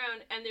turns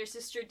around, and there's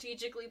a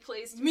strategically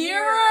placed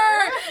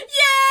mirror!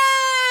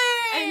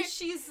 Yay! And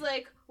she's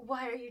like,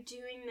 why are you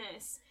doing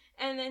this?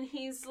 And then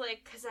he's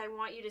like, because I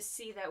want you to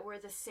see that we're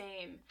the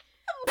same.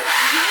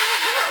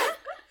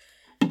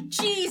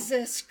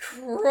 Jesus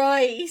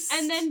Christ!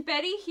 And then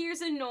Betty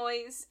hears a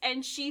noise,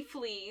 and she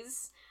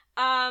flees.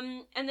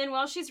 And then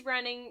while she's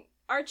running,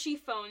 Archie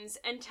phones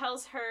and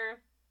tells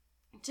her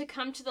to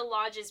come to the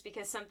lodges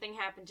because something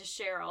happened to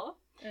Cheryl.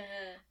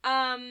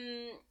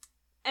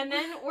 And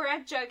then we're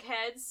at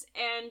Jughead's,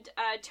 and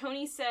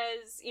Tony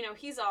says, you know,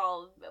 he's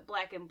all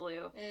black and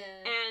blue.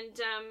 And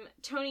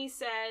Tony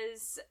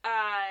says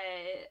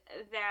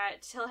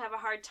that he'll have a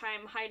hard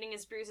time hiding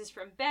his bruises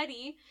from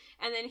Betty,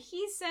 and then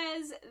he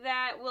says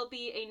that will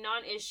be a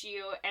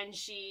non-issue, and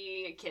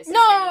she kisses him.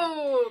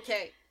 No!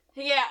 Okay.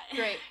 Yeah.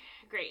 Great.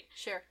 Great.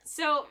 Sure.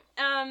 So,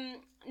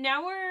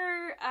 now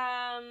we're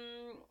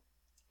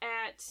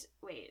at...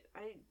 Wait,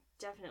 I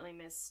definitely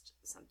missed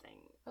something.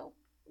 Oh.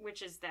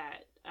 Which is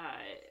that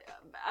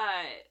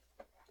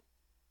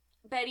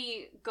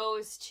Betty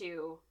goes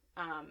to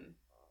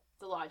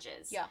the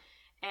lodges. Yeah.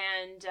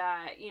 And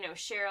you know,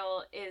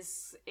 Cheryl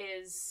is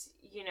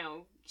you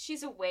know,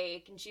 she's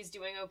awake and she's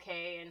doing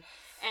okay,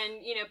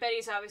 and you know,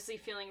 Betty's obviously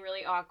feeling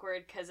really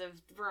awkward because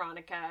of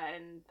Veronica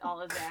and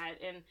all of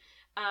that, and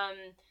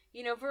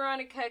you know,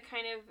 Veronica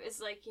kind of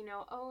is like, you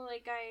know, oh,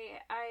 like,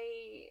 I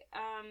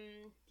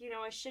you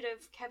know, I should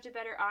have kept a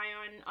better eye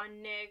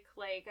on Nick,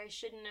 like, I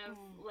shouldn't have,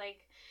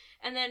 like,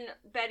 and then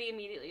Betty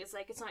immediately is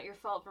like, it's not your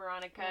fault,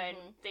 Veronica, and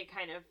they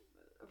kind of,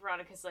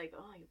 Veronica's like,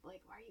 oh,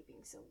 like, why are you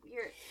being so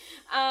weird?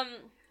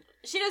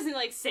 She doesn't,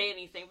 like, say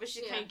anything, but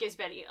she kind of gives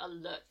Betty a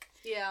look.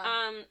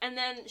 Yeah. And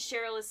then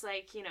Cheryl is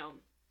like, you know,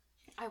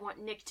 I want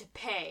Nick to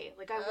pay.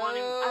 Like, I want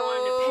him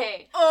to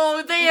pay.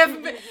 Oh, they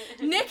have...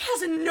 Nick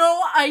has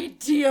no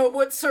idea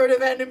what sort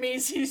of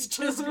enemies he's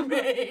just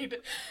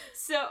made.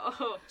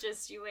 So,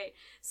 just you wait.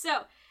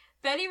 So,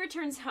 Betty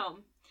returns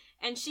home,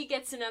 and she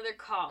gets another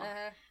call.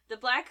 The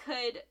Black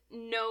Hood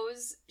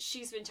knows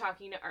she's been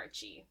talking to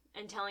Archie,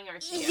 and telling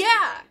Archie everything.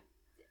 Yeah!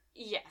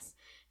 Yes.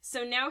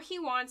 So now he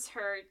wants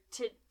her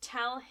to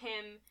tell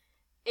him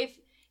if...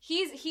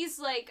 He's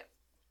like,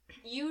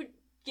 you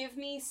give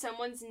me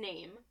someone's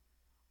name,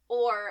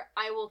 or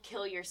I will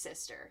kill your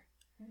sister.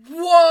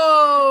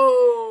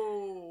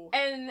 Whoa!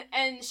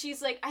 And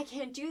she's like, I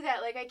can't do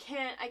that. Like, I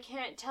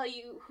can't tell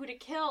you who to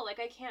kill. Like,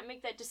 I can't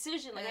make that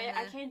decision. Like,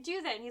 I can't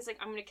do that. And he's like,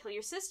 I'm gonna kill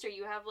your sister.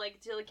 You have, like,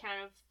 till the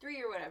count of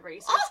 3 or whatever.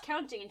 He starts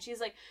counting, and she's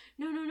like,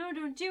 no,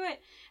 don't do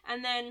it.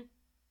 And then,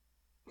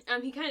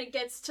 he kind of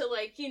gets to,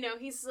 like, you know,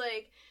 he's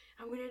like,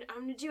 I'm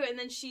gonna do it. And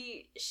then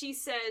she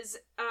says,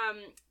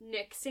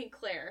 Nick St.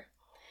 Clair.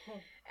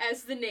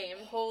 As the name.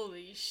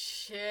 Holy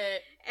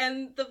shit.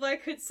 And the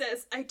Black Hood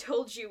says, I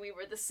told you we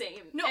were the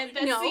same. No, and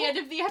that's the end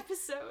of the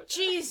episode.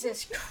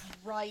 Jesus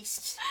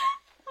Christ.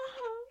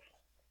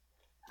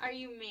 Are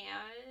you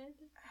mad?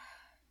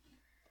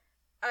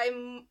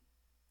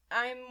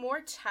 I'm more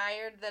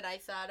tired than I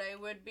thought I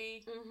would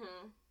be.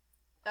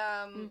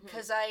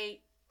 Because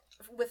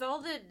with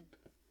all the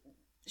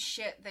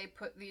shit they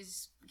put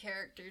these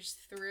characters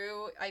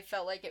through, I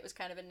felt like it was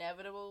kind of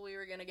inevitable we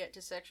were gonna get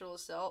to sexual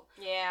assault.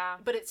 Yeah.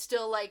 But it's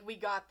still like, we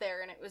got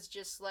there and it was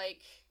just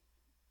like,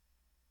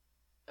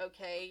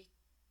 okay,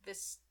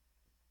 this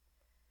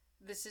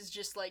is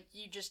just like,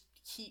 you just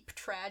heap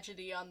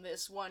tragedy on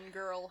this one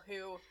girl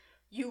who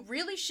you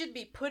really should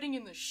be putting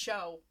in the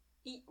show.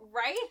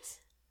 Right?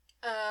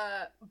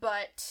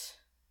 But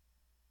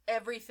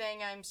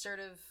everything I'm sort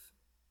of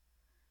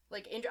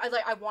like,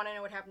 I want to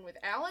know what happened with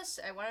Alice.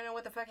 I want to know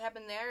what the fuck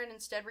happened there. And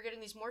instead we're getting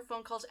these more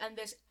phone calls and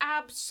this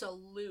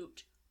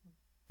absolute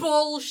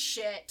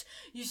bullshit.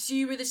 You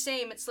see, we're the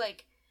same. It's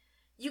like,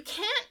 you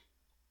can't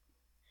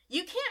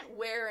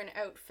wear an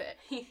outfit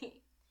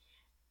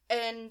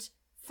and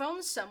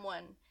phone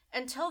someone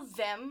and tell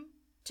them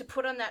to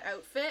put on that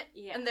outfit.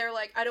 Yeah. And they're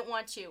like, I don't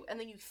want to. And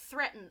then you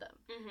threaten them.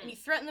 And you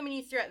threaten them and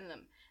you threaten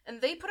them.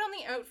 And they put on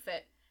the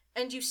outfit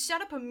and you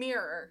set up a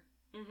mirror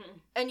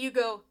and you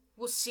go,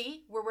 well,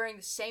 see, we're wearing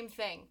the same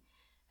thing.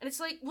 And it's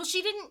like, well,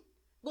 she didn't...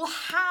 Well,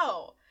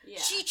 how? Yeah.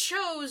 She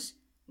chose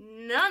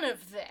none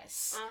of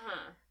this.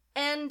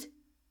 And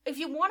if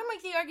you want to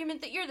make the argument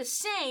that you're the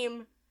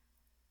same,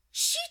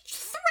 she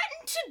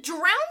threatened to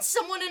drown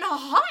someone in a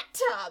hot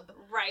tub.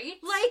 Right?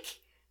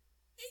 Like,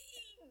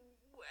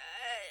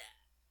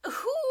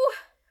 who?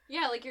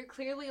 Yeah, like, you're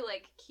clearly,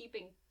 like,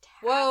 keeping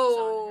tabs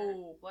on her.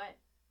 What?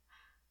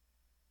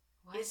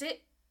 Is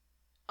it?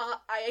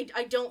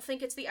 I don't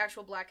think it's the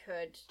actual Black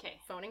Hood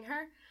phoning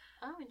her.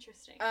 Oh,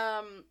 interesting.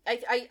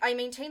 I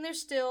maintain there's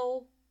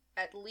still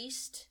at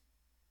least...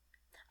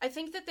 I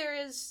think that there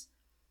is...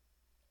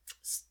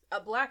 a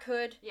Black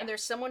Hood, and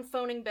there's someone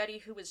phoning Betty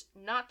who is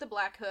not the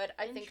Black Hood.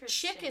 I think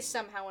Chick is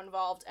somehow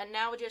involved, and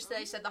now just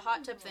they said the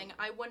hot tub thing,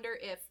 I wonder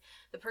if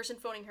the person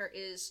phoning her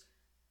is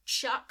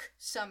Chuck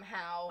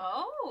somehow.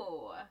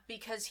 Oh.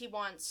 Because he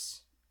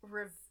wants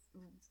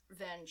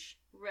revenge.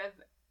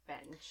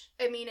 Revenge.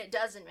 I mean, it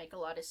doesn't make a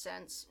lot of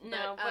sense.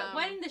 No, but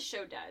when the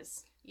show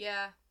does.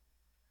 Yeah.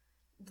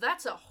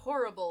 That's a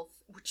horrible...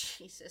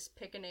 Jesus,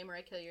 pick a name or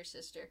I kill your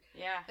sister.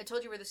 Yeah. I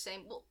told you we're the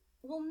same.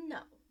 Well,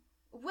 no.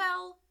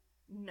 Well,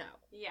 no.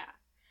 Yeah.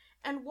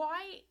 And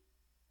why...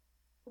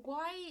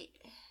 Oh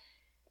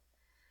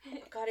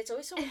God, it's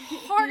always so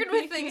hard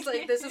with things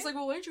like this. It's like,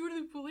 well, why didn't you go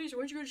to the police? Or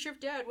why didn't you go to Chef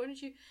Dad? Why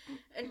didn't you...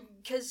 And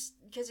because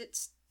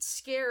it's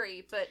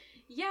scary, but...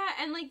 Yeah,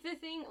 and, like, the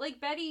thing...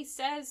 Like, Betty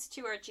says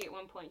to Archie at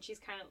one point, she's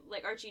kind of...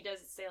 Like, Archie does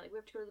say, like, we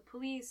have to go to the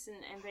police,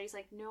 and Betty's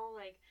like, no,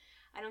 like...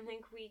 I don't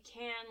think we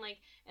can, like,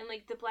 and,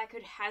 like, the Black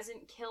Hood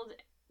hasn't killed,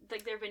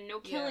 like, there have been no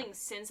killings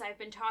since I've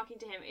been talking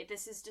to him.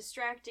 This is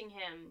distracting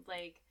him,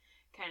 like,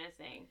 kind of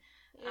thing.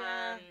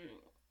 Yeah.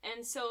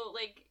 And so,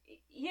 like,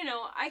 you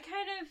know, I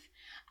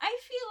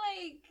feel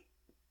like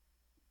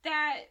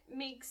that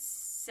makes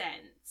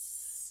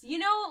sense. You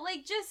know,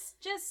 like,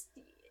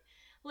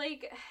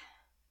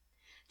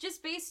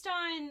 just based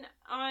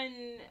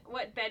on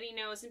what Betty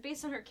knows, and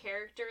based on her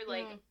character,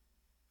 like,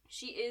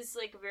 she is,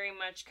 like, very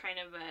much kind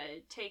of a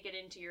take it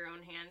into your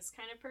own hands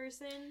kind of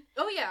person.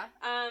 Oh, yeah.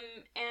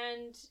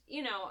 And,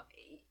 you know,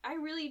 I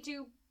really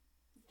do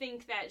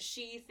think that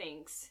she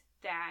thinks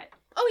that...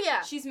 Oh,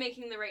 yeah. She's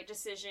making the right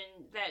decision,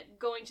 that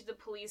going to the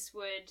police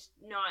would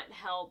not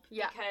help.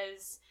 Yeah.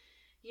 Because,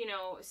 you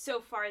know, so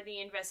far the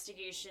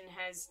investigation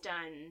has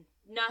done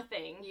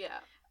nothing. Yeah.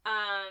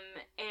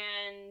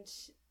 And,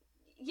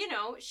 you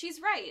know,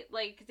 she's right.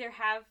 Like, there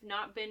have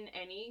not been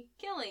any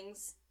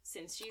killings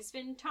since she's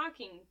been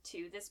talking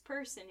to this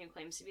person who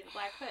claims to be the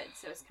Black Hood.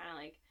 So it's kind of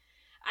like,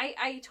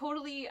 I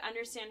totally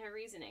understand her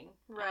reasoning.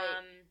 Right.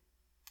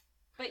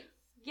 But,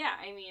 yeah,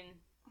 I mean,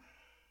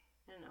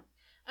 I don't know.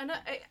 And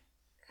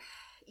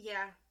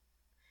yeah.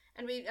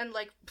 And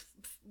like,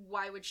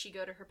 why would she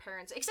go to her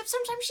parents? Except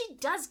sometimes she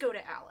does go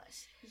to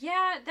Alice.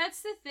 Yeah,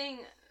 that's the thing.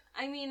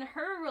 I mean,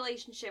 her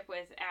relationship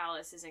with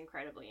Alice is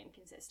incredibly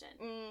inconsistent.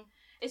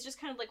 It's just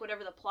kind of like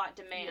whatever the plot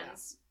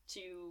demands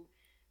to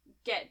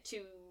get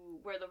to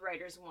where the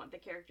writers want the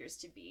characters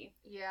to be.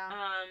 Yeah.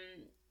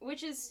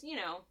 Which is, you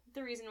know,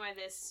 the reason why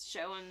this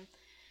show and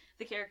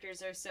the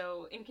characters are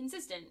so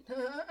inconsistent.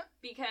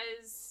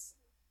 Because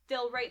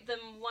they'll write them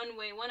one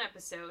way one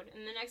episode,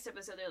 and the next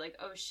episode they're like,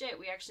 oh shit,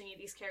 we actually need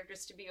these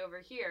characters to be over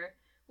here.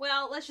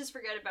 Well, let's just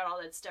forget about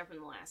all that stuff from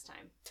the last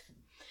time.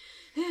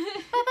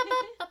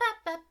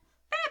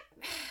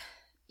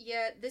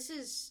 Yeah, this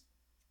is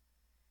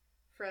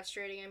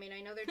frustrating. I mean,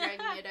 I know they're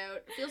dragging it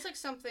out. It feels like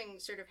something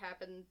sort of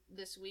happened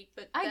this week,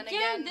 but then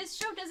again, this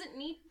show doesn't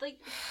need, like,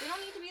 they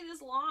don't need to be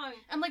this long.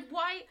 I'm like,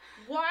 why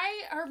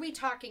are we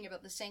talking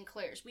about the St.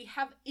 Clairs? We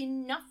have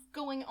enough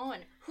going on.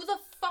 Who the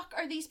fuck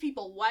are these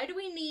people? Why do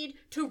we need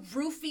to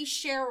roofie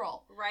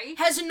Cheryl? Right?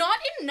 Has not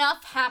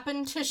enough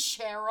happened to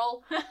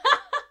Cheryl?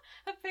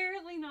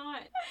 Apparently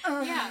not.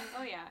 Yeah,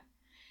 oh yeah.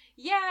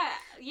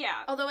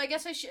 Yeah. Although I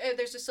guess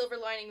there's a silver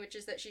lining, which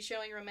is that she's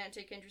showing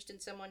romantic interest in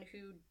someone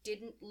who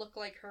didn't look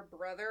like her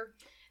brother.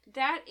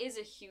 That is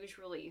a huge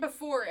relief.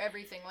 Before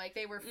everything, like,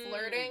 they were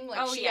flirting.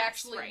 Like, she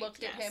actually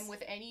looked at him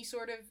with any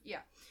sort of...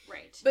 Yeah.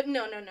 Right. But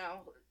no.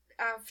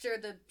 After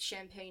the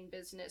champagne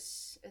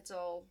business, it's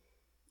all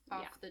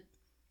off the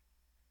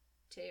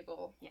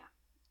table. Yeah.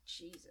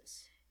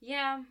 Jesus.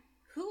 Yeah.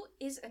 Who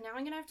is... And now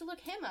I'm gonna have to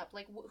look him up.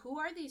 Like, who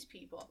are these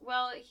people?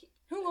 Well...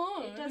 Who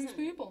are these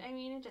people? I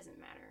mean, it doesn't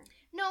matter.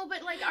 No,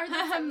 but, like, are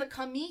they from the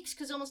comics?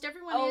 Because almost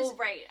everyone is... Oh,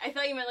 right. I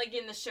thought you meant, like,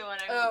 in the show,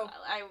 and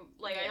I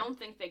don't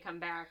think they come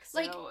back, so...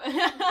 Like,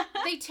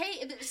 they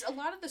take... A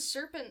lot of the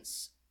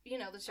serpents, you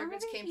know, the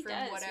serpents came from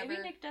whatever.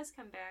 Maybe Nick does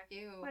come back.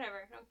 Ew.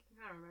 Whatever. I don't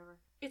remember.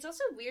 It's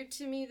also weird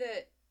to me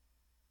that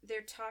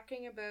they're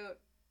talking about...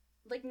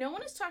 Like, no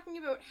one is talking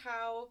about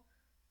how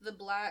the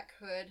Black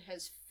Hood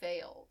has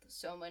failed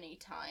so many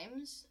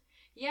times.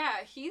 Yeah,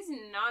 he's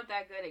not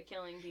that good at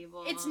killing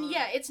people. It's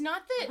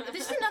not that...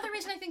 This is another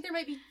reason I think there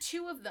might be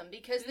two of them,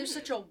 because there's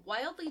such a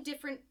wildly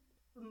different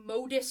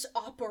modus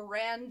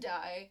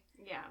operandi.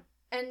 Yeah.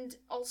 And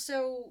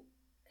also,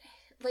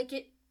 like,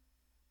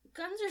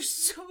 guns are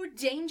so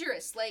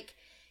dangerous. Like,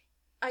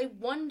 I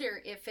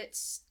wonder if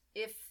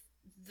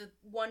the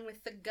one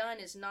with the gun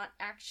is not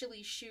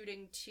actually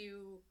shooting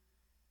to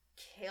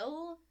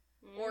kill...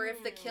 Or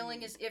if the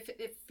killing is, if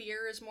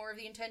fear is more of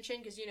the intention,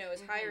 because, you know,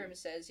 as Hiram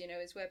says, you know,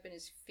 his weapon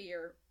is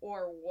fear,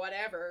 or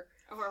whatever.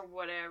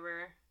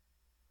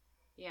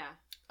 Yeah.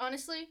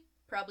 Honestly,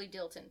 probably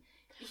Dilton.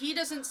 He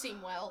doesn't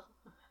seem well.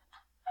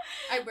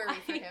 I worry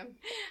for him.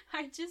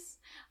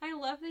 I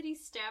love that he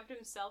stabbed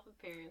himself,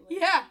 apparently.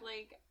 Yeah.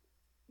 Like,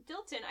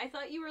 Dilton, I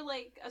thought you were,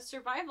 like, a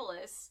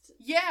survivalist.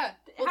 Yeah.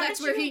 Well,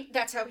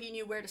 that's how he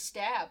knew where to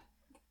stab.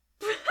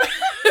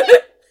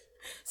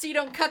 So you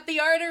don't cut the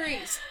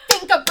arteries.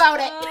 Think about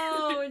it.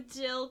 Oh,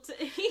 Dilton.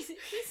 He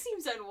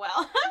seems unwell.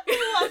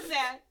 I love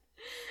that.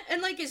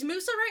 And, like, is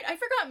Moose alright? I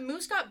forgot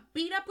Moose got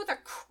beat up with a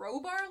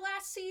crowbar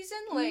last season.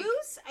 Like,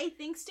 Moose, I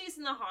think, stays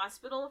in the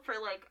hospital for,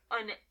 like,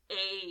 an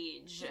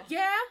age.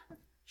 Yeah,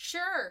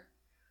 sure.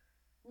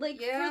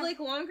 Like, for, like,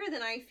 longer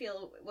than I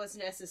feel was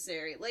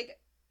necessary. Like,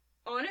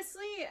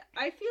 honestly,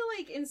 I feel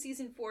like in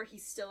season 4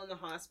 he's still in the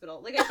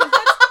hospital. Like, I think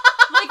that's...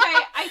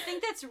 I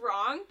think that's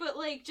wrong, but,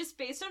 like, just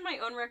based on my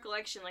own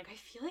recollection, like, I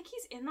feel like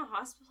he's in the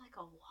hospital, like,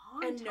 a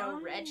long time. And no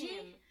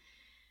Reggie?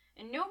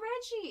 And no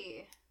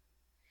Reggie.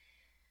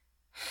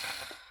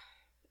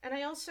 And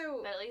I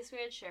also... But at least we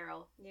had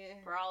Cheryl. Yeah.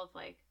 For all of,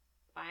 like,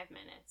 5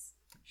 minutes.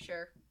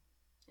 Sure.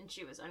 And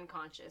she was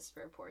unconscious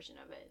for a portion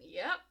of it.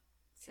 Yep.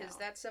 Because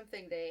that's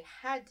something they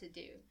had to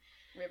do.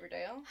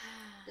 Riverdale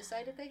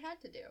decided they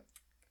had to do.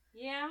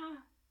 Yeah.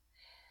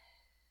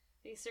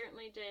 They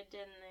certainly did,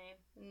 didn't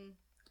they? Mm.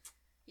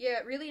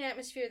 Yeah, really an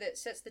atmosphere that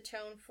sets the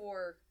tone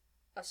for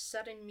a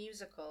sudden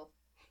musical.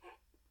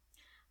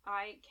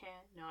 I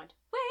cannot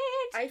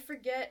wait! I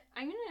forget.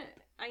 I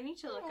need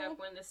to look up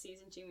when the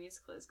season 2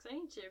 musical is, because I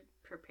need to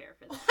prepare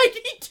for that. I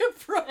need to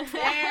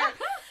prepare!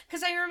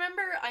 Because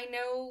I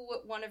know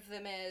what one of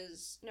them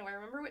is. No, I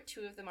remember what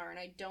 2 of them are, and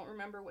I don't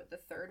remember what the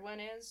third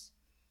one is.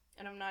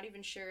 And I'm not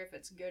even sure if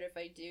it's good if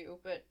I do,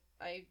 but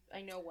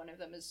I know one of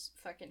them is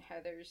fucking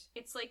Heather's.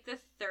 It's like the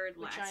third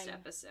last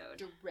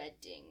episode.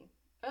 Dreading.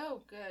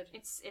 Oh, good.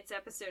 It's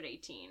episode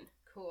 18.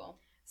 Cool.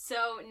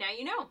 So, now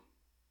you know.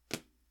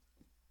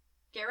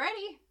 Get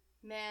ready.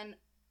 Man,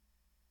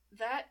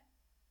 that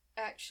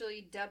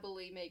actually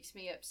doubly makes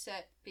me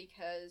upset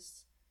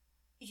because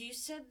you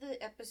said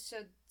the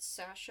episode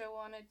Sasha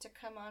wanted to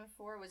come on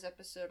for was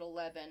episode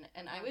 11,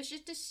 and I was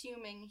just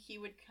assuming he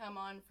would come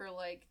on for,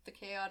 like, the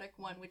chaotic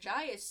one, which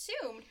I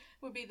assumed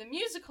would be the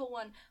musical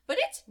one, but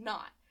it's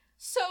not.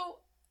 So...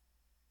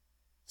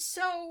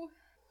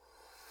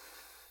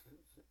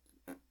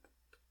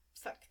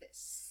 Fuck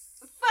this.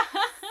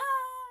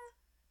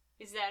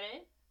 Is that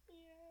it?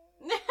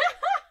 Yeah.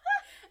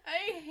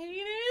 I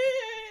hate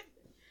it.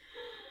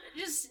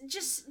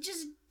 Just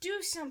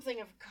do something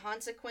of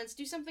consequence.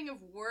 Do something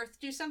of worth.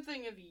 Do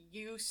something of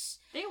use.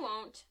 They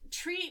won't.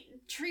 Treat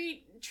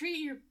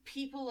your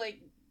people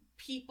like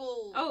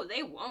people. Oh,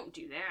 they won't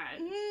do that.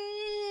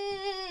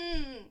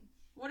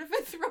 What if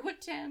I throw a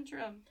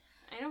tantrum?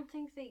 I don't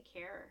think they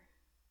care.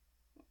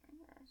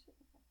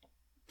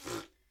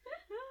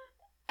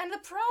 And the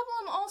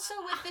problem also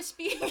with this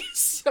being...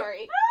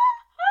 Sorry.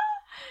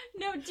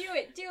 No, do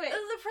it. The problem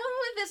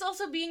with this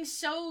also being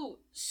so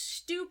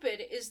stupid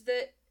is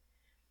that,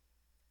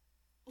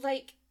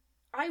 like,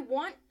 I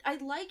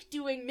like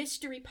doing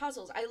mystery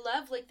puzzles. I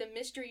love, like, the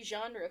mystery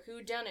genre,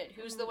 whodunit,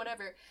 who's the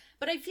whatever.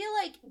 But I feel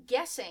like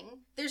guessing,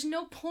 there's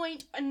no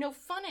point and no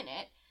fun in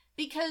it,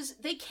 because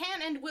they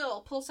can and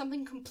will pull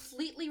something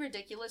completely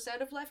ridiculous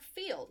out of left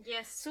field.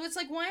 Yes. So it's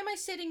like, why am I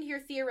sitting here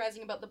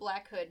theorizing about the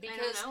Black Hood?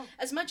 Because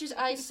as much as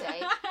I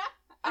say,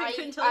 I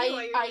couldn't tell you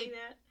why you're doing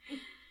that.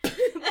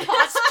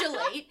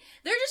 Postulate,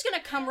 they're just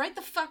gonna come right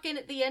the fuck in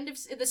at the end of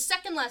the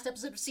second last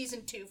episode of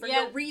season 2 for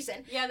no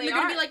reason. Yeah, they're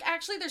gonna be like,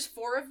 actually, there's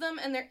 4 of them,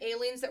 and they're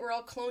aliens that were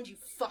all cloned. You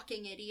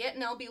fucking idiot!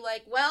 And I'll be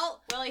like,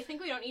 well, I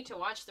think we don't need to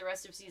watch the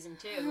rest of season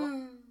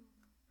 2.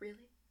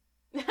 Really?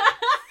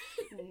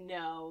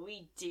 No,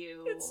 we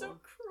do. It's so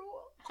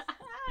cruel.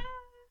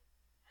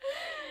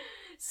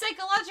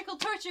 Psychological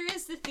torture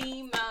is the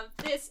theme of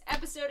this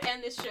episode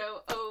and this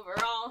show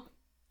overall.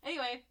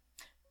 Anyway,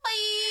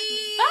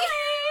 bye. Bye.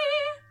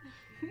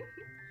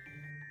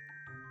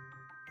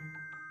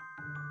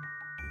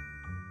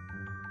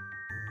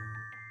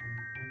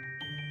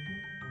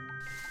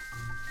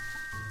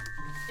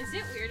 Is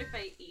it weird if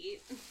I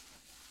eat?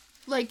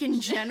 Like,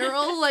 in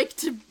general? Like,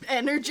 to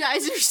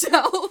energize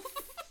yourself?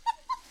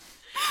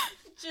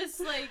 Just,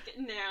 like,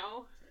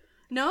 now?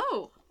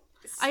 No.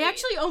 Sweet. I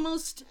actually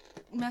almost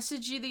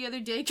messaged you the other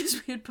day because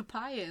we had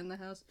papaya in the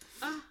house.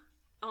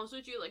 Also,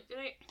 did you like that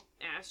I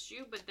asked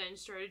you, but then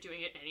started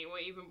doing it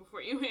anyway, even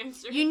before you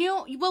answered? You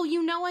know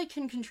I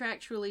can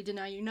contractually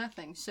deny you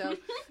nothing, so...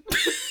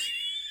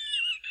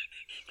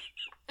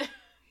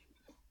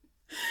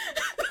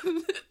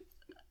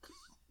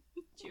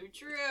 Too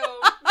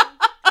true.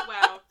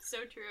 Wow, so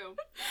true.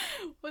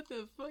 What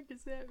the fuck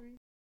does that mean?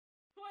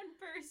 One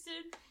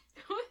person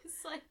was,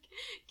 like,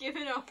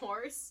 given a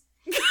horse.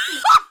 And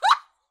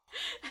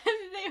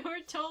they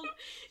were told,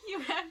 you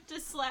have to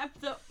slap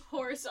the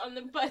horse on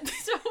the butt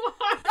so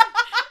hard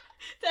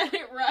that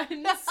it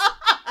runs.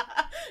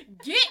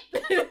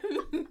 Get!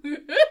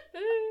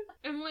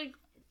 And, like,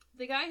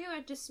 the guy who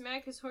had to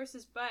smack his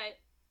horse's butt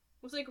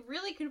was, like,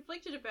 really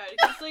conflicted about it.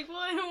 He's like, well,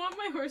 I don't want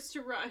my horse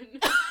to run.